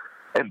back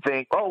and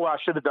think, oh, well, I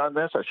should have done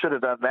this. I should have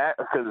done that.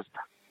 Because,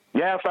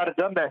 if I'd have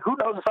done that, who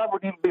knows if I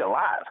would even be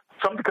alive.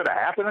 Something could have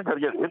happened. I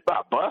could have get hit by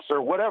a bus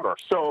or whatever.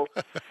 So,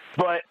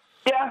 but,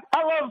 yeah,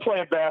 I love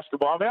playing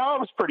basketball. I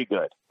was pretty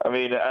good. I'll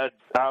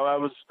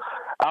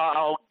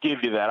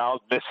give you that. I'll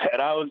admit that.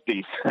 I was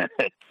decent.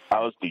 I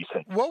was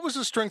decent. What was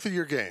the strength of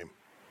your game?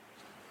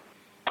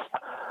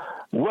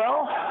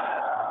 Well,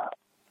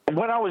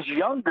 when I was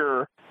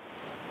younger,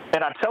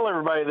 and I tell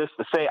everybody this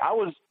to say, I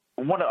was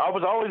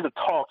always a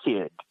tall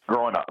kid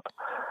growing up.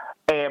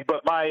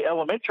 But my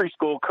elementary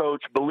school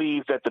coach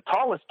believed that the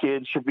tallest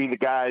kids should be the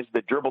guys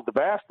that dribbled the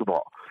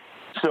basketball.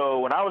 So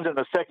when I was in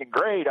the second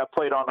grade, I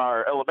played on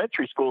our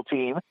elementary school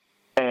team,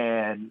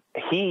 and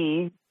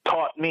he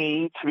taught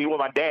me to be,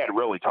 my dad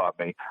really taught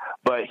me,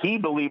 but he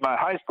believed, my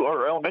high school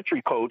or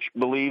elementary coach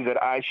believed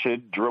that I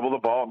should dribble the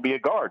ball and be a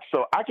guard.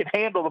 So I could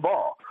handle the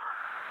ball.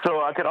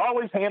 So I could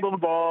always handle the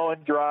ball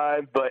and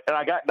drive, and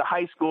I got into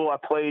high school, I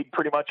played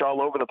pretty much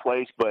all over the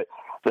place, but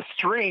the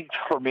strength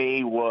for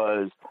me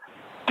was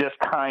just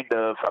kind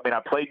of,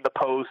 I played in the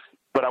post,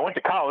 but I went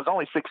to college,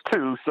 only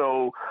 6'2",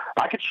 so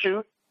I could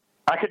shoot,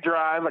 I could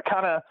drive, I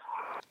kind of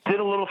did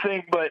a little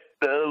thing, but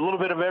a little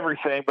bit of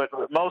everything, but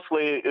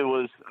mostly it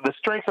was, the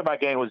strength of my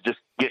game was just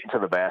getting to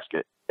the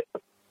basket.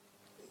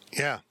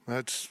 Yeah,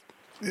 it's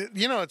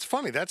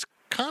funny, that's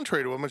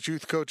contrary to what most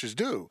youth coaches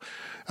do.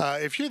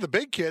 If you're the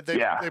big kid, they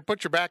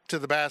put your back to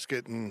the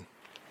basket and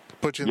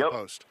put you in the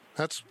post.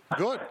 That's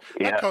good.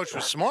 That coach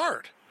was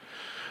smart.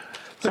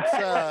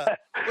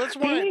 Let's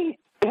wind.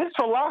 His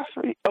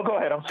philosophy. Oh, go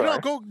ahead. I'm sorry.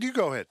 No, you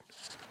go ahead.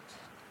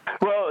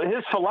 Well,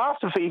 his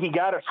philosophy, he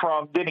got it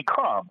from Denny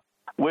Crum.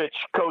 which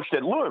coached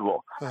at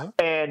Louisville.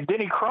 And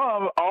Denny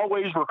Crum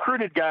always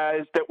recruited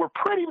guys that were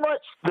pretty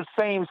much the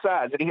same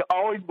size. And he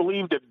always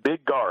believed in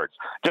big guards,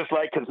 just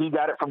like because he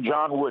got it from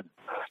John Wooden.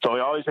 So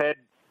he always had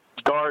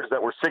guards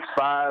that were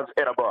 6'5"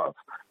 and above.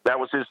 That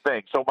was his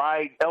thing. So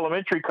my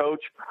elementary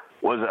coach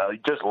was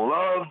just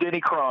loved Denny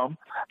Crum,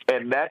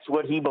 and that's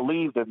what he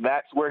believed, and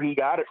that's where he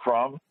got it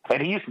from.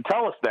 And he used to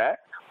tell us that.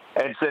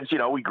 And since,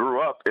 we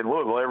grew up in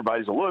Louisville,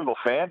 everybody's a Louisville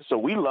fan, so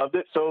we loved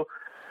it. So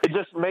it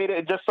just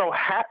so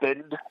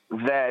happened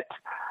that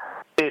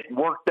it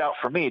worked out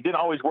for me. It didn't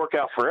always work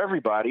out for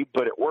everybody,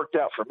 but it worked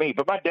out for me.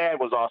 But my dad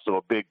was also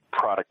a big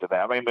product of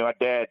that. I mean, my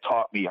dad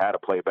taught me how to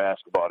play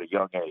basketball at a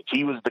young age.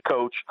 He was the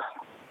coach,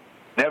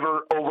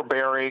 never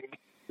overbearing.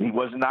 He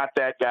was not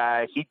that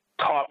guy. He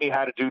taught me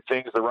how to do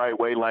things the right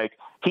way. Like,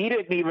 he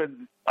didn't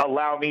even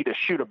allow me to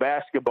shoot a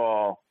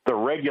basketball the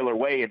regular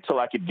way until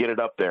I could get it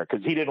up there,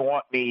 because he didn't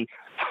want me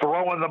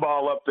throwing the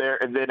ball up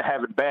there and then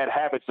having bad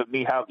habits of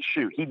me how to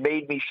shoot. He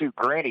made me shoot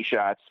granny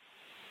shots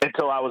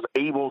until I was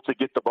able to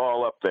get the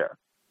ball up there.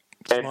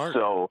 Smart. And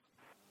so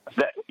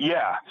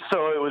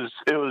so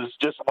it was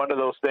just one of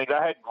those things.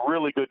 I had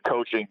really good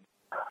coaching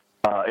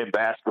in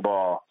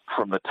basketball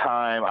from the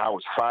time I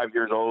was 5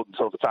 years old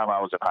until the time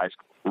I was in high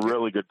school.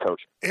 Really good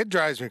coaching. It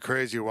drives me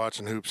crazy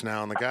watching hoops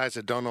now, and the guys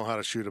that don't know how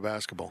to shoot a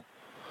basketball.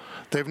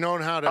 They've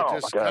known how to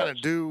just kind of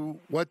do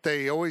what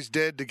they always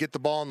did to get the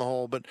ball in the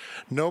hole, but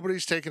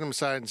nobody's taken them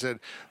aside and said,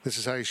 this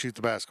is how you shoot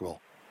the basketball.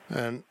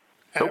 And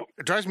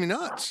it drives me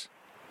nuts.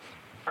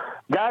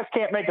 Guys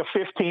can't make a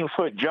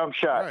 15-foot jump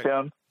shot, Right.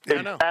 Tim.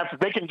 Yeah, After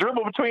they can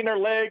dribble between their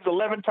legs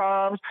 11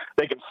 times,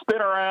 they can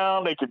spin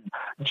around, they can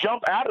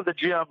jump out of the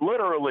gym,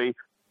 literally.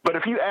 But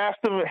if you ask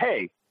them,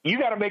 hey, you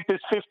got to make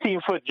this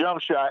 15-foot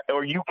jump shot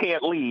or you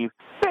can't leave,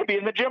 they'd be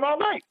in the gym all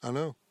night. I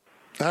know.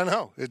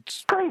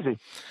 It's crazy.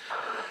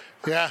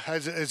 Yeah,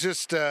 it's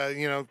just, I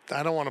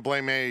don't want to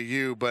blame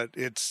AAU, but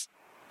it's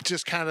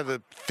just kind of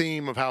the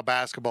theme of how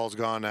basketball's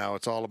gone now.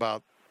 It's all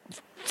about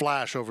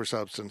flash over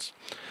substance.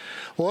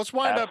 Well, let's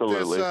wind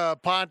Absolutely.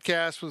 up this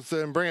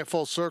podcast and bring it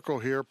full circle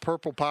here.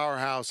 Purple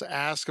Powerhouse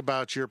asked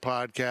about your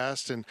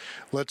podcast, and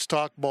Let's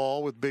Talk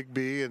Ball with Big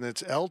B, and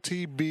it's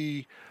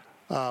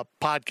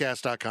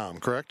ltbpodcast.com,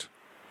 correct?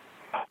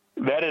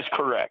 That is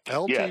correct.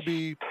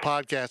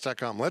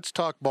 ltbpodcast.com. Let's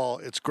Talk Ball.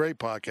 It's a great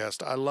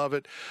podcast. I love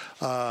it.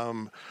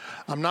 I'm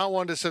not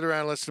one to sit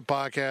around and listen to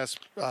podcasts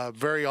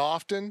very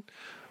often,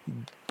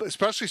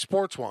 especially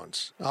sports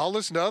ones. I'll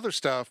listen to other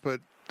stuff,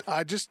 but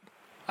I do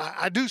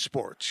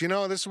sports.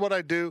 This is what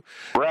I do.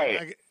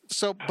 Right.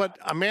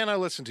 But man, I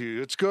listen to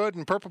you. It's good.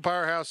 And Purple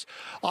Powerhouse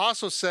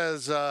also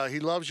says he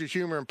loves your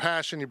humor and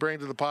passion you bring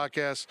to the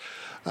podcast.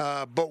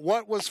 But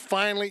what was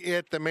finally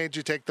it that made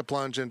you take the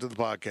plunge into the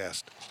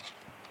podcast?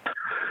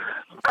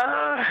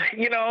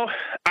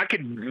 I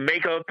could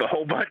make up a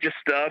whole bunch of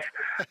stuff.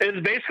 It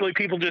was basically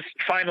people just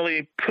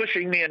finally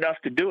pushing me enough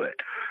to do it.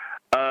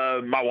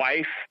 My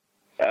wife,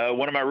 two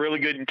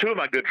of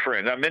my good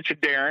friends. I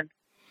mentioned Darren,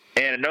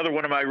 and another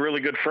one of my really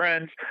good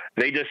friends.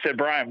 They just said,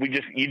 Brian,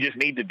 you just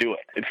need to do it.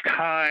 It's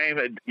time.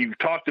 You've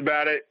talked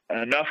about it.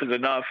 Enough is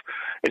enough.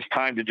 It's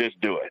time to just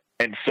do it.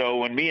 And so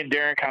when me and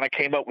Darren kind of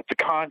came up with the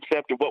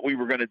concept of what we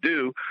were going to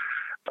do,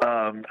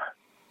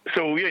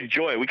 so we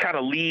enjoy it. We kind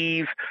of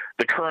leave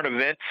the current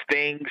events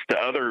things to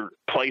other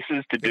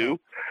places to do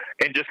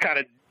and just kind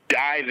of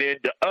dive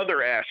into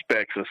other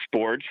aspects of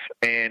sports.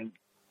 And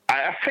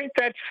I think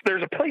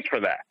there's a place for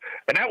that.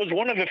 And that was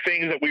one of the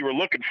things that we were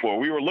looking for.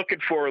 We were looking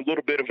for a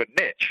little bit of a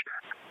niche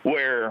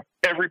where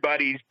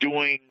everybody's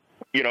doing,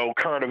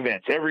 current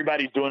events.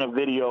 Everybody's doing a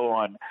video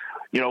on,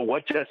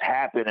 what just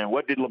happened and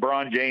what did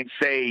LeBron James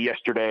say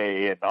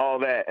yesterday and all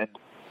that. And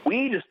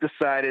we just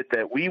decided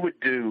that we would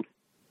do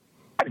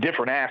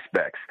different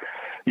aspects,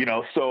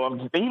 so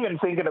I'm even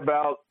thinking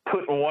about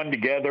putting one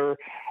together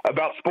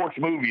about sports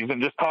movies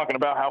and just talking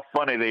about how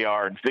funny they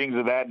are and things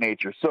of that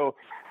nature. So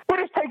we're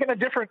just taking a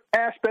different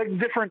aspect,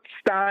 different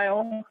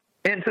style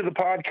into the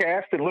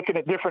podcast and looking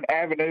at different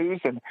avenues,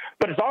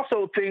 but it's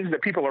also things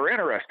that people are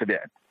interested in.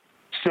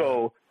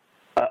 So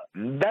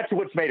that's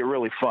what's made it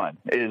really fun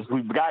is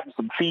we've gotten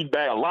some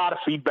feedback, a lot of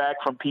feedback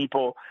from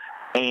people,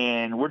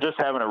 and we're just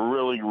having a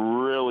really,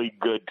 really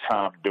good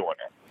time doing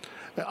it.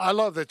 I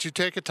love that you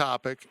take a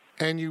topic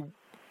and you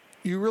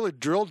really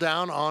drill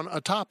down on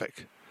a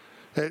topic.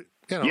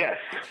 Yes.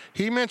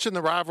 He mentioned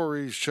the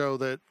rivalry show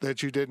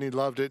that you did, and he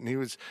loved it. And he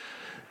was,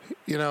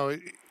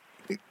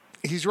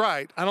 he's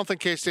right. I don't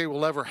think K-State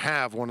will ever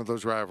have one of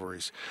those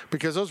rivalries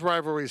because those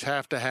rivalries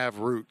have to have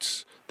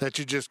roots that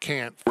you just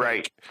can't fake.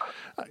 Right.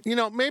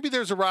 Maybe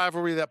there's a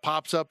rivalry that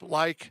pops up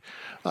like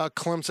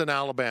Clemson,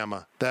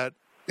 Alabama, that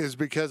is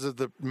because of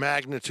the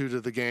magnitude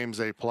of the games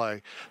they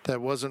play that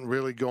wasn't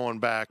really going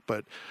back.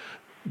 But,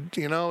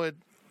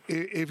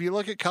 if you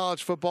look at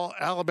college football,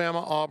 Alabama,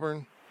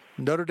 Auburn,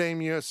 Notre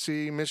Dame,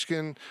 USC,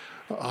 Michigan,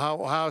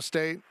 Ohio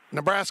State,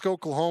 Nebraska,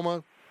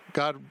 Oklahoma,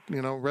 God,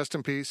 rest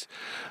in peace,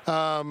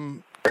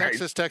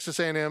 Texas, Texas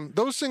A&M,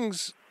 those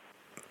things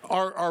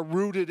are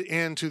rooted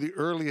into the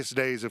earliest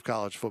days of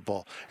college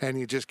football, and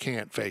you just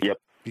can't fake it.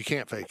 You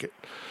can't fake it.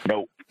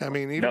 Nope. I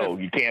mean,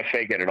 you can't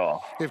fake it at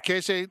all. If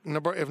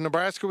if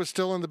Nebraska was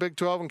still in the Big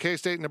 12 and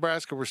K-State and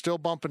Nebraska were still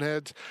bumping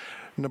heads,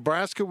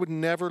 Nebraska would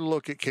never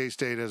look at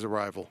K-State as a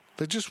rival.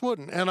 They just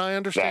wouldn't, and I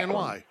understand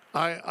why.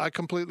 I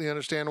completely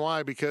understand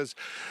why, because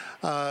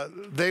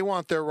they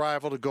want their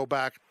rival to go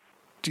back,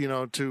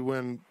 to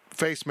when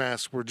face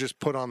masks were just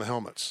put on the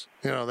helmets.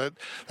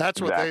 That's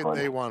what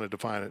they wanted to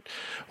find it.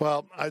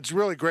 Well, it's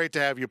really great to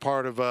have you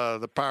part of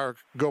the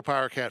Go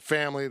PowerCat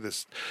family,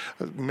 this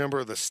member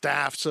of the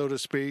staff, so to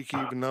speak,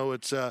 even though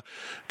it's kind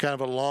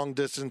of a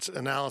long-distance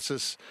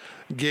analysis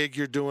gig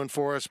you're doing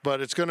for us. But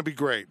it's going to be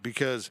great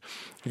because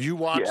you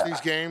watch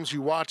these games,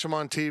 you watch them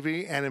on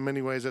TV, and in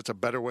many ways that's a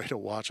better way to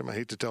watch them. I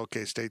hate to tell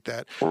K-State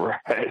that. Right.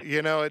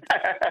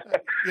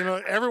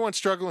 Everyone's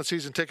struggling with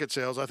season ticket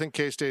sales. I think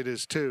K-State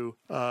is too.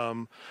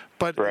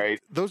 But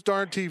those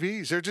darn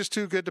TVs, they're just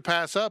too good to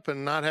pass up,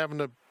 and not having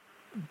to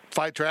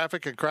fight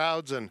traffic and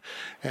crowds, and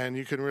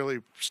you can really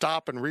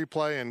stop and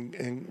replay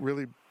and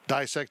really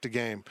dissect a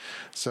game.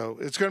 So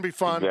it's going to be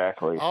fun.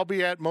 Exactly. I'll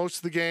be at most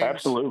of the games.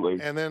 Absolutely.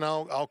 And then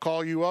I'll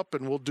call you up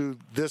and we'll do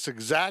this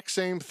exact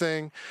same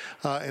thing,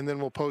 and then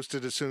we'll post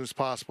it as soon as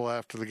possible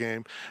after the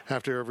game,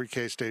 after every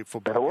K-State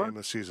football game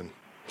this season.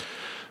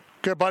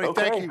 Good, buddy.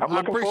 Okay. Thank you. I'm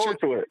looking forward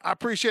to it. I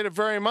appreciate it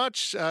very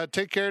much.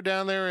 Take care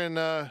down there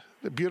in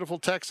beautiful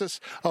Texas.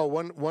 Oh,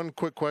 one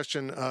quick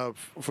question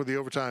for the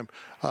overtime.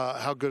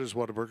 How good is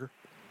Whataburger?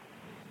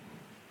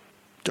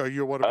 Are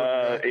you a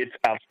Whataburger guy? It's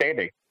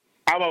outstanding.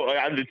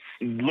 It's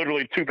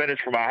literally 2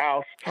 minutes from my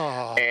house,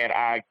 and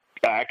I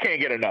can't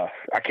get enough.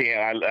 I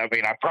can't. I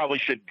mean, I probably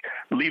should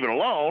leave it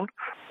alone,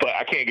 but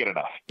I can't get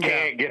enough.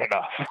 Can't get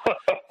enough.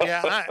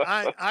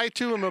 Yeah, I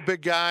too am a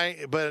big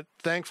guy, but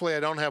thankfully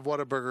I don't have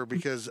Whataburger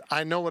because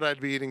I know what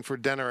I'd be eating for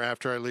dinner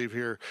after I leave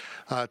here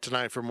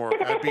tonight from work.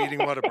 I'd be eating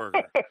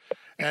Whataburger.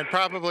 And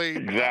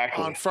probably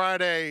on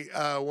Friday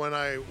when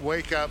I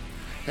wake up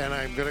and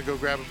I'm going to go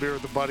grab a beer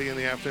with a buddy in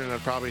the afternoon,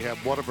 I'd probably have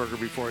Whataburger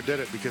before I did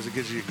it because it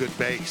gives you a good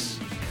base.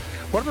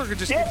 Whataburger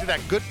just gives you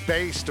that good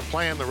base to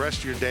plan the rest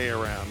of your day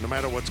around, no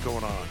matter what's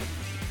going on.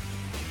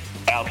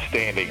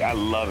 Outstanding. I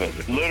love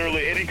it.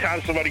 Literally,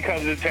 anytime somebody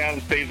comes in town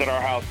and stays at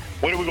our house,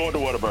 when are we going to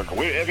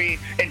Whataburger?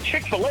 And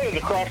Chick-fil-A is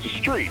across the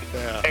street,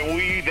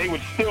 and they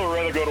would still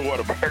rather go to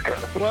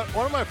Whataburger. Well,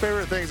 one of my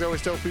favorite things I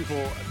always tell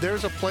people,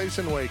 there's a place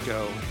in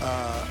Waco,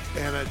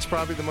 and it's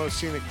probably the most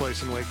scenic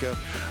place in Waco.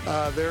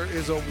 There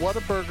is a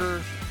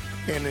Whataburger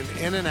and an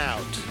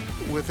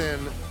In-N-Out within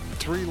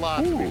 3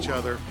 lots of each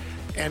other,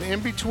 and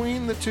in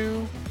between the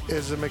two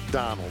is a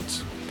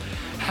McDonald's.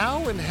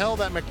 How in hell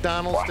that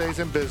McDonald's stays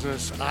in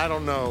business, I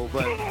don't know,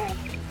 but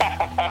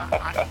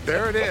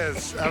there it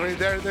is. I mean,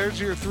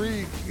 there's your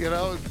 3, you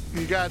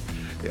got,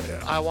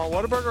 I want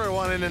Whataburger, I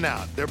want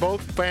In-N-Out. They're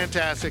both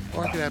fantastic.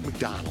 Or I can have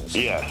McDonald's.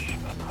 Yes,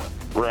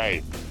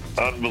 right.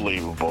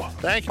 Unbelievable.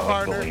 Thank you,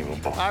 partner.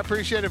 I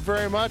appreciate it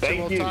very much, and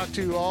we'll talk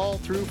to you all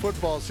through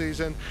football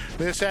season.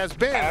 This has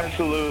been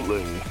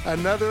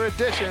another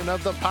edition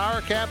of the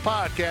PowerCat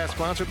Podcast,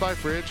 sponsored by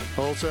Fridge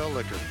Wholesale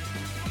Liquor.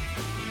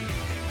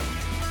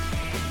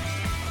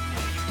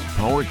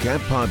 PowerCat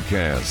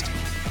Podcast.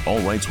 All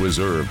rights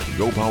reserved.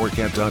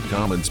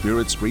 GoPowerCat.com and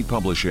Spirit Street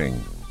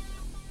Publishing.